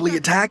physically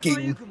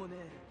attacking?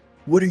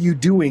 What are you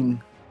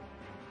doing?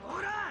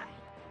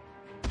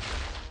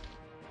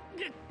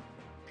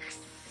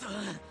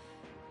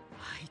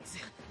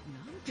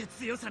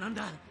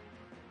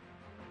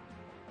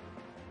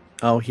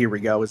 Oh, here we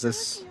go. Is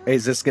this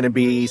gonna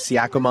be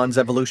Syakumon's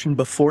evolution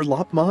before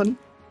Lopmon? や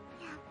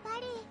っぱ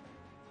り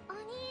お兄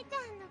ちゃ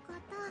んのこ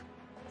と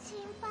心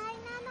配な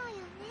のよ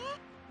ね。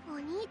お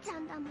兄ちゃ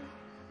んだもん。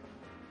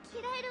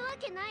嫌えるわ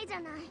けないじ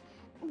ゃない。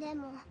で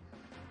も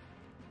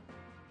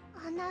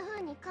あんな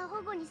風に過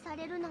保護にさ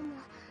れるのも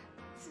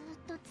ずっ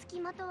と付き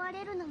まとわ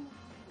れるのも、いや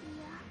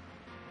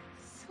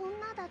そん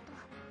なだと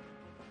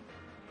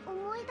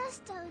思い出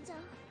しちゃうじゃん。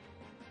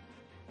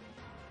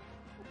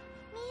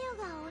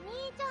がお兄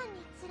ちゃん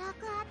に辛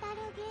く当たる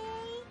原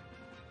因。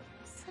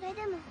それ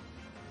でもう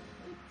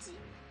ち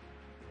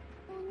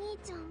お兄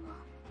ちゃんは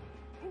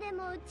で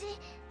もうち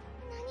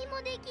何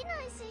もでき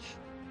ないし。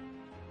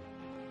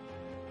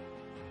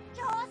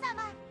女王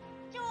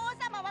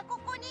様はこ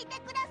こにいて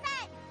くださ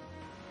い。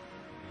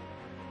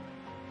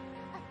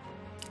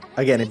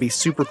 Again, it'd be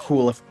super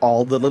cool if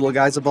all the little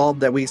guys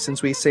evolved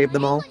since we saved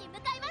them all.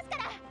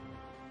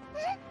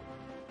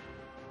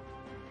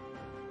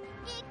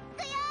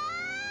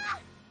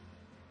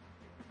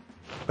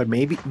 But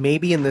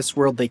maybe in this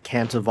world they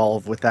can't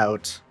evolve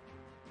without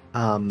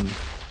a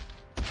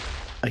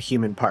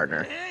human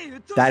partner.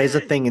 That is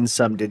a thing in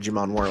some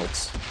Digimon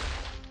worlds.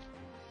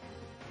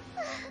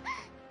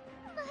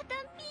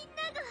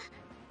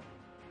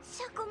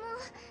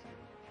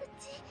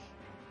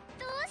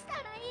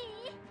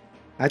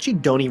 I actually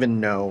don't even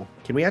know.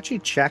 Can we actually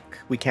check?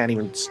 We can't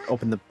even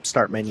open the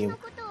start menu.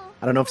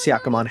 I don't know if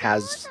Syakomon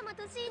has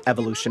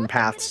evolution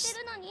paths.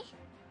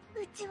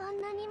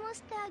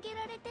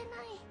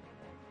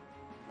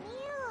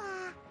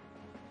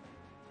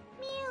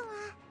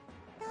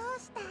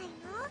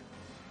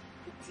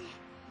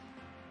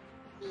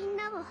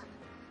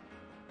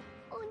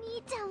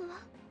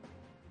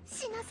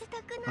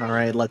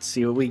 Alright, let's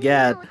see what we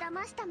get.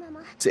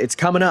 It's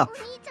coming up.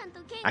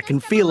 I can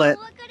feel it.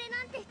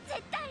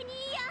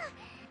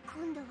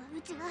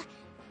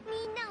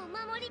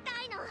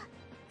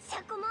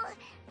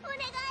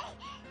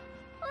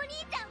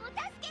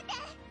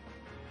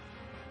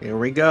 Here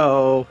we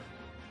go.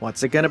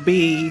 What's it gonna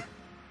be?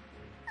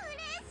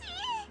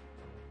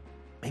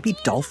 Maybe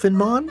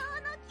Dolphinmon?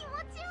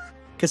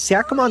 Because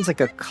Syakomon's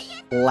like a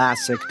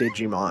classic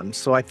Digimon,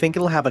 so I think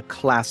it'll have a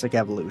classic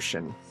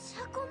evolution.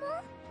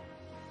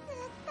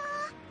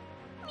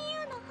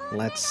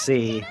 Let's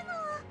see.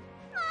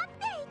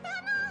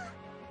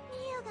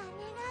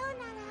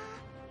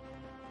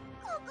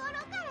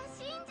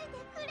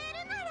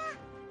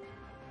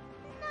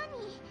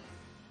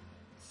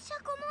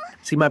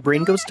 See, my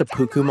brain goes to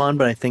Pukumon,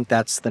 but I think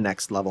that's the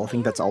next level. I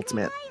think that's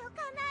ultimate.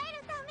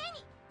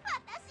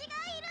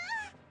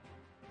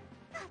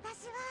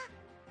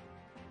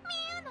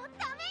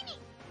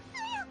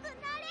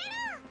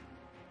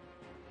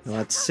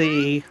 Let's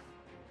see.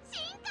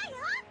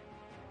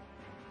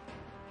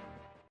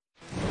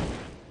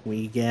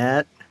 We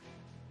get...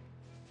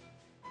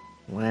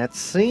 Let's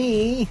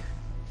see.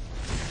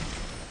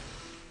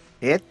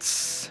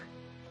 It's...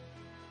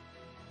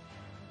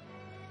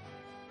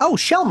 Oh,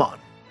 Shellmon!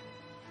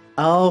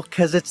 Oh,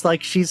 because it's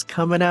like she's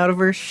coming out of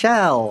her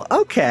shell.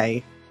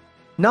 Okay.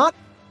 Not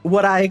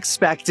what I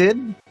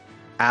expected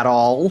at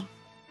all.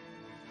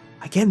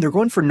 Again, they're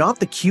going for not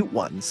the cute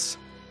ones.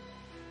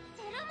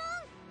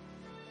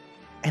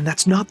 And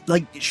that's not,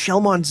 like,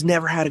 Shellmon's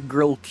never had a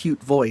girl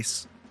cute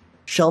voice.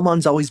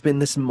 Shellmon's always been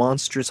this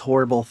monstrous,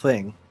 horrible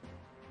thing.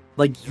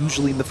 Like,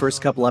 usually in the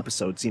first couple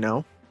episodes, you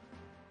know?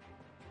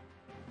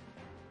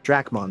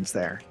 Dracmon's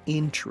there.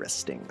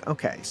 Interesting.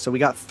 Okay, so we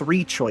got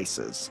 3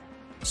 choices.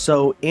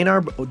 So, in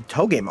our...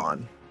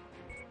 Togemon.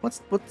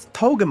 What's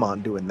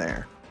Togemon doing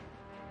there?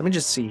 Let me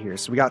just see here.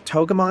 So, we got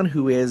Togemon,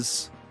 who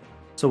is...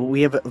 So,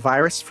 we have a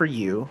virus for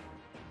you.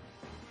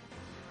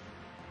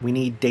 We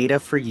need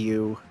data for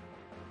you.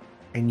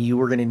 And you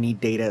were going to need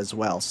data as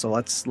well. So,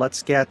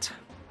 let's get...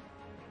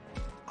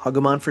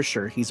 Agumon for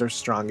sure. He's our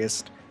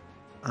strongest.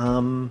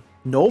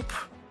 Nope.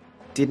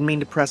 Didn't mean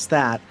to press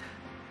that.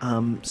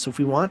 So, if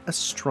we want a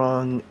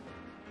strong...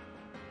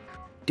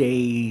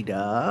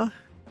 data...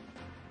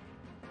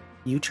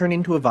 You turn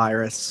into a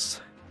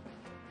virus.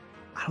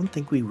 I don't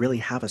think we really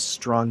have a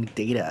strong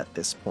data at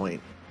this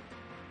point.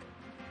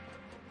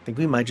 I think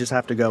we might just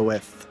have to go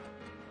with...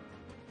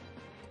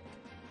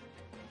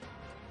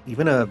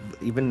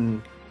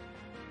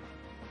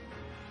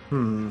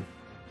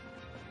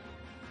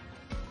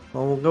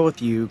 Well, we'll go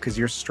with you, because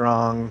you're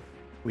strong.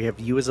 We have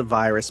you as a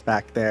virus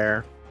back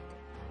there.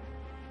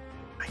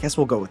 I guess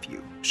we'll go with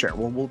you. Sure,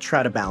 we'll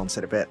try to balance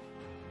it a bit.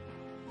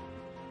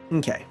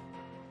 Okay.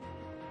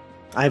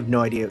 I have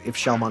no idea if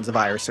Shellmon's a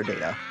virus or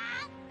data.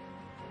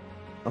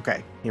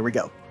 Okay, here we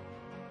go.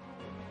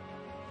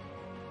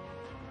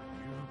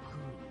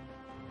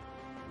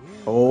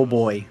 Oh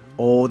boy.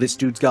 Oh, this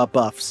dude's got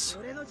buffs.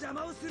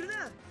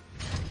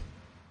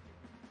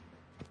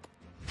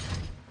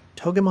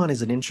 Togemon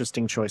is an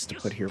interesting choice to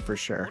put here for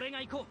sure.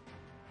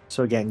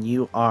 So again,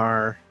 you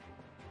are...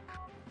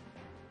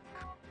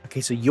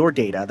 Okay, so your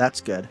data,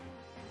 that's good.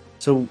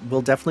 So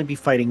we'll definitely be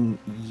fighting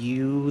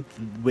you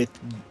with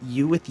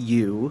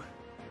you.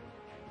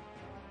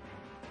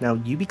 Now,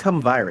 you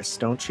become virus,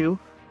 don't you?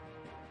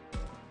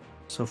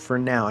 So for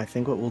now, I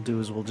think what we'll do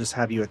is we'll just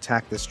have you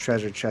attack this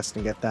treasure chest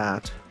and get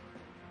that.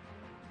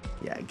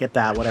 Yeah, get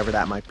that, whatever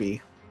that might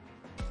be.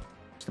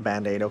 Just a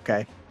band-aid,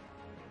 okay.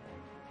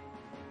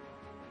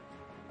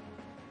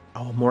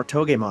 Oh, more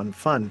Togemon,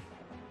 fun.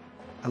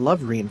 I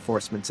love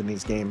reinforcements in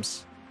these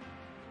games.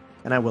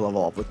 And I will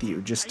evolve with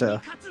you, just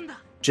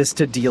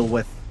to deal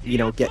with, you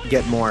know,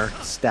 get more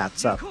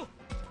stats up.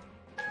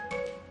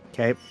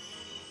 Okay.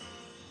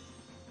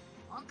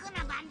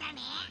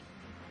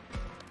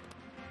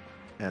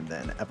 And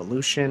then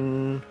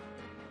evolution.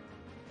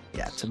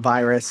 Yeah, it's a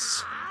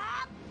virus.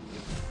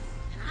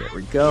 There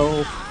we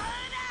go.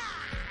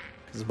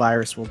 Because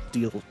virus will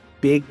deal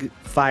big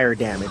fire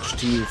damage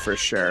to you for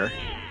sure.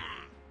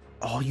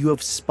 Oh, you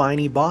have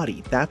spiny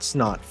body. That's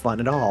not fun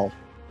at all.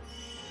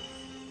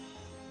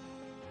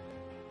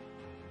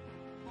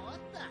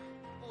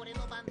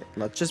 Okay,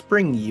 let's just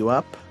bring you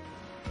up.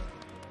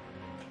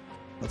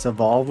 Let's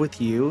evolve with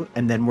you,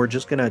 and then we're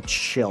just gonna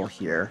chill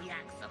here.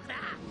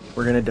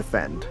 We're gonna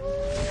defend.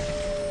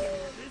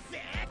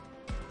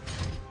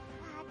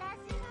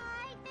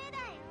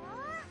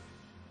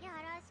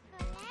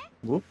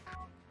 Whoop.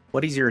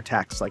 What is your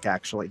attacks like,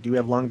 actually? Do you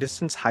have long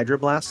distance? Hydro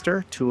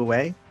Blaster? 2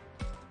 away?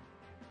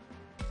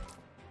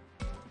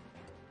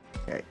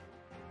 Okay.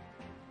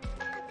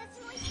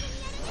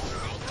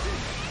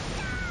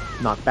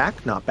 Knock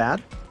back, not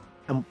bad.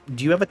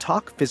 Do you have a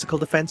talk? Physical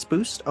defense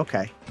boost?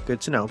 Okay, good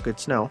to know, good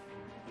to know.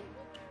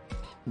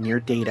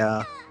 Near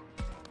data.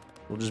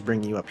 We'll just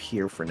bring you up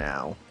here for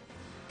now.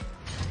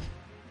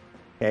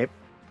 Okay.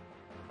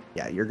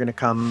 Yeah, you're gonna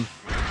come...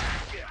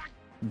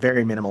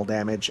 Very minimal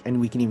damage, and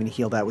we can even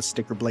heal that with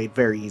Sticker Blade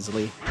very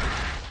easily.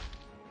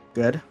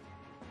 Good.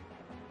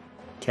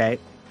 Okay.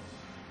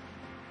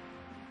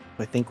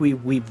 I think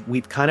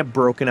we've kind of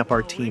broken up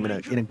our team in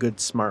a good,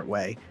 smart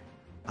way.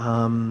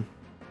 Let's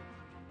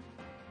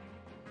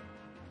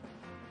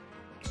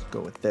go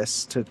with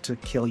this to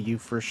kill you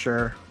for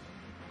sure.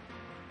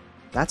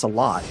 That's a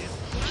lot.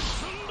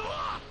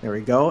 There we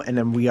go, and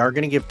then we are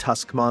going to give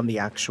Tuskmon the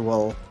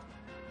actual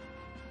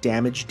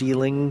damage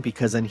dealing,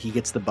 because then he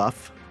gets the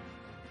buff.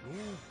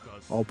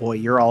 Oh boy,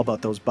 you're all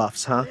about those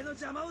buffs, huh?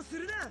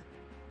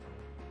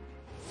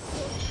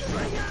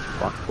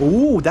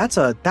 Ooh, that's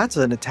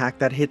an attack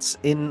that hits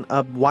in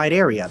a wide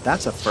area.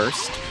 That's a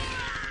first.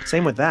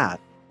 Same with that.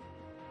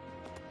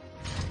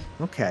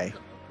 Okay.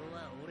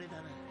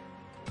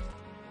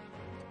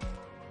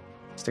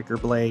 Sticker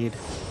Blade.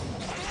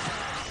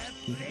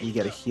 You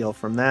get a heal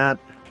from that.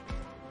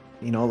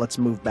 You know, let's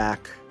move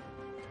back.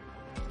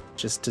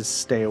 Just to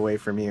stay away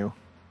from you.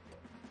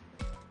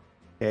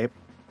 Okay.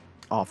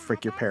 Oh,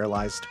 frick, you're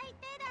paralyzed.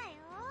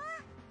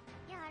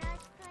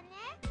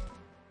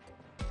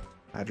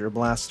 Hydro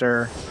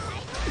Blaster.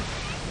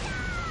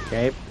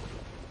 Okay.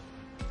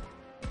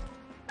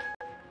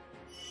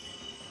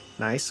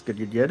 Nice, good,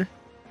 good, good. I'm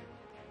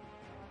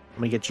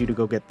gonna get you to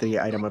go get the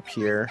item up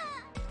here.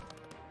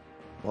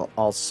 We'll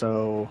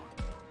also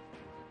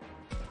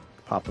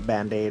pop a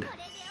band-aid.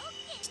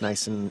 It's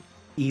nice and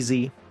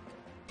easy.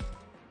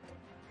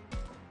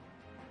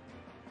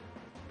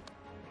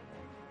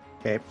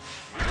 Okay.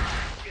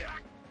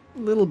 A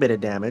little bit of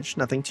damage,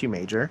 nothing too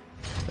major.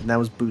 And that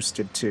was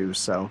boosted too,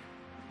 so...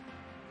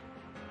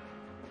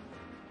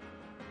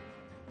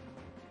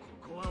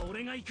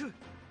 Okay,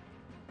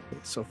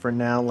 so for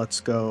now,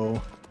 let's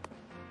go...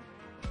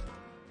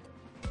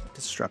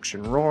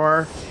 Destruction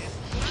Roar.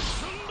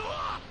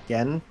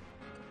 Again,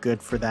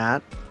 good for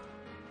that.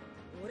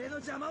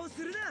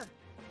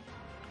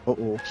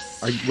 Uh-oh.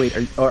 Wait,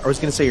 I was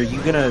gonna say, are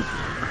you gonna...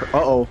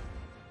 Uh-oh.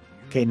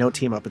 Okay, no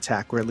team-up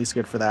attack. We're at least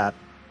good for that.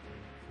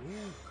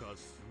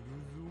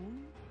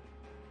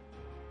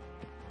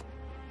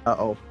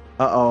 Uh-oh.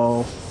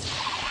 Uh-oh.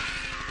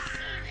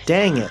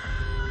 Dang it.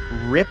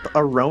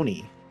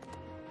 Rip-a-roni.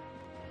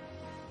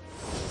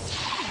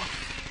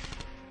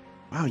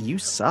 Wow, you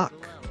suck.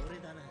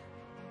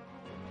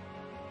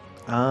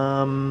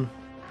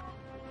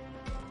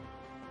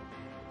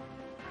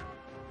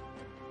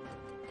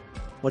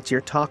 What's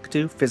your talk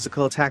do?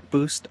 Physical attack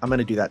boost? I'm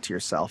gonna do that to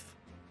yourself.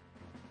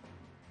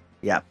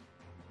 Yep.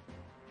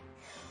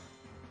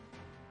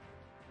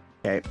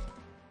 Okay.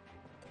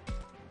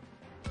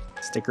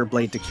 Sticker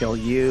Blade to kill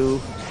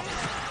you.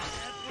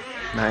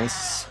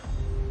 Nice.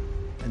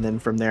 And then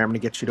from there, I'm gonna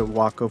get you to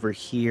walk over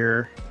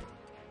here.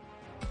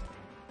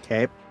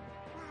 Okay.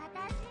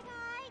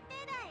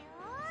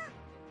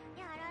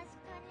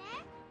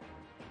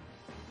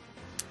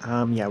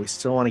 Yeah, we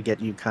still want to get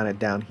you kind of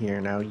down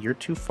here. Now, you're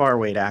too far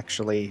away to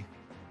actually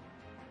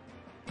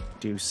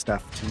do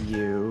stuff to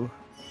you.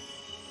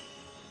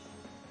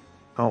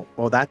 Oh,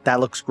 well, that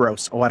looks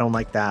gross. Oh, I don't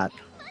like that.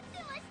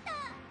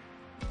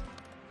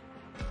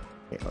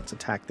 Okay, let's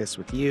attack this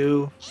with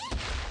you.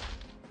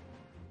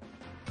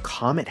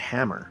 Comet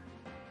Hammer.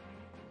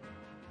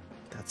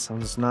 That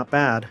sounds not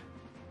bad.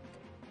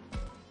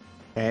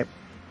 Okay.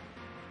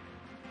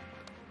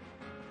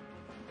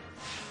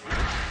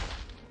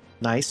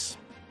 Nice.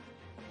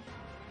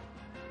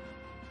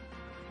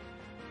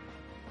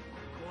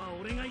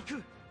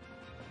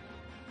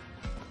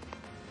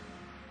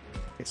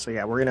 Okay, so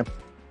yeah, we're gonna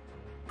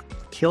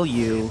kill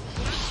you,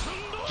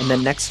 and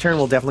then next turn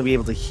we'll definitely be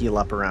able to heal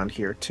up around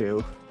here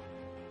too.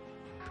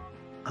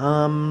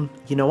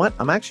 You know what?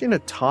 I'm actually gonna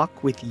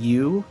talk with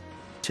you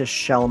to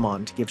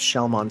Shellmon to give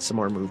Shellmon some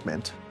more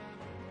movement.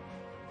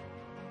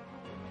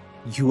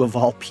 You of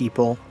all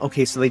people.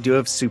 Okay, so they do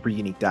have super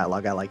unique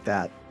dialogue. I like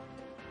that.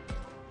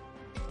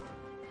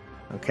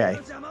 Okay.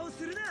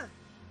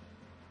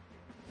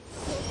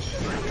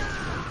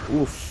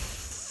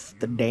 Oof.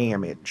 The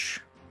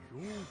damage.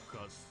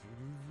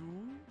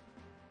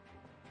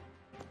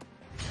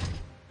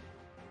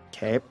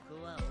 Okay.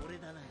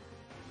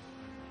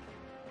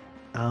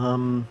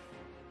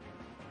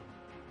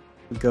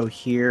 We go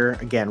here.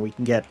 Again, we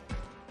can get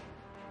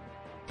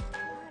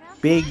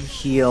big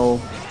heal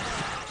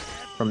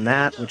from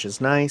that, which is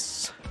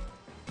nice.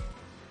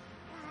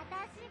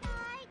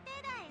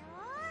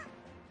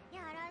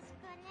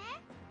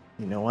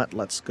 You know what?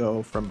 Let's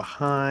go from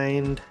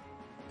behind.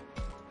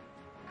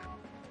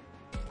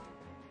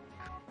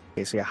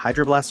 Okay, so yeah,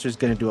 Hydro Blaster is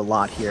going to do a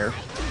lot here.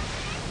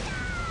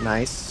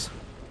 Nice.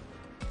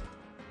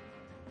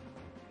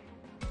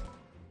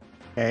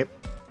 Okay.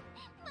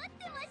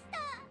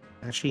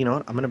 Actually, you know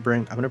what? I'm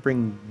gonna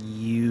bring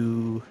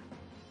you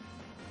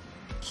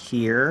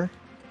here,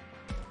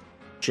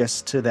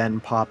 just to then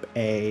pop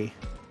a.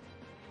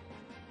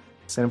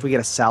 So if we get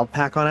a salve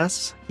pack on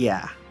us,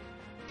 yeah,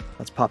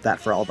 let's pop that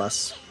for all of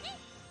us.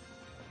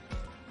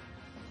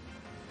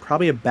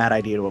 Probably a bad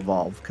idea to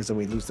evolve because then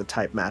we lose the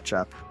type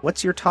matchup.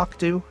 What's your talk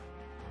do?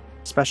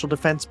 Special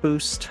defense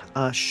boost?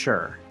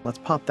 Sure. Let's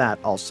pop that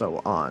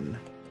also on.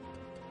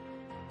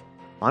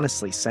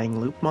 Honestly,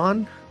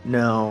 Syclowave?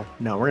 No,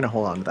 we're going to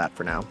hold on to that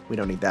for now. We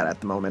don't need that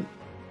at the moment.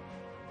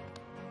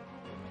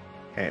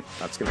 Okay,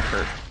 that's going to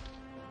hurt.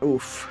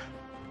 Oof.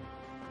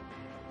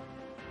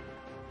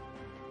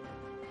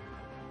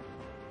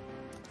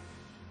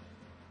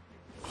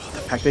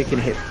 The fact they can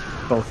hit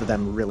both of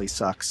them really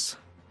sucks.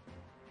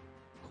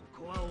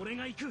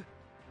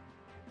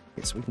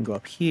 Okay, so we can go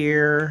up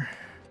here.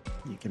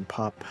 You can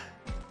pop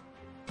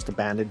just a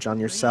bandage on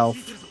yourself.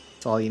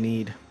 That's all you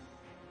need.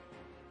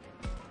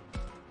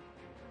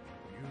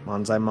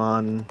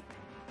 Monzaimon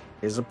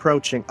is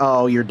approaching.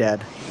 Oh, you're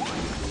dead.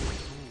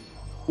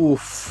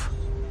 Oof.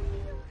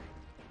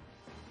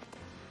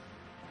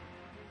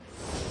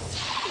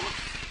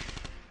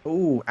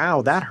 Ooh,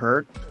 ow, that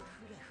hurt.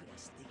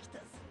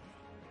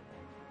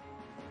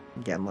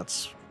 Again,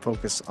 let's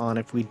focus on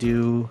if we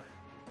do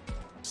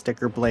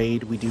Sticker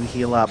Blade, we do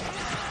heal up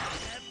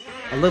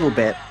a little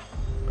bit,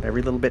 but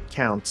every little bit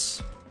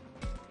counts.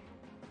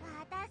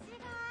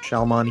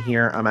 Shellmon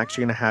here, I'm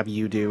actually going to have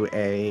you do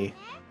a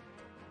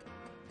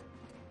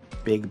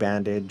big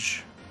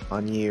bandage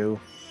on you.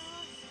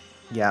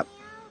 Yep.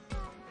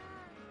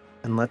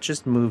 And let's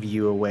just move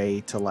you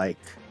away to, like,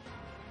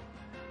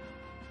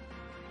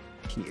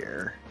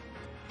 here.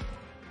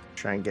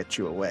 Try and get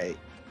you away.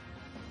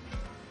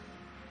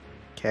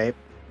 Okay.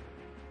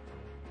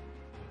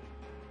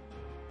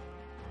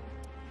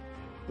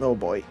 Oh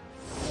boy.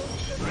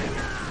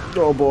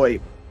 Oh boy.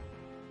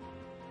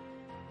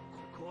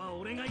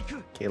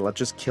 Okay, let's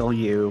just kill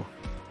you.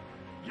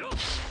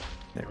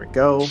 There we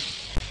go.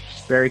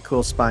 Very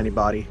cool spiny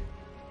body.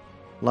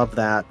 Love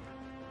that.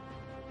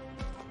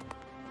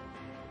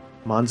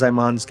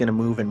 Monzaimon's gonna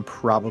move and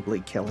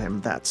probably kill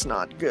him. That's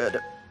not good.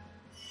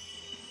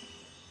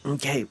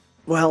 Okay,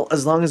 well,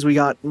 as long as we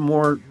got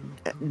more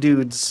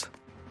dudes,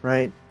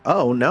 right?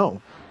 Oh,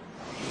 no.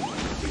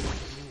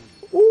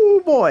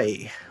 Oh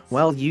boy.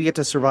 Well, you get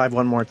to survive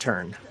one more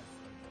turn.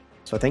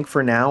 So I think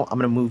for now, I'm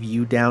gonna move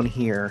you down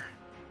here.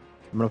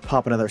 I'm gonna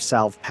pop another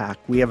salve pack.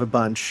 We have a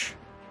bunch,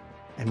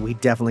 and we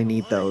definitely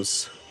need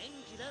those.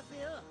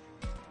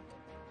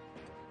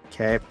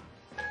 Okay.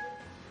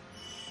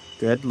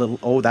 Good little...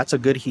 Oh, that's a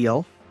good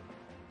heal.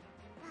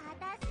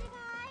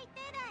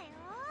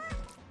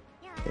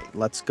 Okay,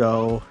 let's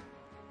go.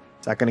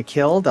 Is that gonna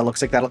kill? That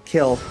looks like that'll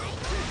kill.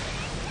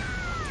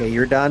 Okay,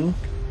 you're done.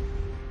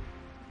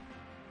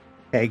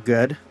 Okay,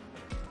 good.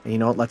 And you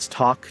know what? Let's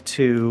talk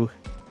to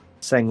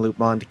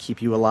Syclowave to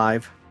keep you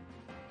alive.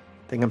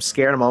 I think I'm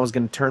scared. I'm always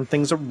gonna turn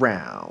things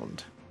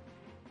around.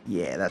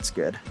 Yeah, that's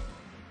good.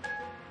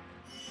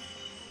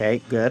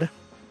 Okay, good.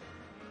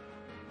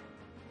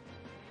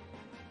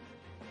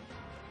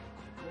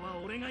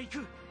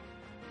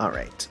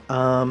 Alright,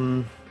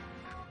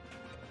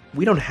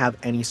 we don't have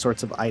any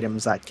sorts of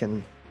items that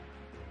can...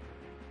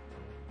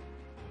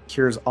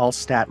 Cures all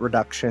stat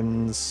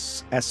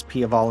reductions,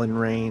 SP of all in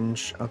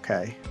range.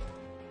 Okay.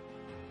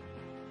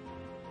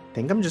 I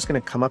think I'm just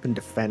gonna come up and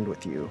defend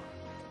with you.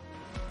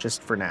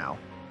 Just for now.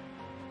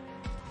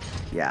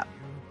 Yeah.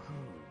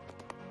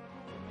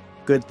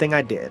 Good thing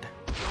I did.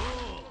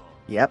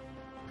 Yep.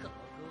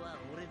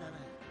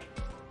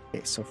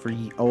 Okay, so for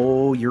you...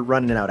 Oh, you're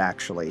running out,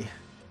 actually.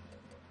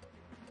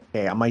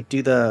 Okay, I might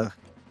do the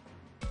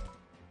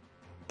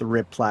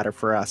rib platter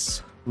for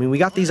us. I mean, we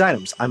got these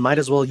items. I might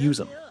as well use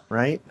them,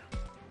 right?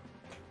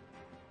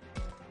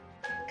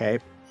 Okay.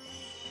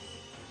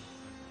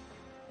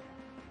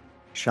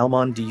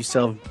 Shellmon, do you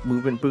still have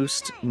movement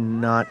boost?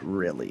 Not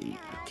really.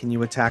 Can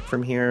you attack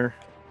from here?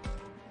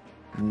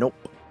 Nope.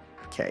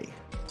 Okay,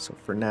 so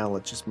for now,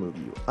 let's just move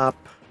you up.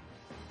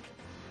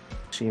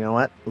 So you know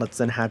what? Let's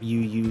then have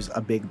you use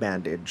a big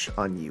bandage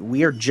on you.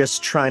 We are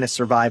just trying to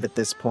survive at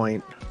this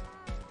point.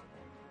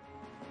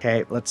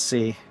 Okay, let's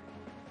see.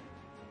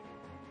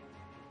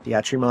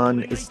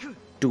 Diatrimon is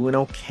doing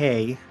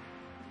okay.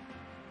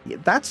 Yeah,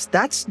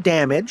 that's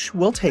damage.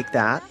 We'll take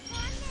that.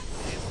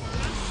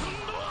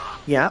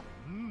 Yeah.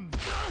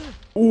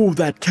 Ooh,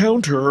 that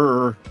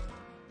counter!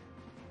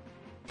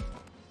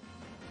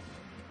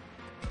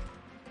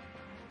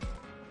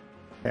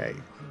 Okay.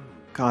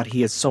 God,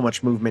 he has so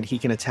much movement. He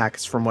can attack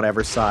us from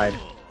whatever side.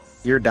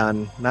 You're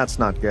done. That's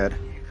not good.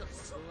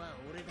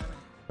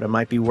 But it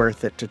might be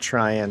worth it to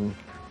try and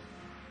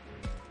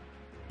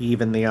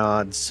even the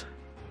odds.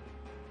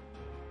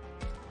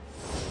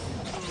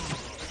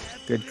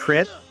 Good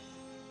crit.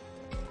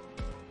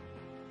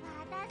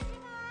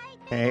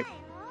 Okay.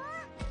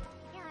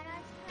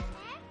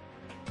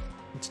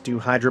 Let's do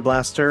Hydro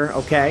Blaster.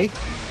 Okay.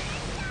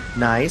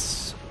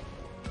 Nice.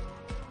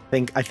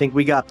 I think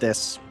we got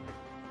this.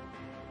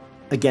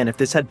 Again, if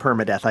this had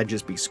permadeath, I'd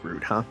just be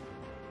screwed, huh?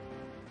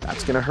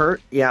 That's gonna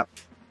hurt. Yep.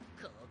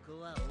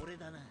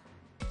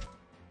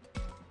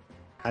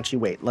 Actually,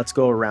 wait. Let's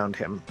go around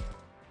him.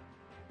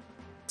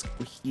 Let's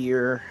go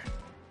here.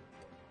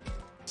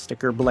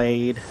 Sticker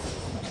Blade.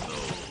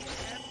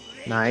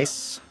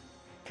 Nice.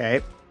 Okay.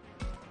 I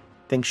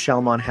think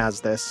Shelmon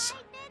has this.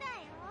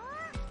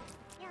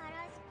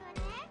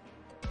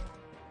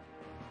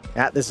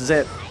 Yeah, this is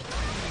it.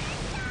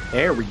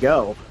 There we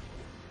go.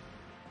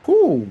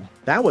 Whew,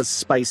 that was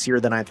spicier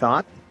than I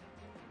thought.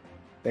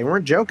 They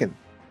weren't joking.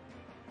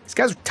 These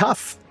guys are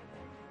tough.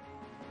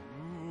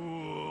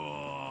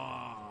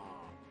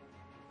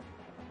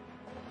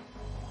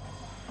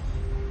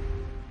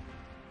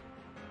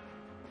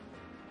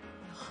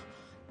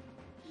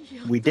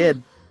 We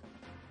did.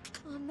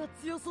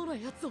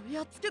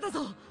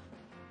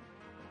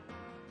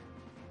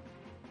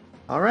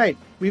 Alright,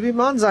 we beat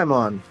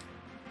Monzaimon.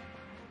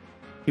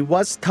 He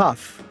was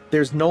tough.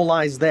 There's no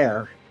lies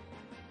there.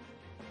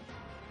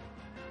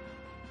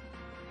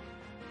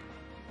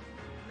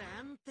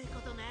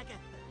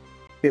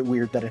 Bit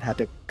weird that it had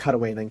to cut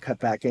away and then cut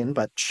back in,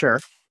 but sure.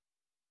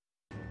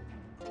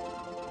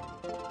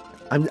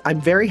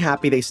 I'm very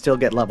happy they still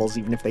get levels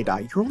even if they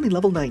die. You're only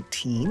level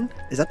 19?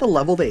 Is that the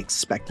level they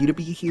expect you to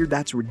be here?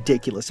 That's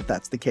ridiculous if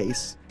that's the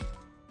case.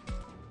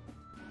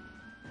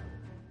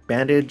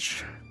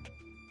 Bandage.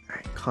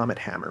 Alright, Comet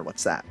Hammer.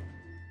 What's that?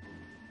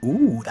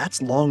 Ooh,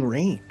 that's long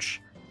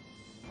range.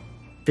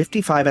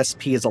 55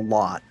 SP is a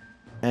lot,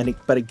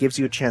 but it gives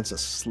you a chance to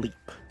sleep.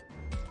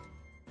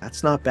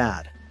 That's not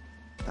bad.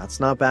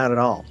 That's not bad at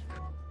all.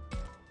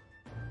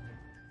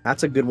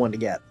 That's a good one to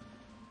get.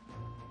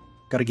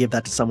 Gotta give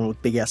that to someone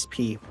with big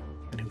SP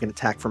and who can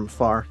attack from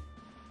afar.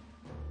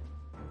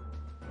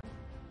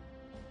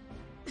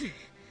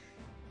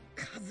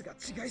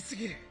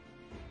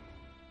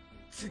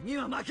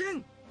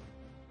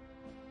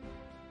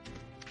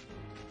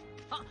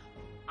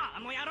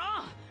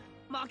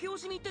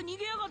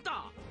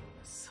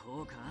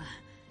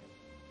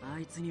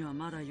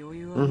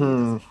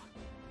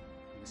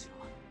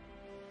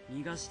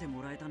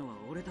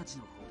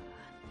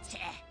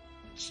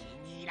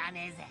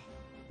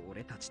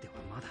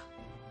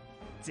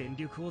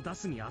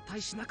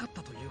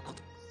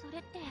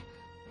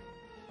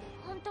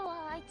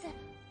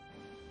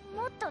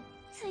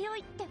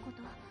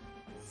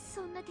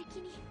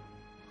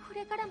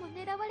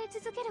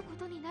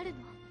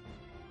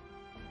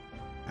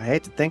 I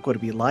hate to think what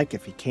it'd be like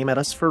if he came at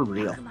us for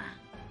real.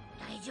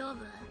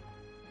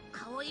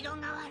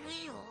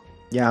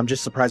 Yeah, I'm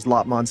just surprised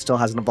Lotmon still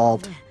hasn't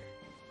evolved.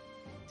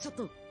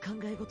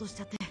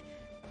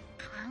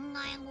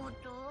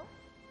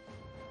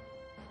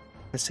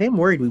 I say I'm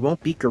worried we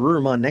won't beat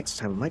Garurumon next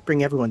time. It might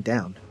bring everyone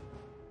down.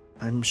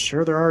 I'm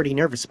sure they're already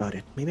nervous about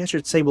it. Maybe I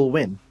should say we'll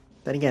win.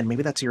 Then again,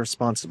 maybe that's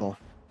irresponsible.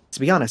 To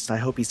be honest, I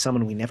hope he's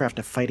someone we never have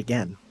to fight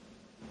again.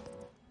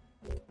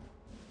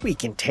 We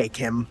can take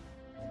him.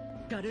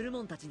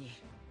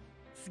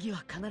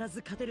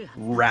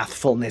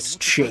 Wrathfulness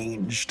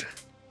changed.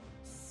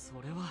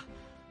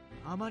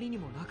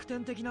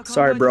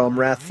 Sorry, bro, I'm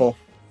wrathful.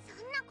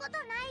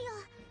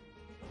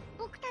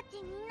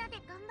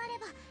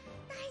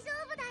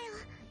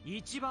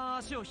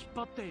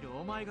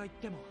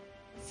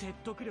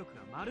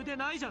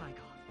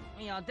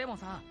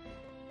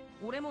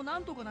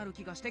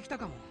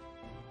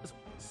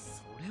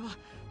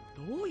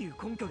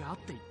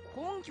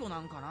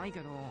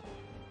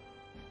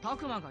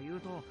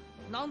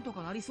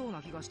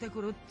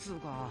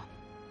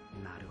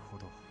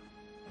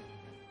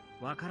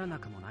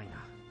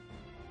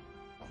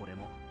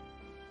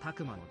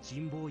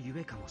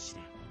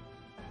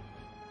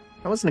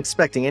 I wasn't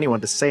expecting anyone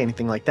to say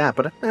anything like that,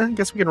 but I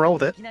guess we can roll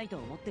with it.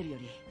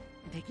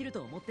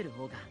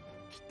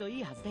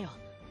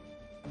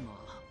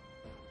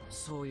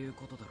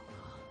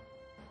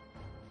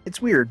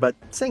 It's weird, but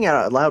saying it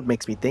out loud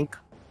makes me think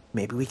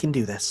maybe we can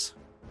do this.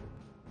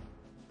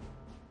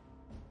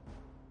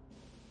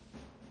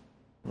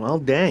 Well,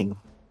 dang.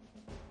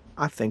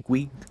 I think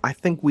we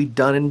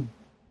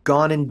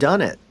gone and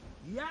done it.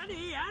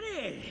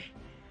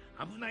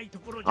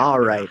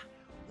 Alright.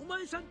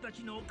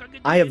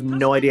 I have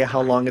no idea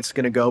how long it's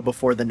going to go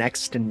before the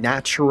next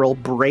natural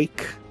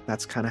break.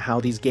 That's kind of how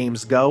these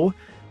games go.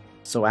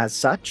 So as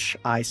such,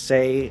 I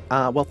say,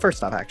 well,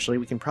 first off, actually,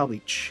 we can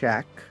probably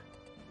check.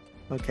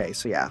 Okay,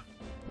 so yeah.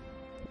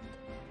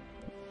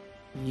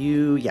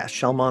 Yeah,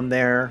 Shelmon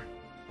there.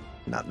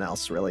 Nothing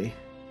else, really.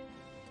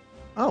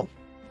 Oh.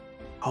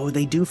 Oh,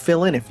 they do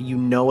fill in if you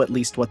know at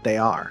least what they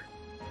are.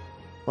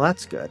 Well,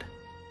 that's good.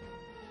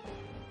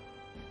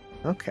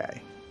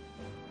 Okay.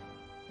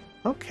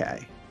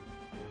 Okay.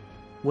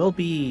 We'll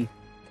be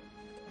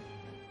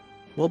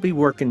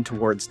working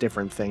towards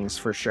different things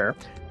for sure.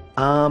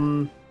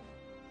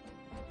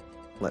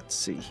 Let's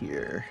see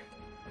here.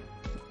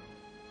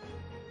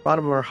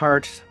 Bottom of her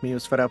heart,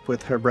 Miu's fed up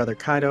with her brother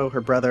Kaido,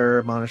 her brother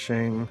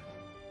admonishing.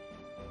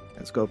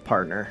 Let's go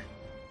partner.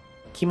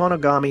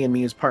 Kemonogami and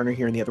Miu's partner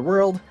here in the other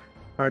world.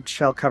 Hard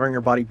shell covering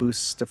her body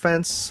boosts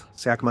defense.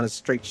 Syakuman is a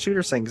straight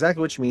shooter, saying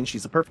exactly what she means.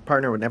 She's the perfect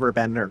partner, would never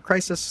abandon her in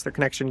crisis. Their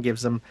connection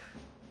gives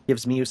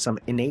Miu some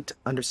innate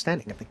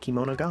understanding of the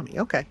Kemonogami.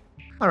 Okay.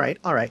 Alright,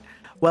 alright.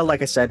 Well,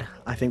 like I said,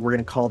 I think we're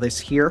going to call this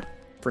here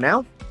for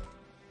now.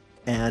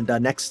 And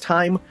next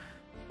time,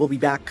 we'll be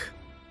back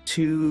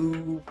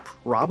to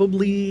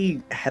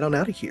probably head on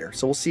out of here.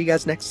 So we'll see you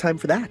guys next time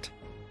for that.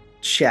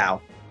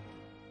 Ciao.